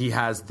 He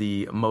has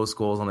the most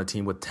goals on the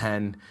team with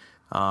 10.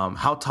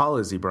 How tall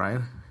is he,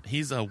 Brian?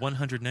 He's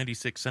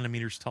 196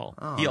 centimeters tall.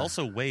 Oh. He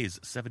also weighs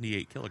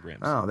 78 kilograms.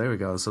 Oh, there we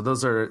go. So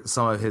those are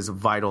some of his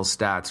vital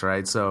stats,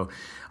 right? So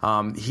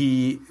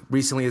he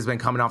recently has been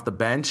coming off the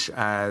bench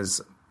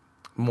as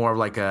more of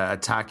like a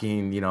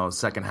attacking,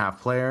 second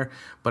half player.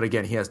 But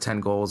again, he has 10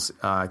 goals.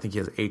 I think he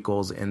has 8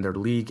 goals in their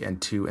league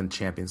and 2 in the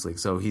Champions League.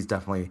 So he's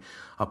definitely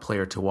a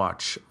player to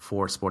watch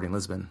for Sporting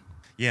Lisbon.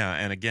 Yeah,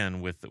 and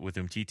again with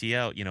Umtiti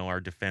out,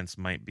 our defense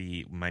might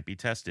be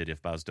tested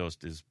if Bas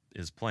Dost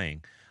is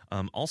playing.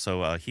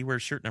 Also, he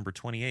wears shirt number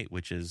 28,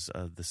 which is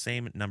the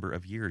same number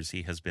of years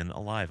he has been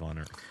alive on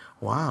Earth.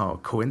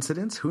 Wow,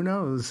 coincidence? Who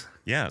knows?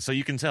 Yeah, so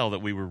you can tell that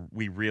we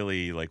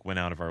really went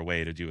out of our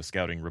way to do a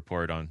scouting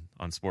report on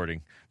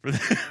Sporting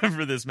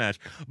for this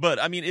match.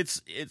 But I mean,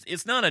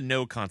 it's not a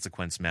no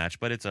consequence match,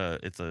 but it's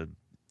the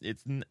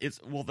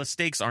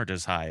stakes aren't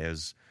as high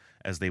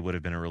as they would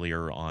have been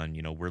earlier on.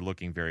 We're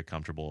looking very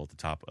comfortable at the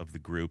top of the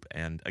group,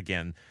 and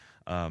again,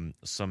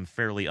 some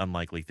fairly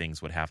unlikely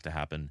things would have to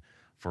happen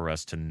for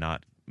us to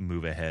not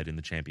move ahead in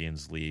the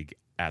Champions League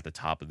at the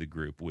top of the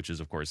group, which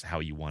is, of course, how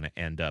you want to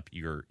end up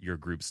your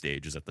group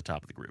stage, is at the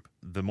top of the group.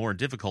 The more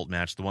difficult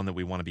match, the one that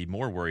we want to be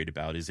more worried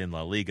about, is in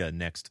La Liga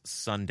next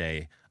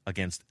Sunday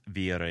against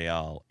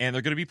Villarreal. And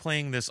they're going to be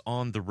playing this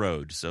on the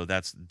road, so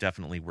that's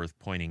definitely worth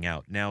pointing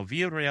out. Now,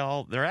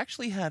 Villarreal, they're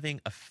actually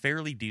having a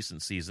fairly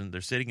decent season.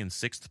 They're sitting in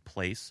 6th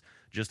place,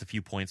 just a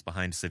few points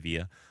behind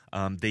Sevilla.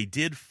 They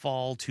did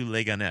fall to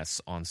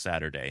Leganés on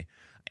Saturday,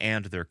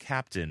 and their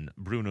captain,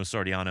 Bruno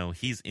Soriano,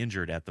 he's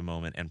injured at the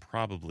moment and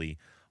probably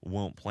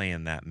won't play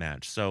in that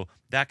match. So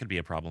that could be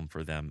a problem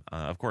for them.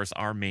 Of course,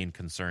 our main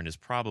concern is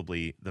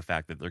probably the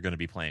fact that they're going to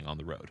be playing on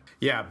the road.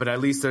 Yeah, but at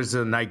least there's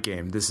a night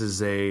game. This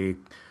is a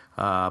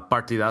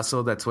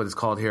partidazo, that's what it's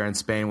called here in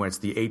Spain, where it's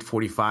the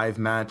 8:45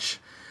 match.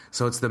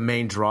 So it's the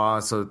main draw.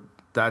 So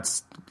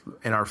that's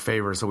in our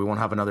favor. So we won't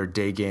have another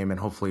day game and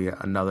hopefully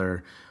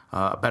another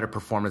better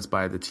performance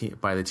by the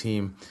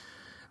team.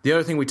 The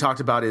other thing we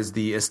talked about is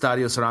the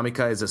Estadio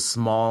Ceramica is a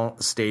small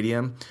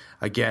stadium.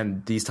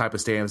 Again, these type of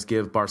stadiums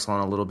give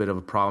Barcelona a little bit of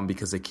a problem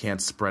because they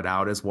can't spread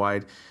out as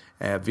wide.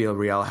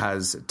 Villarreal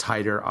has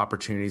tighter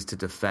opportunities to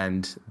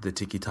defend the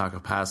tiki-taka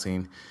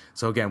passing.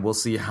 So again, we'll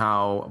see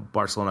how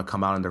Barcelona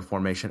come out in their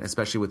formation,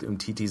 especially with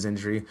Umtiti's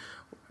injury.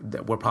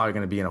 We're probably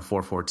going to be in a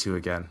 4-4-2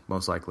 again,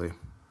 most likely.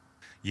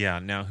 Yeah,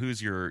 now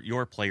who's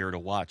your player to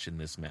watch in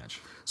this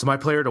match? So my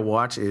player to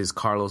watch is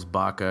Carlos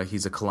Baca.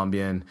 He's a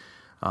Colombian.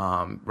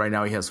 Right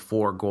now he has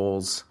 4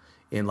 goals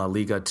in La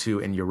Liga, 2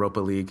 in Europa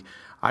League.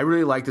 I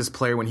really like this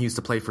player when he used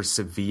to play for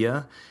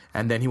Sevilla,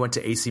 and then he went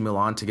to AC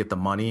Milan to get the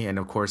money, and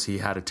of course he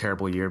had a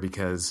terrible year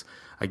because,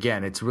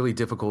 again, it's really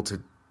difficult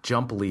to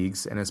jump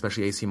leagues, and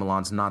especially AC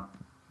Milan's not,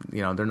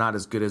 they're not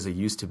as good as they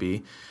used to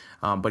be.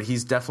 But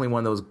he's definitely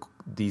one of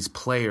these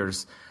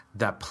players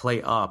that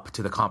play up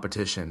to the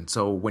competition.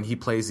 So when he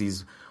plays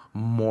these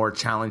more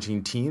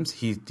challenging teams,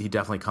 he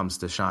definitely comes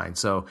to shine.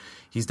 So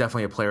he's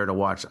definitely a player to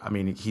watch. I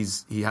mean,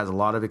 he has a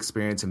lot of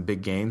experience in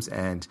big games,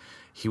 and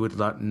he would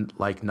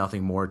like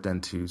nothing more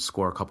than to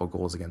score a couple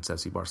goals against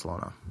FC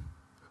Barcelona.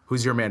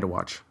 Who's your man to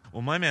watch?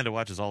 Well, my man to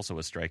watch is also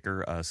a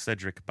striker,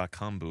 Cedric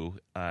Bakambu.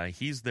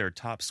 He's their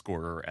top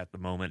scorer at the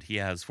moment. He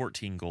has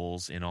 14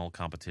 goals in all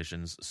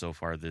competitions so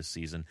far this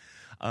season.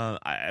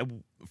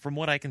 From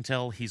what I can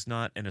tell, he's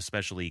not an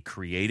especially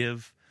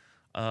creative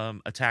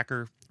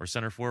attacker or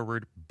center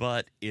forward,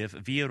 but if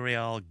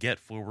Villarreal get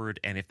forward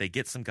and if they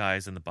get some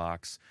guys in the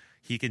box,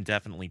 he can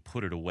definitely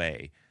put it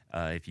away.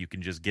 If you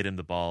can just get him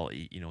the ball,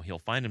 he'll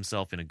find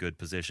himself in a good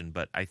position.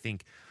 But I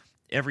think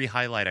every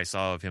highlight I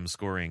saw of him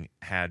scoring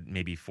had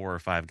maybe 4 or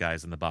 5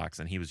 guys in the box,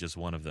 and he was just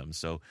one of them.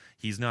 So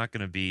he's not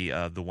going to be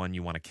the one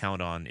you want to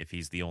count on if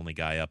he's the only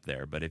guy up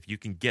there. But if you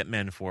can get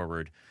men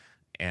forward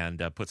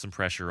and put some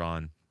pressure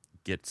on,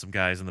 get some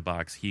guys in the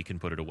box, he can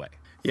put it away.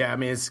 Yeah, I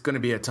mean, it's going to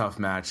be a tough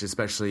match,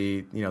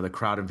 especially, the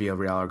crowd in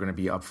Villarreal are going to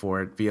be up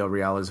for it.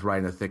 Villarreal is right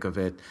in the thick of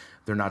it.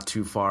 They're not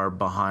too far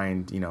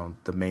behind,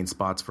 the main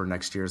spots for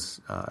next year's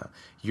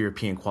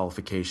European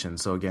qualification.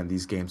 So, again,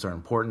 these games are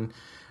important.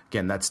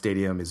 Again, that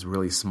stadium is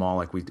really small,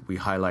 like we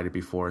highlighted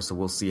before, so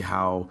we'll see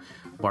how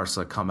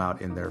Barca come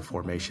out in their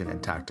formation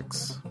and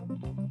tactics.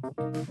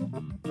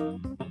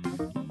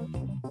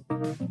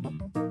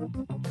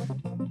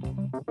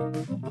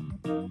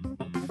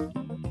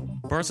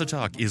 Barca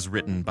Talk is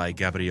written by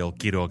Gabriel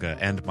Quiroga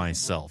and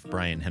myself,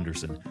 Brian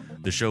Henderson.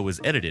 The show is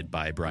edited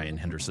by Brian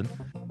Henderson.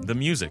 The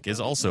music is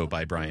also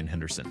by Brian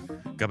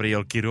Henderson.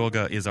 Gabriel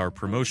Quiroga is our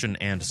promotion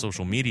and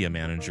social media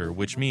manager,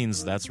 which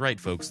means, that's right,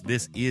 folks,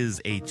 this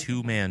is a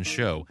 2-man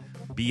show.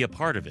 Be a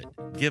part of it.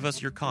 Give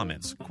us your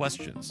comments,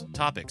 questions,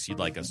 topics you'd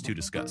like us to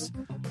discuss.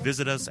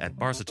 Visit us at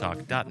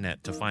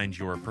barcatalk.net to find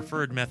your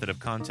preferred method of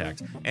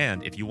contact.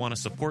 And if you want to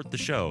support the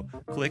show,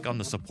 click on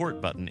the support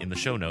button in the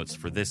show notes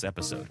for this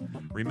episode.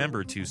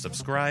 Remember to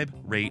subscribe,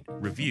 rate,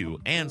 review,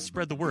 and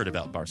spread the word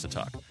about Barca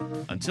Talk.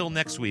 Until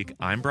next week,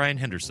 I'm Brian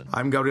Henderson.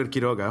 I'm Gabriel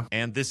Quiroga.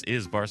 And this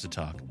is Barca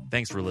Talk.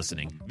 Thanks for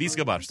listening.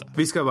 Visca Barca.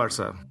 Visca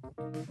Barca.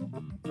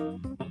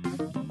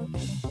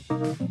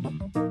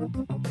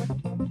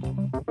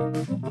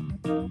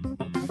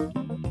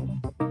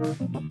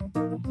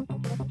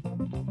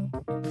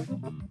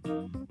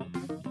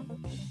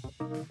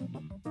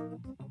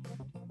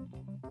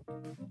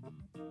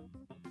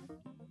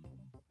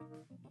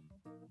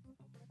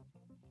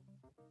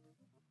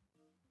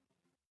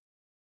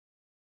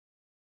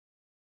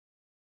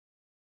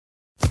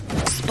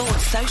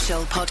 Sports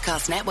Social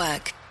Podcast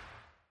Network.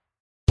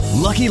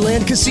 Lucky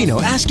Land Casino,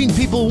 asking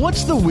people,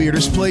 what's the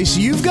weirdest place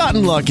you've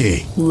gotten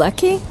lucky?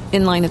 Lucky?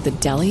 In line at the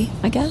deli,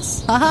 I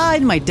guess? Aha,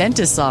 in my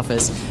dentist's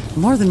office.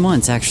 More than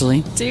once,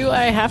 actually. Do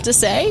I have to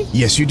say?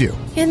 Yes, you do.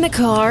 In the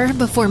car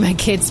before my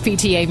kids'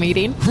 PTA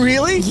meeting.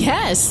 Really?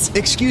 Yes.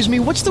 Excuse me,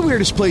 what's the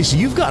weirdest place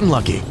you've gotten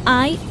lucky?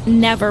 I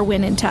never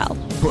win and tell.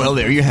 Well,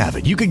 there you have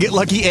it. You can get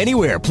lucky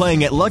anywhere,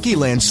 playing at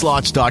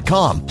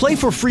LuckyLandSlots.com. Play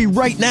for free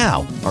right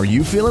now. Are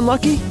you feeling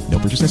lucky? No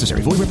purchase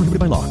necessary. Void where prohibited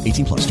by law.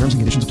 18+. Terms and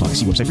conditions apply.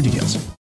 See website for details.